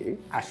 Okay.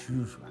 As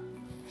usual.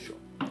 Sure.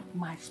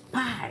 My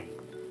spy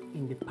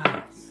in the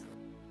palace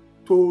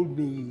told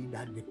me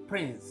that the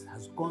prince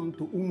has gone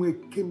to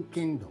Umuekim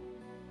Kingdom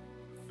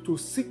to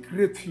seek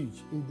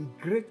refuge in the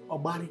great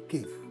Obari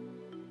cave,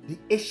 the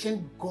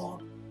ancient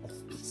god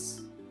of peace.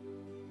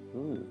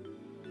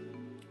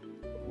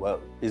 Well,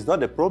 it's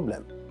not a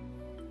problem.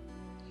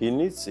 He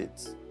needs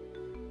it.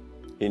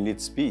 He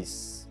needs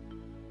peace.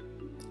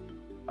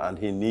 And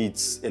he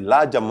needs a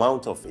large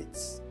amount of it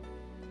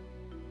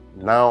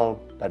now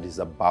that he's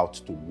about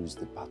to lose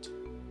the battle.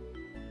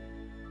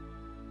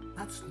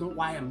 That's not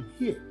why I'm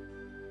here.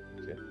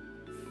 Okay.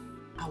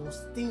 I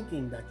was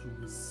thinking that you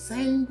will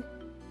send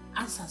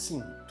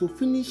assassin to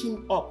finish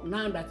him up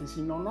now that he's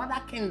in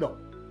another kingdom.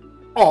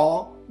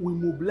 Or we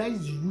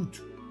mobilize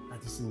youth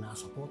that is in our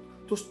support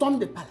to storm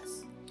the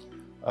palace.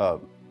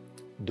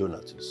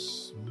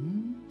 Donatus.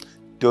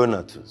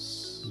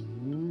 Donatus.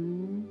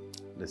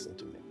 Listen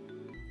to me.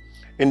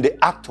 In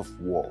the act of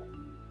war,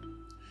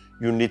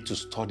 you need to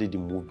study the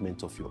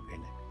movement of your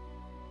enemy.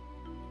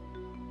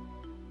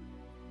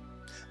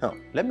 Now,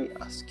 let me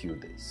ask you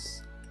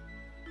this.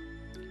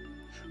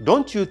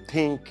 Don't you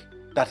think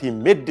that he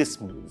made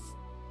this move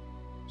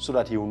so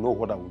that he will know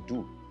what I will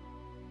do?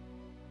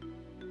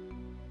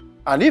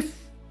 And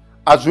if,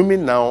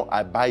 assuming now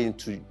I buy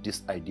into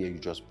this idea you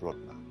just brought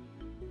now,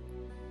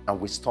 and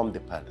we storm the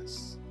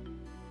palace,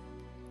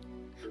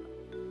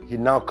 he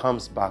now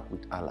comes back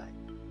with ally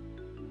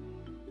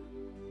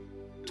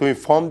to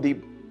inform the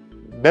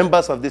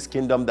members of this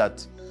kingdom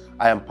that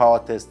I am power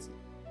tested.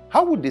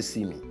 How would they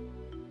see me?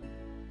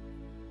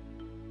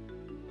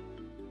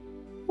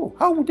 Oh,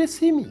 how would they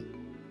see me?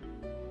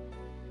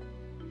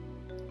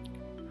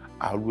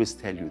 I always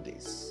tell you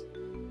this.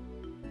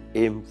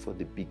 Aim for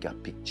the bigger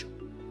picture.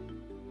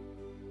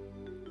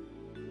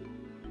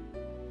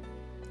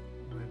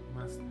 Well,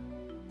 Master,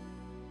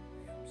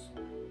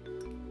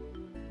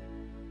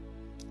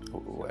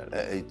 Well,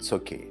 it's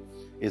okay.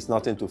 It's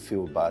nothing to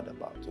feel bad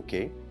about,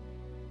 okay?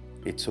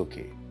 It's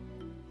okay.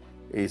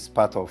 It's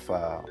part of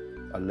a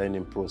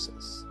learning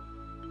process.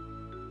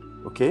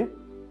 Okay?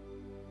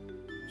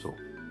 So,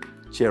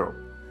 cheer up.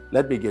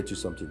 Let me get you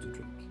something to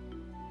drink.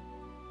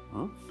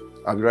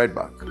 I'll be right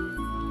back.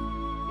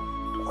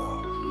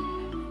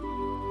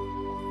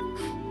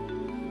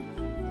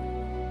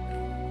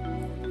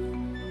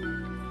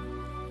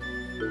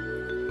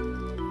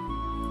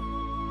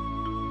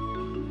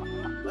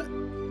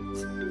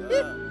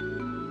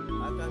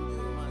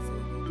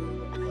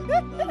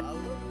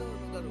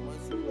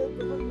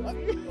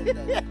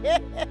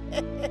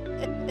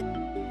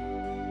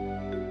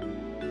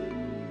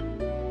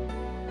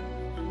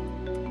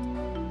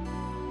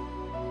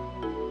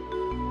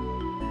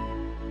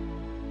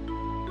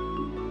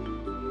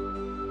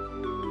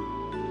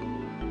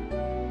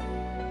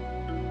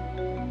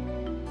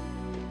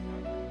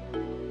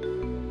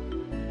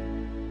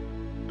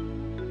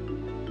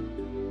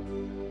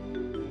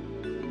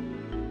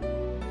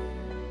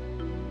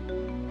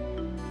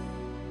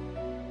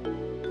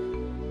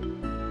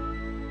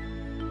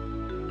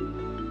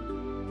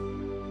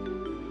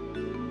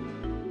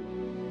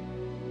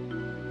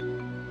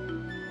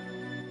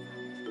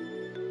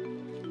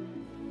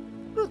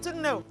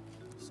 No.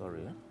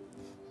 Sorry, eh?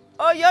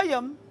 Oh,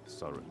 Yoyom.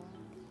 Sorry.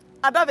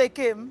 Adave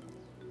came.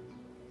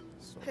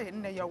 Hey,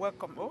 Nne, you're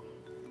welcome. Oh,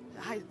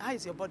 how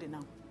is your body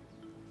now?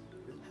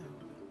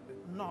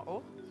 No,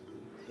 oh.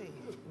 Hey.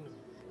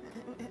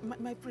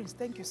 My prince,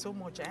 thank you so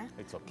much, eh?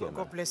 It's okay,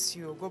 God bless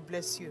you. God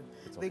bless you.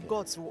 It's the okay.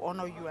 gods will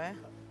honor you, eh?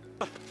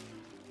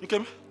 You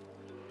came?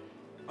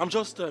 I'm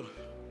just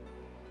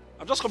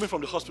coming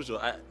from the hospital.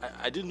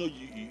 I didn't know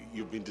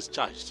you've been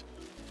discharged.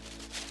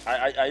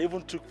 I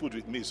even took food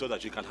with me so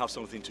that you can have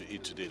something to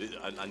eat today.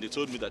 And they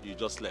told me that you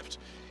just left.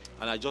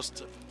 And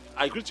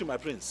I greet you, my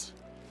prince.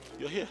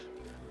 You're here.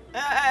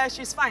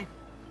 She's fine.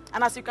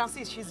 And as you can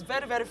see, she's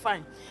very, very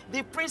fine.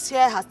 The prince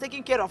here has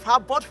taken care of her,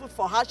 bought food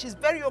for her. She's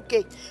very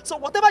okay. So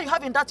whatever you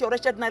have in that your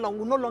wretched nylon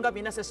will no longer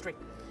be necessary.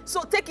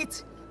 So take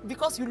it,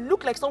 because you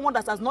look like someone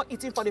that has not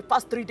eaten for the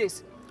past 3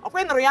 days.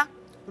 Okay, Ria?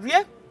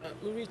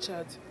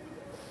 Richard,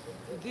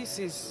 this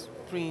is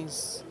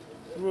Prince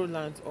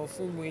Roland of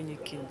CHINENYE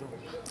Kingdom.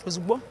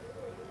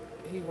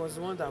 He was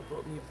the one that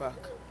brought me back.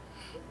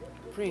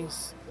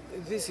 Prince,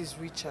 this is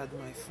Richard,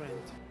 my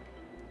friend.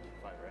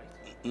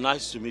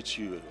 Nice to meet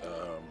you,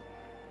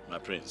 my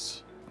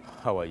prince.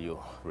 How are you,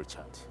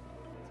 Richard?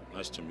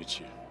 Nice to meet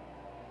you.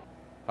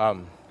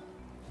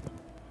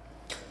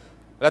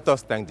 Let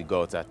us thank the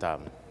gods that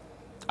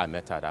I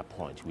met her at that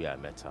point where I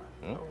met her.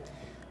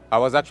 I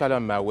was actually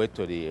on my way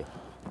to the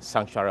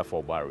sanctuary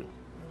for Barry.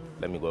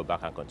 Let me go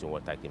back and continue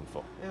what I came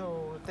for.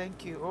 Oh,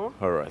 thank you. Oh.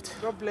 All right.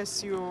 God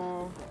bless you.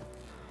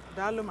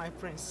 Dalo, my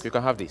prince. You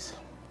can have this.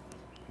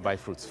 Buy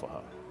fruits for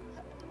her.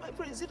 My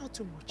prince, is it not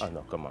too much? Oh,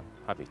 no, come on.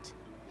 Have it.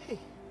 Hey,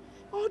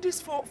 all this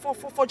for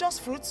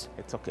just fruits?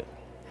 It's okay.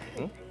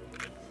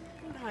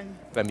 Nine.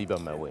 Let me be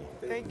on my way.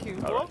 Thank you.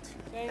 All Oh.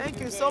 right.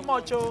 Thank you so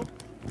much. Oh.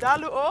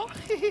 Dalu, oh.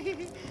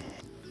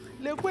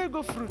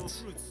 Go fruit.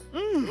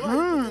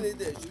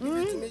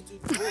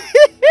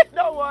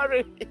 Don't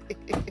worry.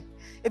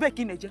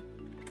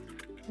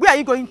 Where are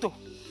you going to?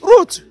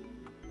 Root.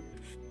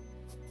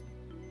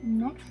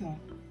 Not here.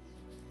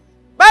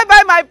 Bye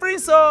bye, my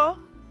prince. Oh.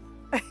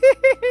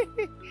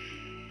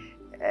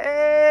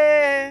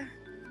 Hey,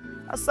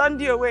 I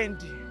send you away.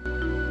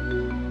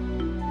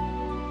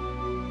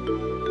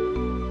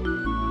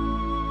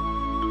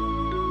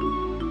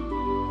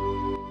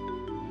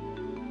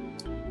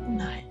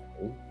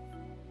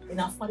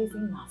 Enough, not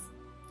even enough.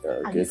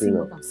 Okay, you see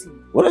what I'm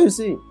seeing? What are you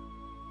seeing?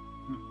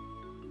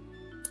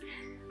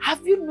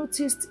 Have you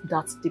noticed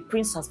that the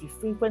prince has been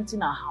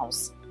frequenting our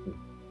house?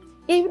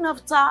 Even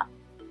after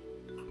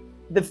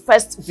the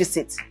first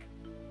visit.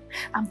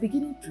 I'm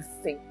beginning to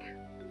think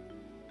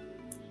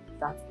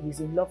that he's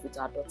in love with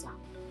our daughter.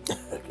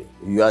 Okay,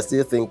 you are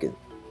still thinking.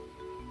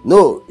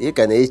 No, you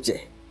can eat.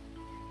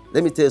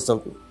 Let me tell you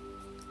something.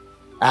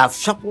 I have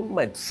sharpened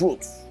my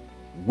throat,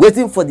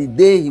 waiting for the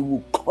day he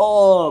will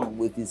come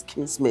with his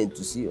kinsmen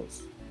to see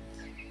us.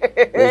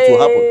 It will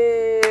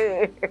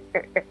happen.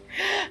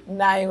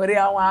 Nah, where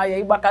are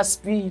you? You're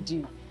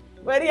speedy.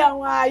 Where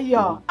are you?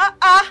 No,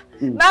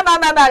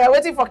 you're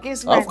waiting for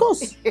kinsmen. Of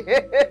course.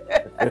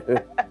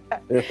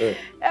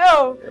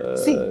 Oh,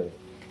 see,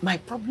 my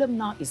problem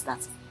now is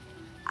that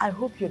I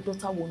hope your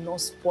daughter will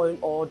not spoil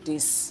all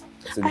this.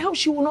 I hope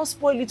she will not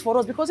spoil it for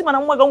us, because if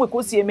I'm going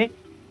to see me,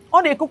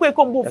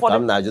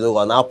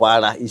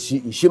 is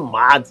she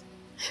mad?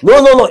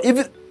 No.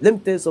 Let me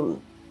tell you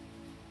something.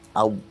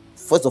 I'll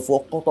first of all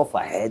cut off her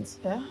head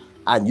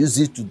and use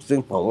it to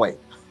drink palm wine.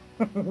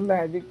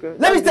 Let me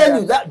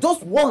tell you that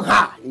just warn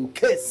her in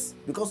case,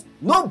 because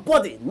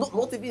nobody,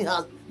 not even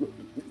her,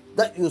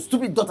 that your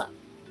stupid daughter,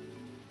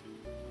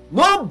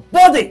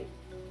 nobody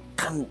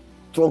can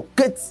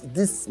truncate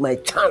this my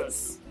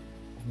chance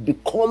of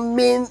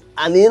becoming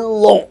an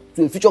in-law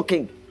to a future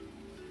king.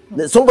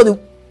 Somebody.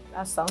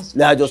 That sounds.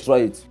 Let her just try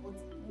it.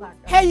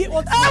 Hey,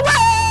 what?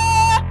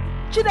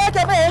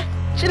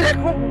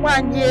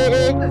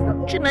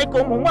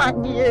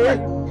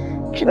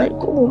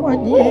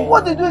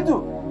 What did we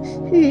do?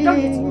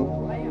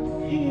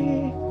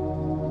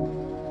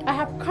 I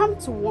have come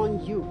to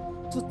warn you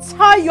to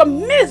tie your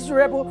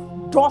miserable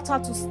daughter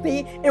to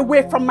stay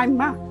away from my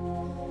man.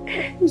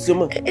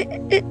 Zuma.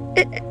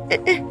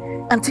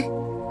 Auntie,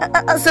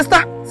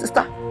 sister,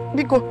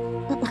 Biko,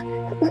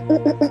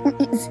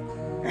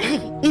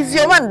 is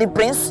your man the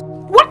prince?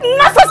 What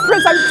nonsense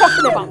prince are you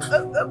talking about?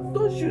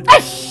 Don't shoot.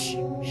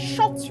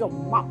 Shut your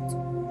mouth.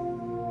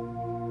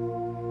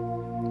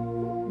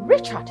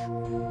 Richard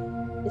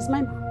is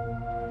my man.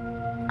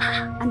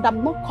 And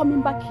I'm not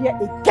coming back here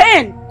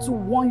again to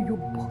warn you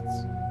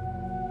both.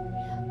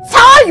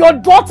 Tell your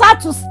daughter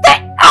to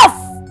stay off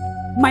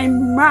my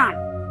man.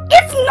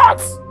 If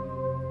not,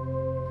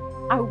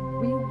 I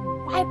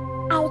will wipe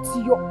out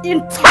your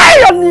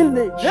entire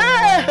lineage.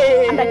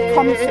 And I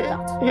promise you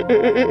that.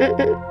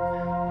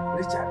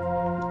 Richard.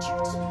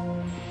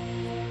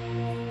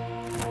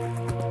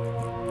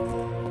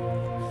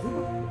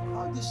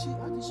 How did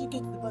she get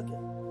to the back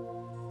end?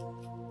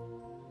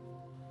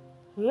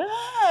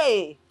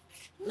 Hey!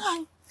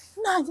 Nine.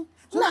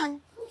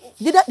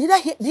 Did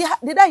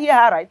I hear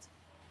her right?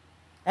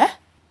 Eh?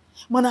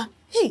 Mana,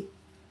 hey.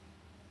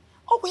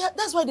 Oh, yeah,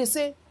 that's why they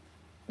say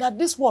that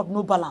this world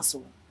no balance.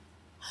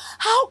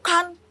 How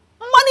can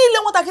money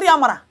le want to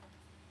amara?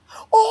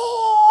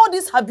 Oh,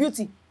 this her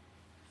beauty.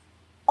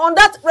 On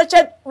that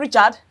wretched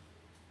Richard.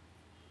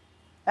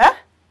 Eh?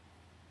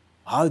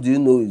 How do you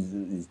know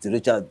it's the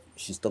Richard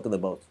she's talking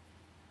about?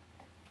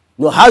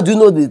 No, how do you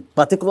know the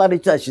particular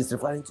Richard she's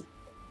referring to?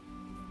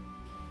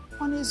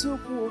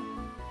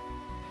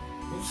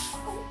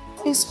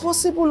 It's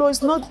possible or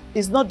it's not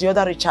the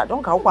other Richard.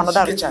 Don't go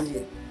another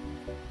Richard.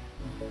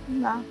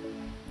 Nah.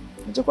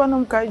 Richard,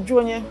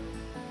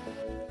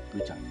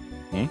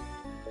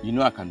 you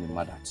know I can be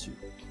mad at you.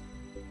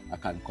 I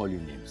can call you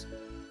names.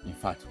 In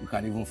fact, we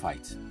can even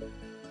fight.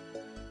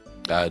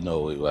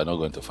 No, we're not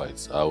going to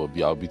fight. I'll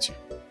beat you.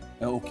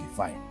 Okay,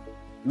 fine.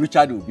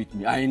 Richard will beat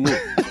me, I know.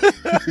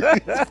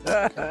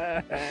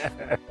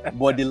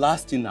 But the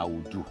last thing I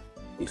will do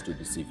is to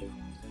deceive you.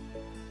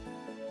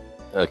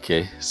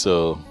 Okay,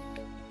 so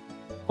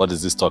what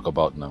is this talk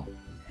about now?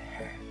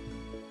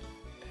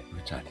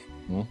 Richard,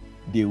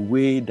 the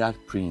way that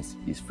prince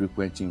is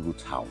frequenting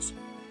Ruth's house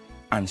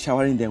and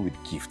showering them with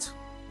gifts,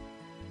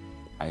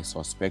 I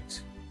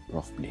suspect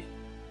rough play.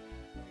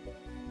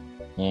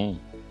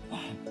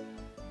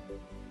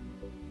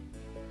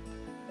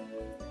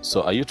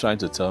 So are you trying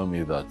to tell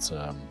me that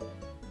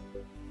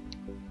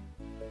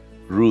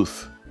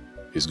Ruth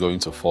is going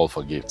to fall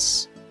for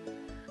gifts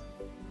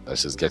that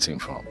she's getting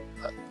from?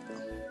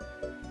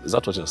 Is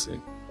that what you're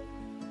saying?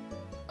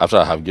 After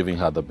I have given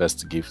her the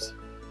best gift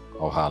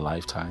of her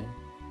lifetime,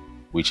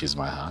 which is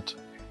my heart?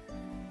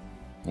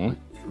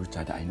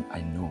 Richard,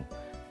 I know.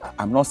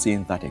 I'm not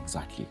saying that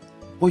exactly.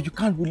 But you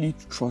can't really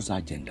trust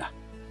her gender.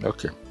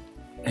 Okay.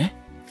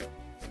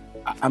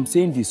 I'm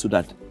saying this so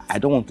that I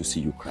don't want to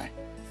see you cry.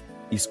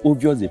 It's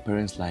obvious the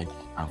parents like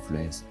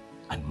influence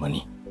and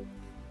money.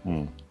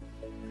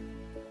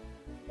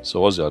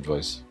 So what's your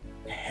advice?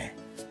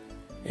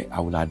 I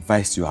will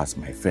advise you as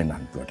my friend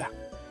and brother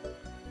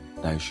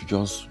that you should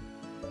just,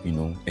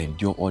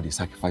 endure all the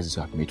sacrifices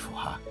you have made for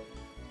her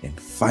and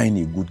find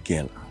a good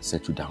girl and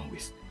settle down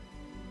with.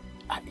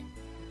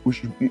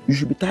 You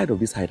should be tired of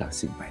this hide and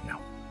seek by now.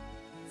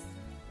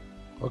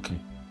 Okay.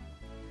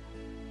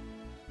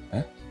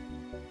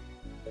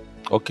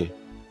 Okay.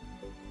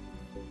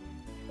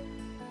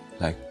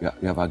 Like,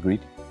 you have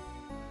agreed?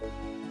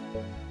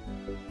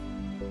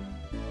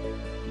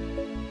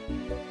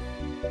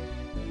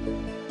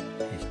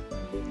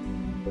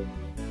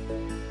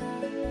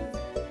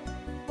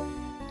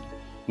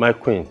 My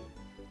queen,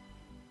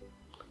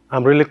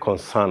 I'm really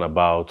concerned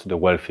about the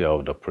welfare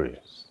of the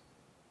prince.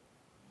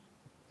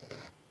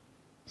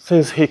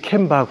 Since he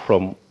came back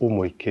from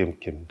Umuikem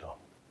Kingdom,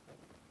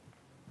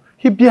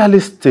 he barely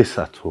stays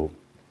at home.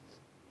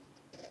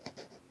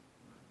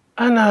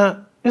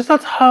 And is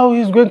that how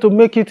he's going to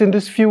make it in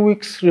these few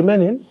weeks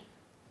remaining?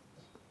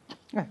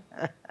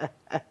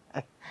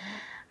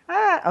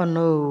 Oh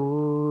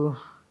no.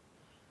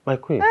 My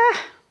queen.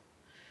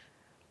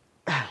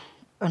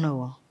 Oh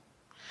no.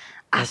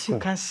 As you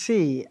can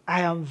see,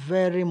 I am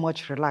very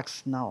much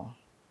relaxed now.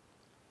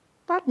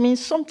 That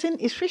means something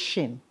is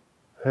fishing.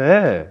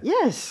 Hey.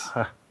 Yes.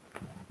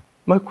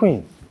 My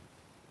queen.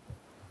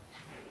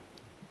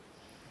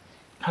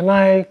 Can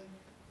I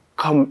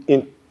come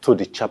into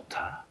the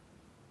chapter?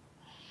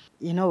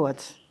 You know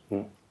what?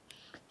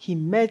 He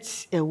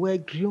met a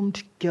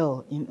well-groomed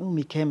girl in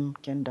Umikem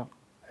Kingdom.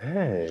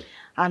 Hey.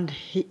 And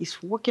he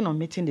is working on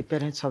meeting the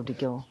parents of the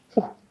girl.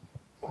 Oh,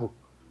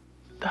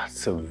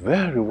 that's a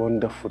very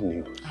wonderful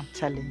news. I'm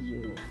telling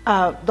you.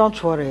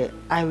 Don't worry,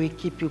 I will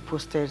keep you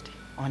posted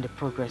on the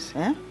progress.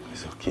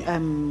 It's okay.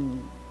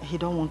 He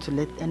don't want to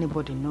let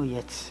anybody know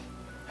yet.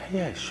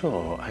 Yeah,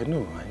 sure. I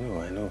know.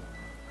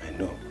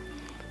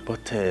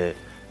 But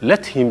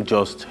let him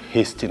just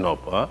hasten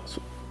up,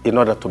 in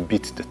order to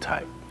beat the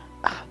time.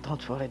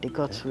 Don't worry, the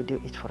gods will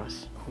do it for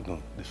us. No,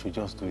 they should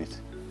just do it.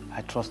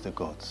 I trust the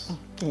gods.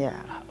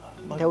 Yeah,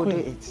 they will do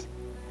it.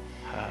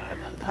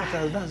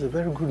 That's a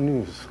very good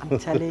news. I'm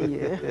telling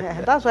you.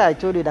 That's why I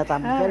told you that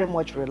I'm very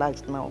much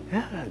relaxed now.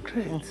 Yeah,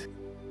 great.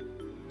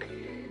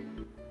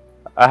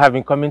 I have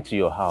been coming to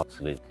your house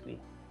lately,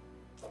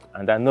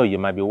 and I know you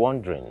might be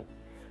wondering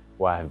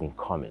why I've been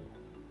coming.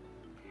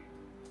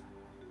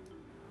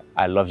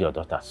 I love your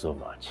daughter so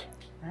much.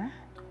 Huh?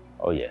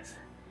 Oh yes.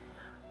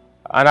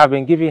 And I've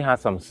been giving her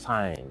some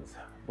signs,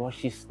 but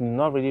she's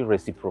not really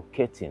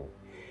reciprocating.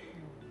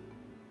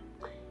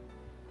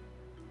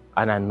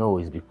 And I know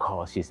it's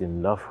because she's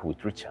in love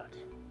with Richard.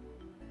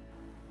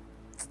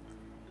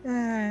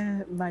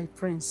 My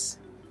prince,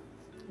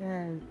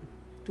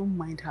 don't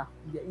mind her.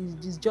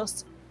 It's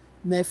just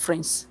mere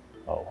friends.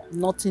 Oh.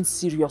 Nothing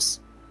serious,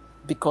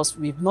 because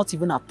we've not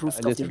even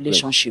approved of the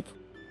relationship.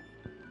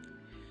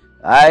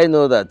 I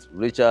know that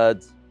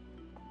Richard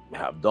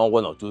have done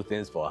one or two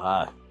things for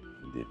her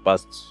in the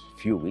past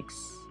few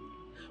weeks,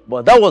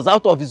 but that was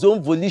out of his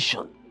own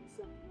volition.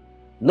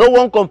 No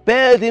one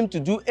compelled him to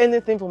do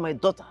anything for my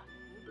daughter.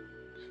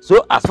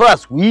 So as far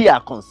as we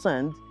are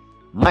concerned,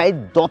 my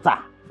daughter,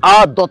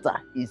 our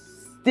daughter, is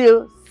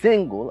still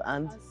single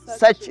and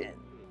searching.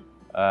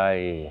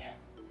 I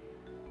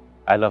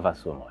love her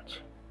so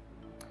much.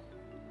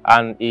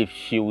 And if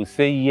she will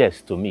say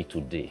yes to me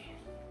today,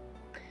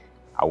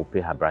 I will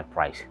pay her bride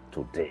price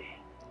today.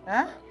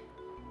 Huh?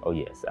 Oh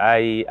yes,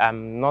 I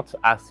am not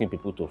asking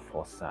people to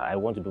force her. I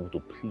want people to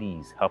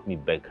please help me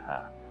beg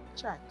her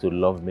to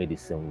love me the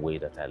same way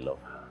that I love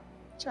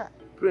her.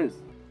 Prince,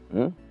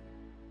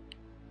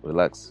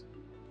 relax.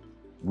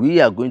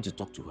 We are going to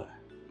talk to her.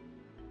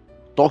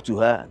 Talk to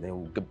her and then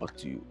we'll get back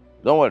to you.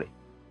 Don't worry.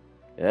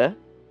 Yeah?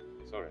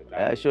 Sorry.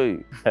 I assure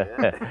you.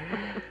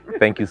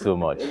 Thank you so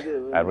much.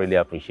 I really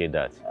appreciate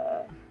that.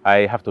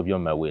 I have to be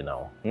on my way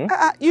now.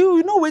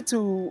 You know where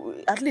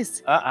to, at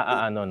least. No.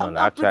 I'm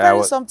Actually, preparing I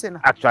was something.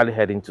 actually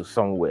heading to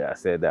somewhere. I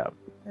said,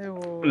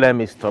 let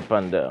me stop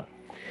and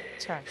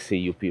see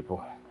you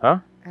people. Huh?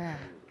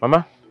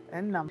 Mama,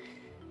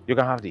 you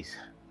can have this.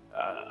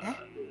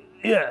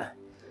 Yeah.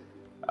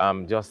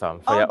 Just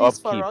for your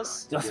upkeep.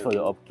 Just for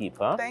your upkeep,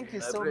 huh? Thank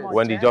you so much.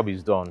 When the job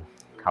is done,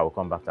 I will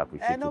come back to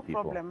appreciate no you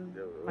people. problem,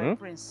 my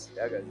prince.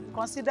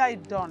 Consider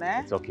it done,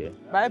 eh? It's okay.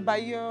 Bye-bye,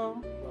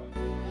 yo.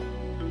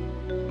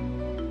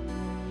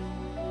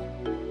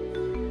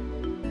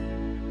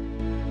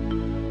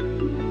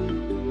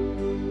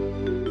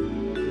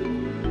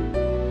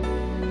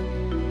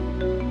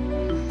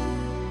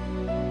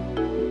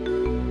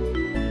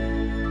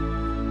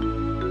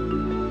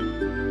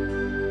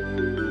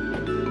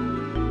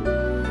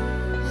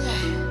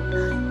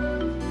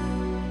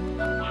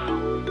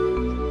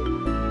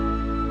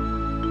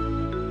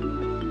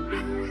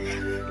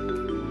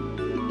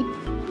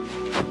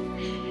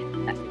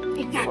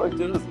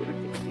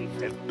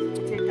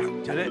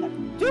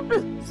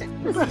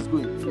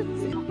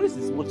 Prince is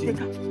watching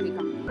you.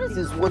 Prince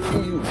is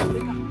watching you.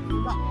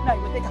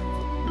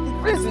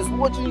 Prince is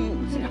watching you.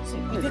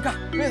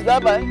 Prince,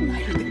 bye-bye.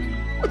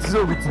 What is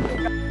wrong with you?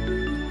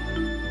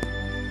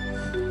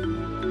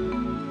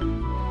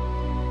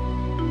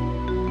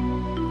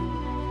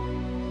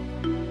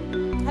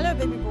 Hello,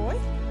 baby boy.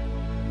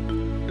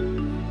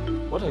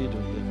 What are you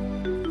doing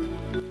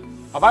here?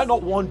 Have I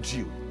not warned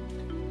you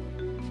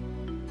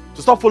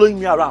to stop following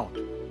me around?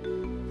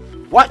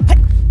 What?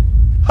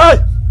 Hey!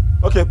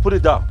 Okay, put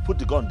it down. Put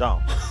the gun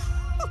down.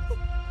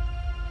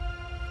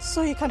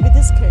 So you can be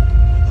this scared?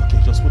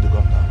 Okay, just put the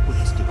gun down. Put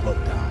the gun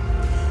down.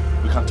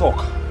 We can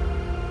talk.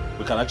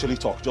 We can actually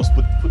talk. Just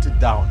put it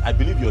down. I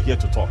believe you're here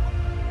to talk.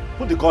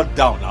 Put the gun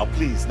down now,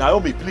 please.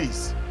 Naomi,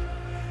 please.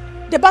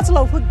 The battle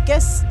of who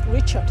gets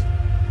Richard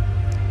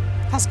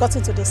has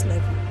gotten to this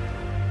level.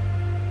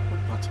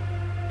 What battle?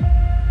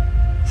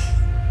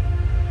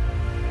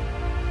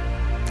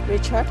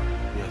 Richard?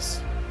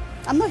 Yes.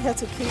 I'm not here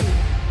to kill you.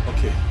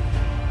 Okay.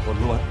 But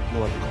lower the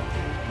gun,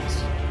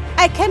 please.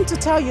 I came to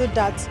tell you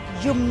that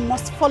you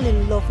must fall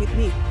in love with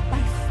me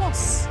by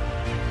force.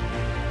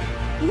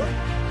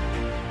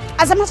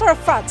 As a matter of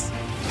fact,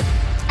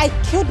 I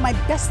killed my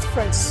best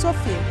friend,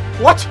 Sophie.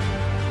 What?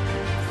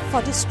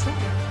 For this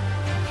trouble.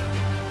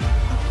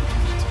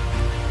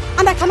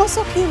 And I can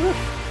also kill you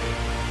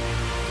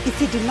if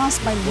you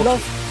denounce my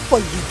love for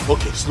you.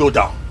 Okay, slow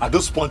down. At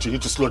this point, you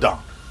need to slow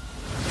down.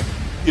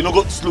 You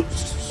know,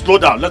 slow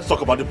down. Let's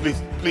talk about it,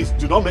 please. Please,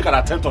 do not make an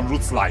attempt on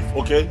Ruth's life,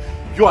 okay?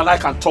 You and I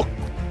can talk.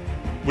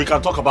 We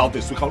can talk about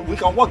this. We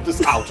can work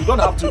this out. You don't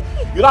have to.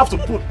 You don't have to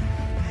put.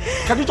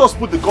 Can you just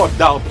put the gun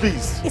down,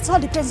 please? It all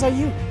depends on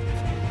you.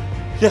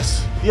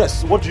 Yes.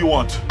 What do you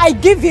want? I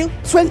give you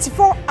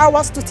 24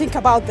 hours to think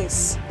about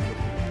this.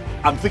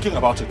 I'm thinking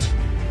about it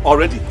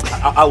already.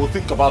 I will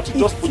think about it.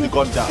 Just put the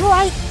gun down.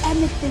 Try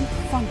anything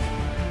funny.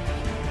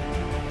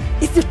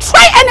 If you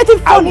try anything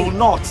funny, I will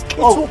not. It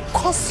will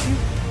cost you.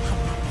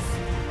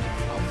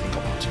 I'll think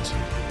about it.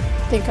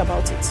 Think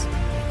about it.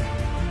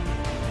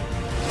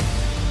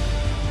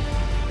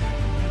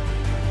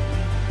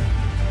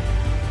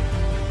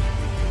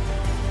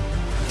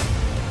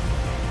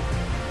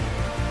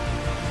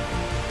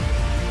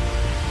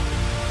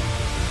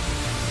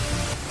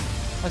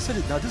 I said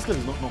it now. This girl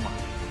is not normal.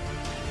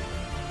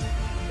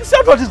 You see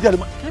how this girl is?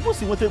 Can you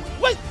see what?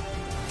 Wait.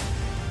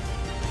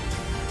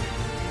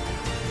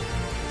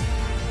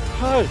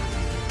 Hi.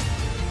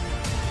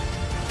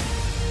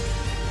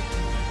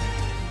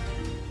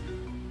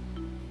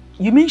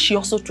 You mean she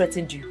also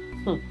threatened you?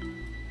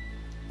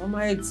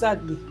 Mama,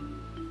 exactly.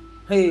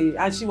 Hey,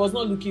 and she was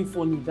not looking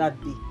funny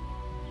that day.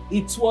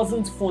 It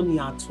wasn't funny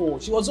at all.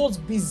 She was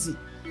just busy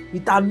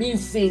with her mean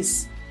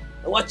face.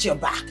 Watch your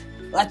back.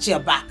 Watch your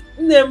back.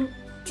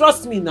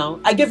 Trust me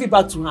now. I gave it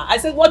back to her. I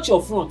said, watch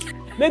your front.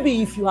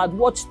 Maybe if you had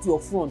watched your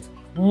front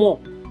more,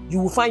 you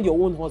will find your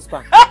own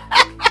husband.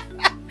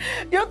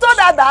 You told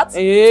her that?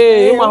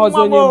 Hey, my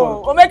husband.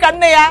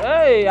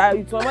 Hey,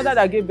 it's my mother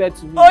that gave birth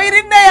to me. Oh, you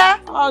didn't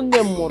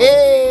know?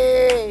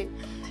 Hey.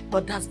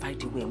 But that's by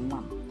the way,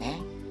 Mom.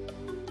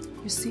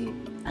 You see,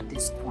 at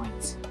this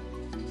point,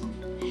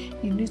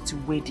 you need to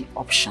weigh the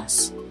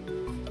options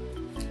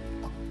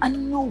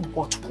and know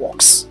what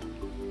works.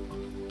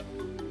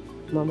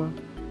 Mama,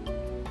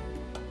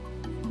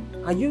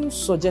 are you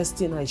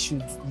suggesting I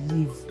should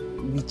leave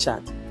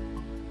Richard?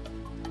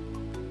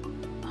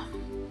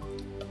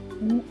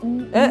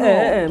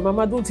 No.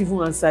 Mama, don't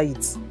even answer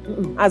it.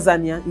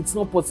 Azania, it's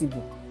not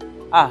possible.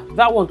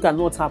 That one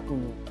cannot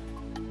happen.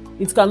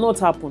 It cannot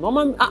happen.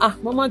 Mama, calm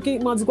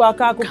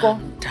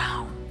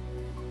down.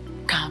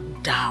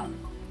 Calm down.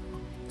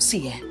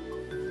 See,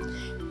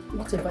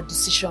 whatever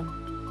decision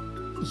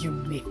you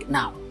make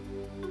now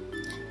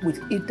will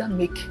either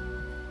make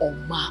or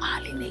mar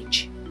our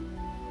lineage.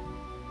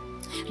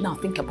 Now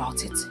think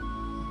about it.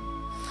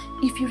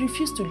 If you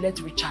refuse to let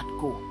Richard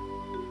go,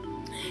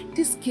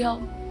 this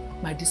girl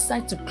might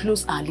decide to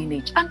close our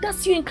lineage, and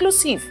that's you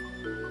inclusive,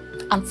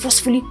 and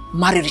forcefully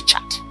marry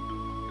Richard.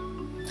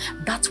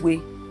 That way,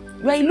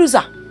 you are a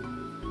loser.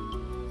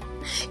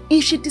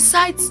 If she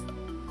decides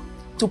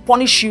to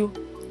punish you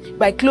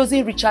by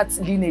closing Richard's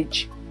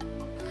lineage,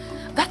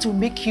 that will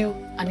make you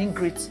an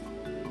ingrate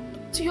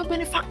to your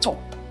benefactor.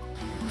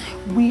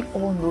 We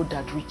all know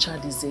that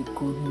Richard is a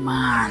good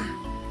man.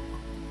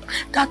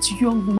 That young man